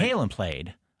Eddie Van Halen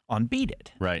played on Beat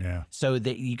It. Right. Yeah. So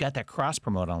you got that cross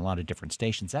promote on a lot of different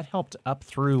stations. That helped up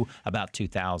through about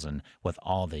 2000 with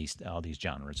all these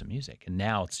genres of music. And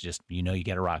now it's just, you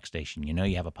get a rock station,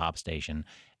 you have a pop station,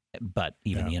 but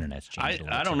even the internet's changed.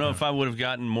 I don't know if I would have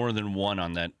gotten more than one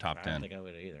on that top 10. I don't think I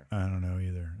would either. I don't know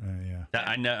either.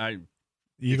 I know.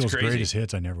 Eagles' crazy. greatest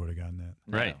hits, I never would have gotten that.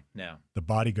 Right. No. The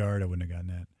Bodyguard, I wouldn't have gotten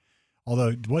that.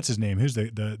 Although, what's his name? Who's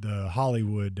the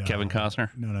Hollywood? Kevin Costner?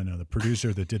 No. The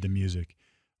producer that did the music.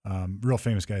 Real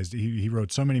famous guys. He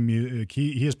wrote so many music.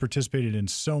 He has participated in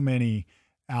so many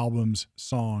albums,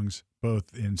 songs,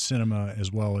 both in cinema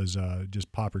as well as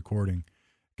just pop recording.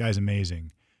 Guy's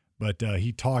amazing. But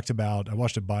he talked about. I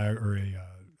watched a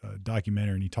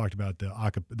documentary, and he talked about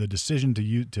the decision to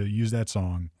use that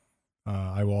song.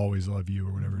 I Will Always Love You,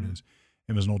 or whatever it is.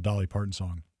 It was an old Dolly Parton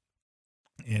song.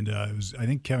 And it was, I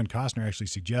think Kevin Costner actually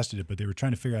suggested it, but they were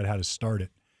trying to figure out how to start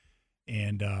it.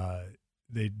 And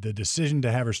the decision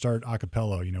to have her start a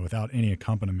cappella, without any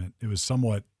accompaniment, it was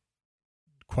somewhat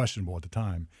questionable at the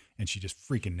time, and she just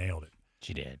freaking nailed it.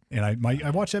 She did. And I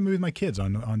watched that movie with my kids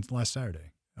on last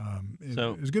Saturday. It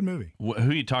was a good movie. Who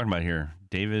are you talking about here?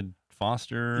 David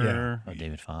Foster? Yeah. Oh,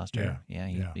 David Foster. Yeah.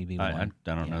 He'd be I one.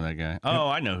 don't know that guy. Oh,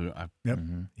 I know who. Yep.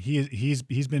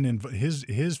 He's been in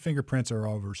his fingerprints are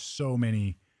over so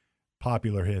many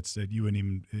popular hits that you wouldn't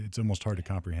even. It's almost hard to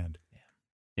comprehend.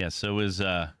 Yeah. So is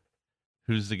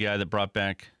who's the guy that brought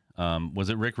back? Was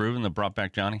it Rick Rubin that brought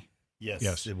back Johnny?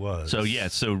 Yes, it was. So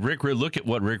look at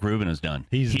what Rick Rubin has done.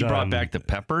 He done- brought back the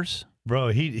Peppers. Bro,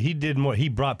 he did more. He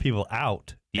brought people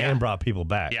out and brought people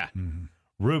back. Yeah. Mm-hmm.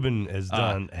 Ruben has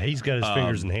done. He's got his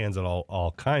fingers and hands on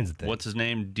all kinds of things. What's his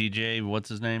name? DJ. What's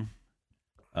his name?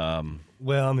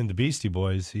 Well, I mean the Beastie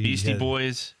Boys. Beastie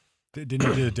Boys. Didn't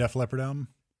he do the Def Leppard album?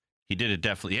 He did it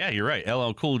definitely. Yeah, you're right.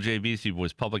 LL Cool J, Beastie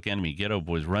Boys, Public Enemy, Ghetto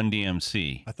Boys, Run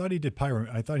DMC. I thought he did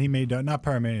I thought he made not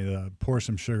Pyromania, the Pour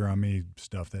Some Sugar on Me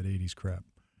stuff, that 80s crap.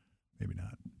 Maybe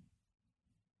not.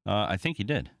 I think he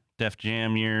did. Def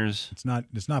Jam years. It's not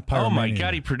Pyromania. Oh my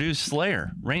God, he produced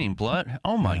Slayer, Raining Blood.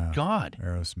 Oh my God.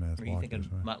 Aerosmith. Or are you thinking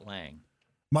Mutt Lange?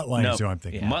 Mutt Lange is who I'm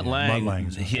thinking. Yeah. Mutt Lange.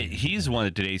 He's the one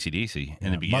that did AC/DC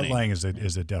in the beginning. Mutt Lange is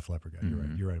a Def Leppard guy.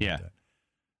 You're right about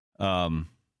that.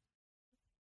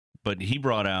 But he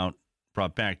brought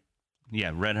back,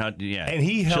 Red Hot, and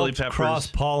he Chili helped Peppers.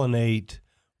 cross-pollinate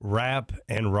rap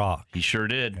and rock. He sure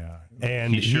did. Yeah.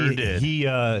 And he sure did. He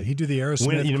did the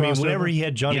Aerosmith. Whenever he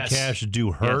had Johnny Cash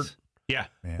do Hurt, yeah.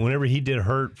 Whenever he did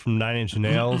Hurt from 9 Inch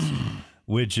Nails,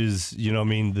 which is,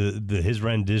 his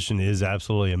rendition is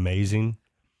absolutely amazing.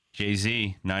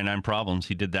 Jay-Z, 99 Problems,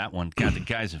 he did that one. God, the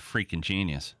guy's a freaking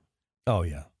genius. Oh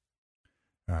yeah.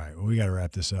 All right, well, we got to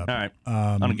wrap this up. All right,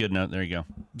 on a good note, there you go.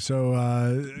 So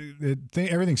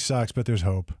everything sucks, but there's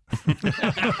hope.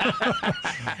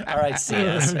 All right, see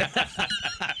us.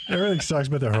 Everything sucks,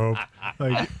 but there's hope.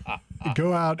 Like,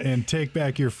 go out and take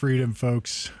back your freedom,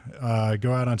 folks.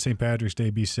 Go out on St. Patrick's Day.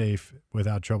 Be safe,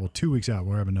 without trouble. 2 weeks out,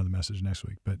 we'll have another message next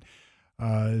week. But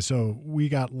so we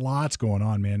got lots going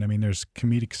on, man. I mean, there's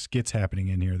comedic skits happening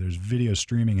in here. There's video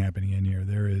streaming happening in here.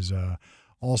 There is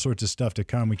all sorts of stuff to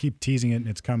come. We keep teasing it, and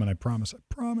it's coming. I promise.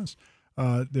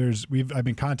 I've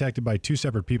been contacted by 2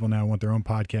 separate people now who want their own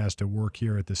podcast to work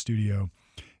here at the studio.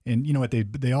 And you know what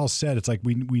they all said? It's like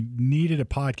we needed a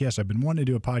podcast. I've been wanting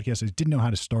to do a podcast. I just didn't know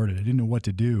how to start it. I didn't know what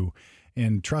to do.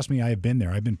 And trust me, I have been there.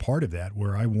 I've been part of that,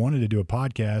 where I wanted to do a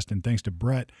podcast, and thanks to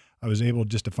Brett, I was able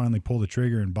just to finally pull the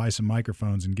trigger and buy some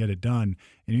microphones and get it done.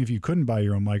 And if you couldn't buy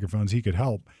your own microphones, he could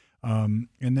help. And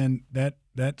then that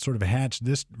sort of hatched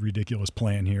this ridiculous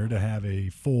plan here to have a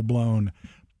full-blown,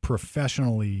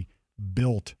 professionally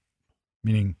built,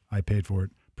 meaning I paid for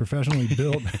it, professionally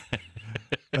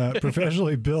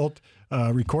built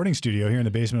recording studio here in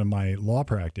the basement of my law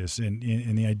practice.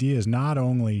 And the idea is not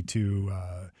only to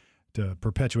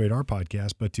perpetuate our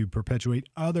podcast, but to perpetuate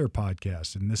other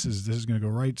podcasts. And this is going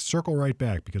to circle right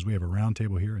back, because we have a round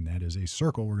table here, and that is a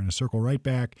circle. We're going to circle right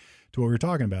back to what we were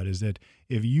talking about, is that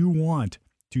if you want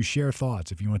to share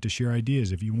thoughts, if you want to share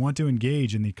ideas, if you want to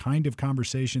engage in the kind of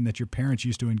conversation that your parents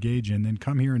used to engage in, then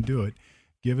come here and do it.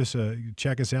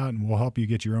 Check us out, and we'll help you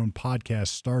get your own podcast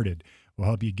started. We'll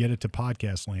help you get it to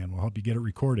podcast land. We'll help you get it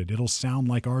recorded. It'll sound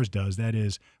like ours does. That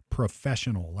is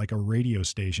professional, like a radio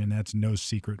station. That's no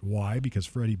secret why, because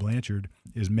Freddie Blanchard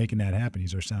is making that happen.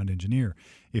 He's our sound engineer.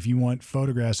 If you want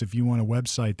photographs, if you want a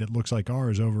website that looks like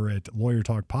ours over at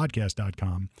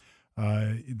lawyertalkpodcast.com,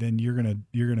 then you're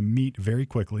gonna meet very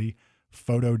quickly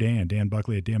Photo Dan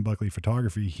Buckley at Dan Buckley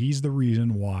Photography. He's the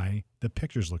reason why the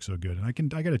pictures look so good. And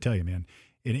I got to tell you, man,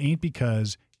 it ain't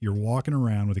because you're walking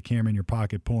around with a camera in your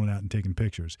pocket, pulling it out and taking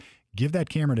pictures. Give that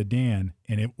camera to Dan,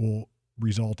 and it will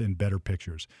result in better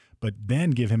pictures. But then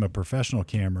give him a professional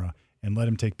camera and let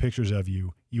him take pictures of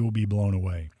you. You will be blown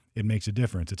away. It makes a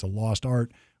difference. It's a lost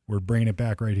art. We're bringing it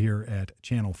back right here at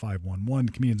Channel 511.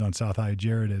 Comedians on South High.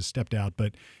 Jared has stepped out,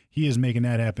 but he is making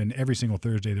that happen every single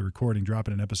Thursday. They're recording,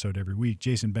 dropping an episode every week.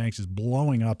 Jason Banks is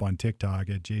blowing up on TikTok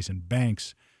at Jason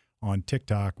Banks on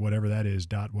TikTok, whatever that is,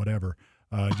 whatever.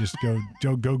 Just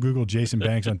go Google Jason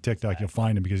Banks on TikTok. You'll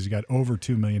find him, because he's got over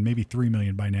 2 million, maybe 3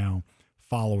 million by now,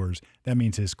 followers. That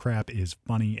means his crap is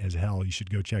funny as hell. You should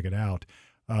go check it out.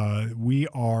 We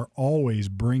are always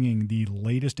bringing the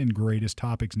latest and greatest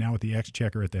topics now with the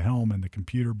X-Checker at the helm and the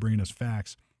computer bringing us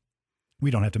facts. We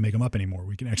don't have to make them up anymore.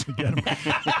 We can actually get them,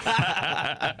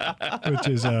 which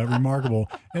is remarkable.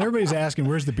 And everybody's asking,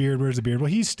 where's the beard? Where's the beard?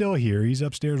 Well, he's still here. He's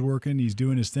upstairs working. He's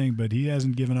doing his thing, but he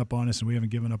hasn't given up on us, and we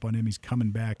haven't given up on him. He's coming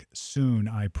back soon,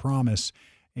 I promise.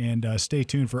 And stay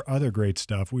tuned for other great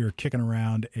stuff. We are kicking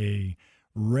around a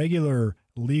regular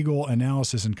legal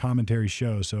analysis and commentary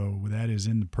show. So that is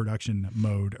in the production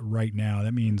mode right now.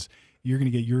 That means you're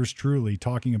going to get yours truly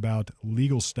talking about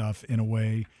legal stuff in a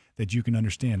way that you can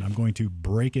understand. I'm going to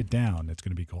break it down. It's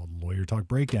going to be called Lawyer Talk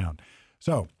Breakdown.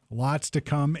 So lots to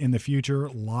come in the future,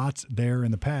 lots there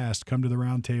in the past. Come to the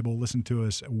round table. Listen to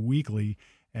us weekly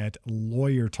at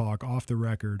Lawyer Talk, off the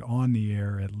record, on the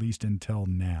air, at least until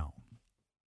now.